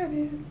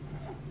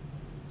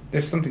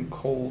 There's something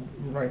cold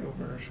right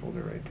over her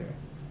shoulder right there.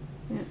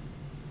 Yeah.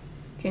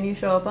 Can you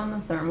show up on the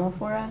thermal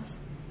for us?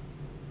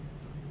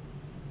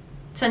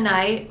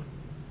 Tonight.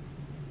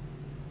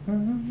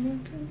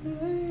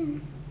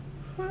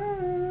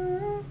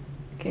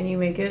 Can you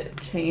make it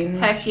change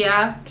Heck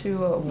yeah.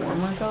 to a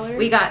warmer color?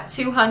 We got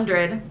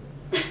 200.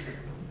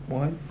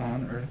 What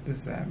on earth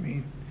does that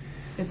mean?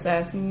 It's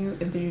asking you,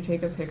 did you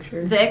take a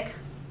picture? Vic.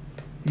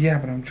 Yeah,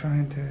 but I'm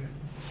trying to,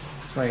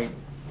 like,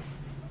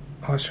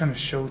 I was trying to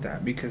show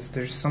that because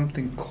there's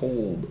something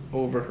cold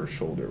over her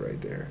shoulder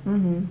right there.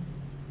 Mm-hmm.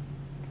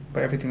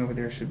 But everything over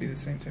there should be the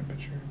same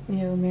temperature.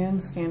 Yeah, the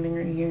man's standing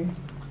right here.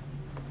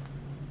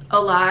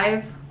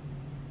 Alive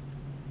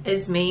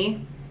is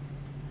me.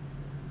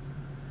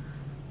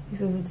 He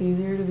says it's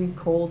easier to be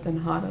cold than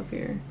hot up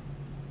here.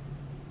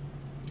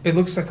 It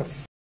looks like a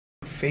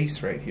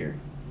face right here.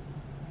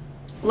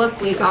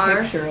 Look, we Take a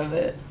are. picture of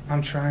it.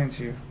 I'm trying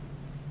to.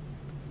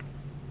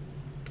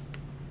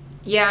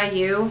 Yeah,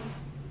 you.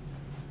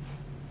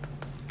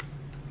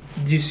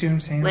 Do you see what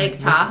I'm saying? Lake Like,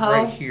 Tahoe?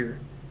 right here.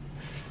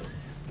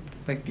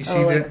 Like, you see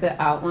Oh, like that?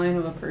 the outline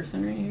of a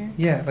person right here?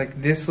 Yeah, like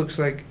this looks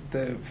like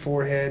the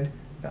forehead,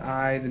 the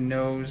eye, the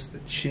nose, the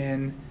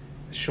chin,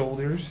 the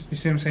shoulders. You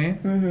see what I'm saying?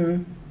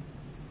 Mm-hmm.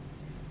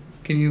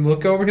 Can you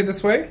look over here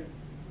this way?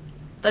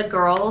 The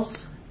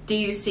girls. Do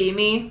you see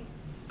me?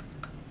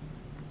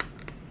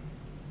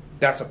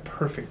 That's a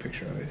perfect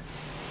picture of it.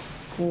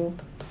 Cool.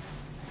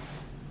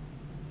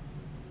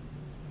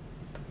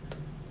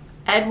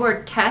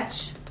 Edward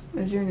Ketch.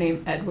 Is your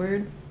name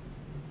Edward?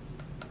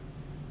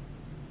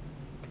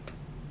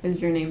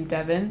 Is your name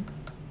Devin?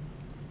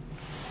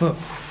 Look.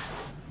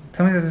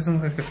 Tell me that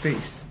doesn't look like a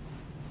face.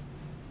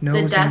 Nose The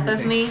and death of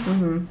everything. me.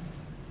 Mm-hmm. Do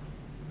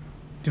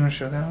you want to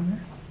show that on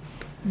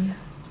there? Yeah.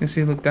 You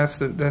see, look, that's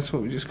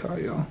what we just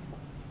caught, y'all.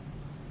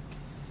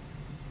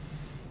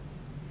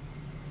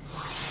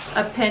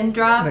 A pin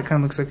drop. That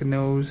kind of looks like a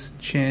nose,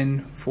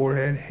 chin,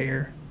 forehead,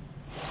 hair.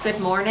 Good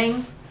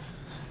morning.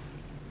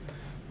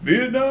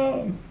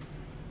 Vietnam.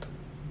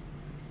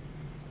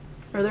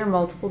 Are there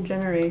multiple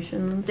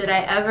generations? Did I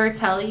ever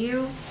tell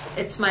you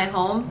it's my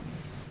home?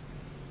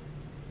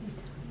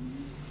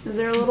 Is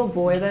there a little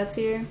boy that's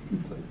here?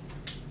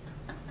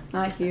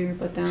 Not here,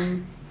 but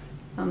down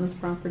on this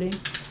property.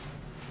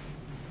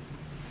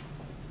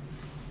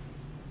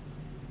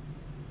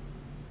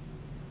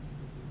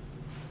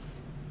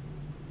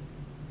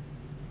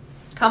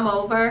 Come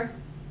over.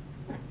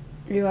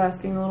 Are you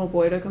asking the little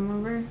boy to come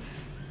over?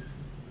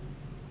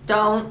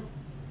 Don't.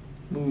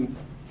 Ooh.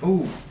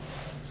 Ooh.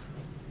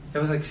 It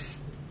was like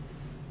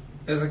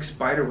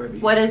spiderwebby.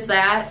 What is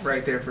that?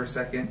 Right there for a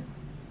second.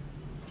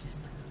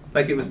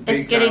 Like it was big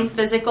It's getting time.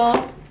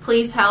 physical.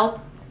 Please help.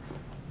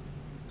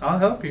 I'll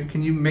help you.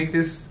 Can you make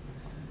this?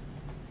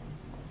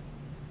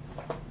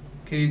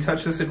 Can you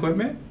touch this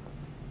equipment?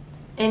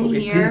 In Oh,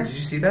 it here. did. Did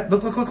you see that?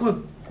 Look, look, look,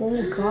 look.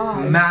 Oh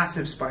god.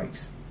 Massive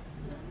spikes.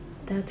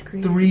 That's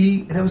crazy.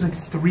 3. That was like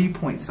 3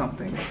 point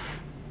something.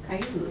 Can I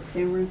use this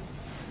camera?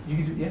 You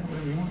can do, yeah,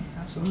 whatever you want.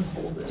 Absolutely.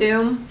 Hold it.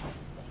 Doom.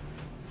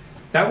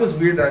 That was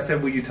weird that I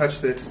said, will you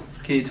touch this?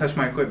 Can you touch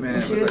my equipment?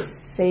 And She was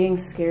saying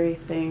scary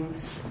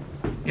things.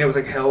 yeah, it was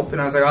like help,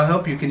 and I was like, I'll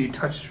help you. Can you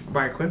touch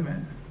my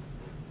equipment?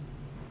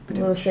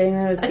 I was saying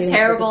that it was A getting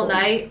terrible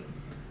physical. night.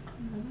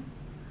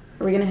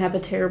 Are we gonna have a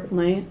terrible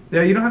night?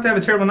 Yeah, you don't have to have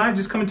a terrible night.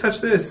 Just come and touch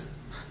this.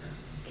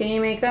 Can you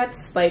make that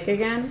spike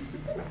again?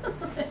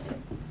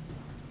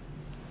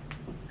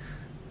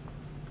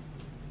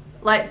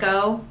 Let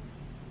go.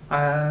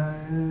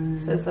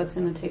 Says that's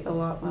gonna take a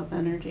lot of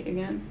energy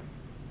again.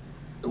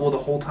 Well, the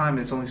whole time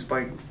it's only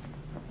spiked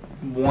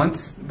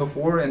once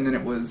before, and then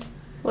it was.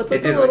 What's It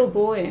with the did, little like-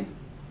 boy?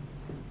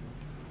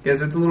 Yeah,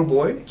 is it the little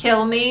boy?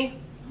 Kill me.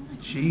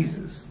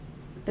 Jesus.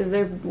 Is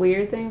there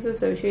weird things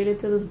associated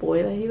to this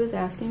boy that he was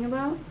asking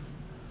about?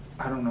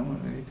 I don't know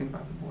anything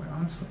about the boy,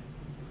 honestly.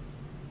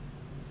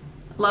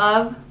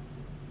 Love.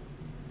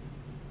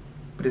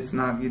 But it's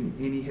not getting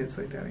any hits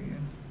like that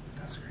again.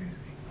 That's crazy.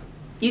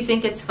 You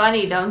think it's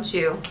funny, don't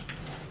you?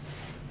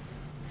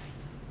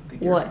 I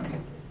think you're What?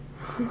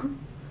 Funny.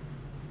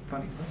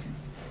 Funny looking.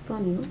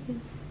 Funny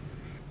looking.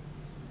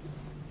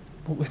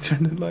 Oh, wait,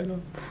 turn the light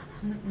on.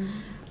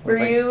 Were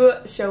you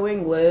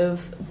showing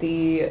Liv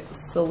the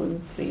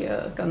salute,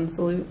 the gun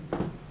salute?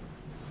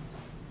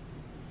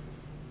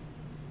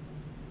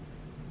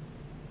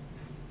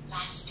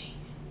 Lasting.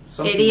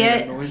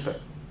 Idiot. Noise,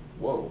 but,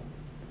 whoa.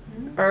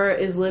 Or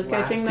is Liv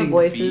catching the Lasting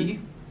voices? V?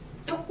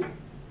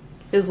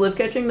 Is Liv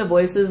catching the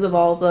voices of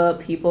all the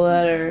people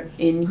that are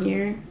in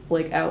here,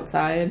 like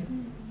outside?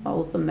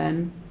 All of the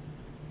men?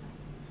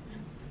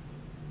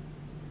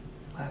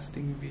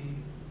 Lasting V.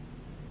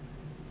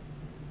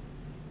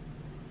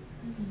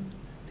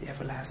 The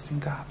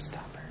everlasting gobstopper.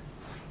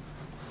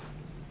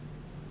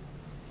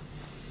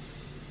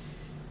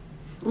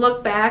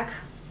 Look back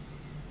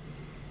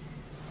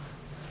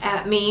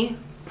at me.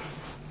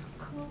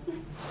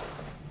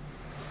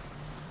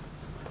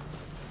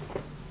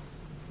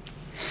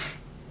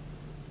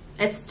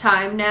 It's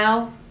time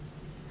now.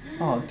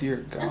 Oh, dear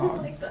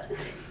God.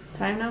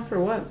 Time now for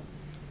what?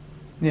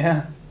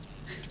 Yeah.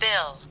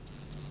 Bill.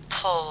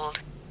 Pulled.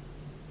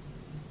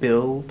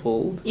 Bill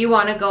pulled. You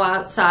want to go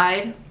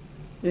outside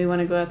Do we want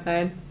to go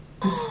outside?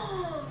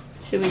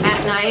 Should we?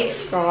 at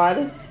night?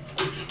 God.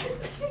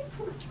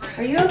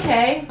 Are you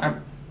okay? I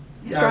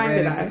trying to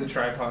ran die. into the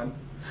tripod.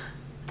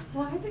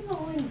 Why are they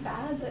all in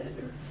bad that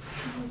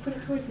put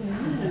it towards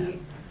me?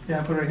 Yeah,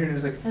 I put it right here and it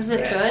was like, Is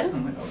it fat. good?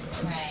 I'm like, oh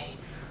God. Pray.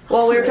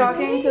 Well, we were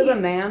talking to the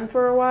man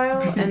for a while,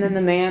 and then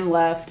the man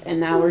left, and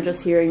now we're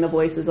just hearing the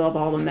voices of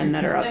all the men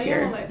that are up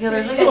here. Yeah,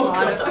 there's like a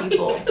lot of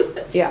people.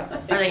 Yeah.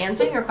 Are they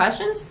answering your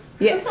questions?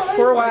 Yes.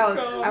 For a while,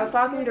 I was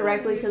talking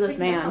directly to this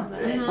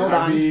man. Hold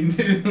I on.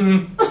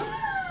 mean,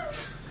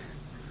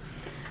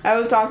 I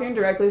was talking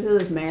directly to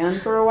this man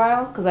for a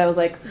while because I was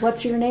like,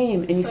 "What's your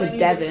name?" And you said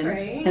Devin,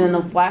 and then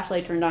the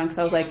flashlight turned on because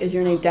I was like, "Is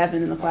your name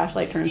Devin?" And the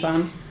flashlight turns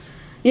on.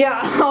 Yeah,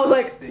 I was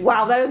like,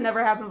 "Wow, that has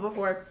never happened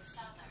before."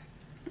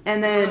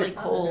 And then, Really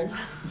cold.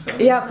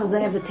 yeah, because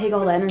they have to take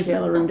all the energy out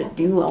of the room to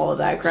do all of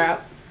that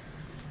crap.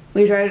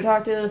 We tried to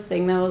talk to the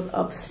thing that was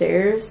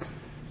upstairs,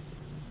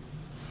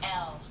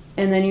 L.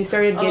 and then you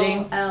started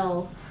getting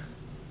L.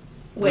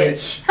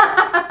 which?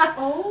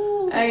 Oh.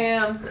 I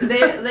am.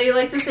 They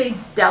like to say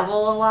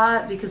devil a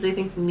lot because they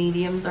think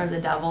mediums are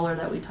the devil or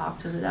that we talk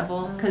to the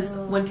devil. Because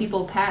when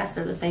people pass,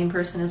 they're the same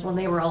person as when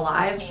they were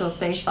alive. So if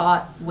they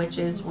thought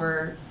witches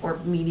were or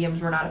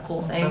mediums were not a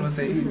cool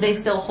thing, they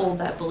still hold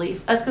that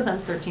belief. That's because I'm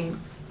 13.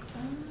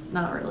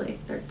 Not really.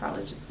 They're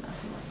probably just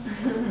messing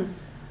with me.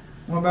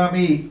 What about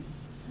me?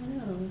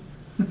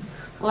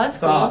 Well, that's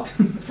Thought.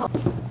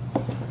 cool.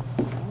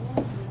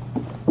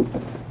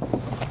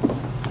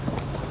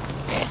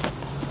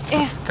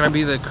 Can I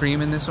be the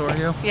cream in this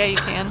Oreo? Yeah, you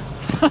can.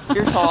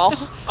 You're tall.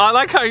 I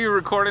like how you're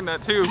recording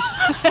that too.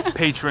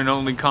 Patron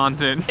only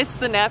content. It's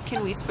the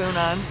napkin we spoon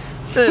on.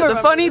 The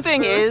funny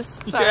thing is,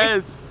 Sorry.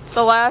 Yes.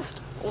 the last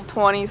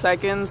 20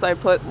 seconds I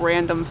put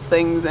random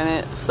things in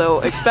it, so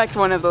expect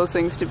one of those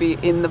things to be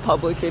in the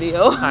public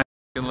video. I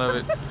love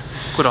it.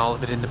 Put all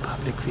of it in the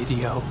public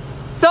video.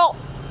 So,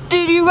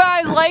 did you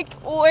guys like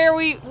where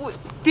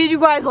did you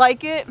guys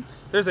like it?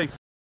 There's a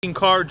f***ing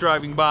car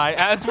driving by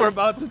as we're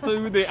about to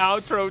do the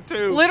outro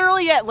too.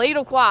 Literally at late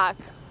o'clock.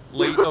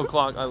 Late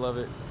o'clock, I love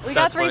it. We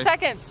got 3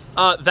 seconds.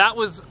 That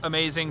was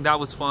amazing. That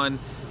was fun.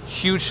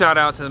 Huge shout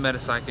out to the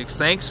PsycKicks.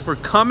 Thanks for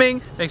coming.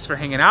 Thanks for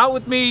hanging out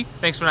with me.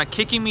 Thanks for not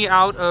kicking me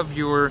out of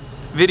your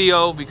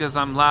video because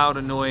I'm loud,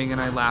 annoying, and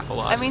I laugh a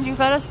lot. I mean, you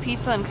fed us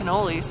pizza and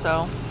cannoli,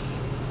 so.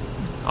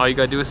 All you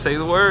gotta do is say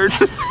the word.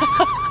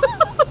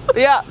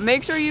 Yeah,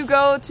 make sure you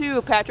go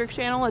to Patrick's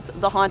channel. It's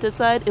The Haunted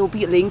Side. It will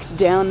be linked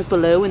down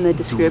below in the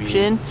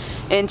description.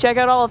 And check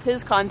out all of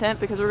his content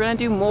because we're going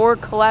to do more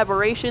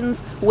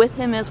collaborations with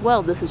him as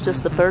well. This is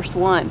just the first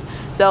one.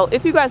 So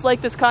if you guys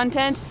like this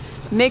content,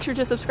 make sure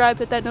to subscribe,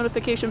 hit that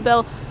notification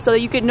bell so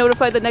that you get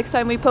notified the next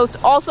time we post.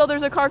 Also,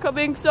 there's a car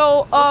coming,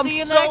 so We'll see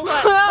you in the next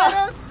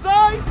one.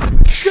 Side.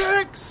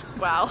 PsycKicks!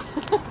 Wow.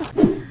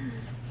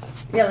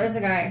 Yeah, there's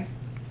a guy.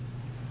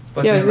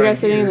 But Yeah, then there's a guy right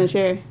sitting in here- the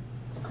chair.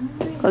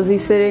 Because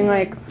he's sitting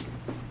like...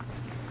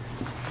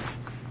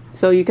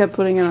 So you kept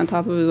putting it on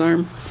top of his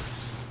arm.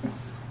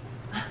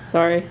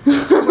 Sorry.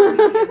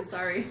 I'm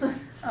sorry.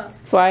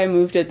 That's why I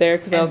moved it there,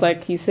 because I was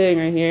like, he's sitting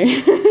right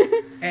here.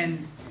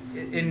 And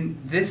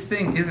this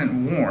thing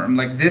isn't warm.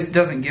 Like, this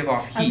doesn't give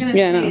off I was heat. gonna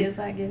Yeah, say, no. is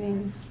that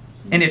giving?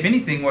 And if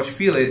anything, watch,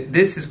 feel it,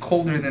 this is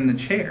colder than the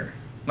chair.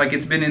 Like,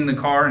 it's been in the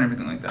car and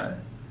everything like that.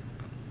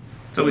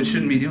 So it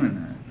shouldn't be doing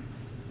that.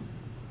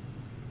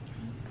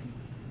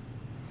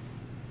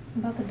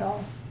 What about the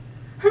doll?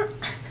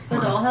 The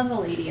doll has a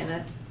lady in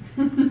it.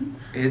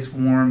 It's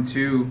warm,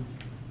 too.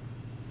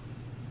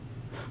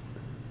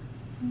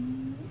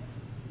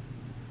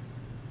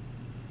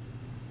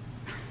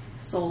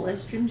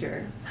 Soulless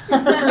ginger.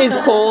 It's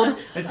cold.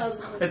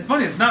 It's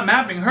funny, it's not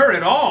mapping her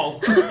at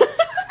all.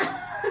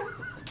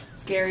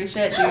 Scary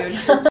shit, dude.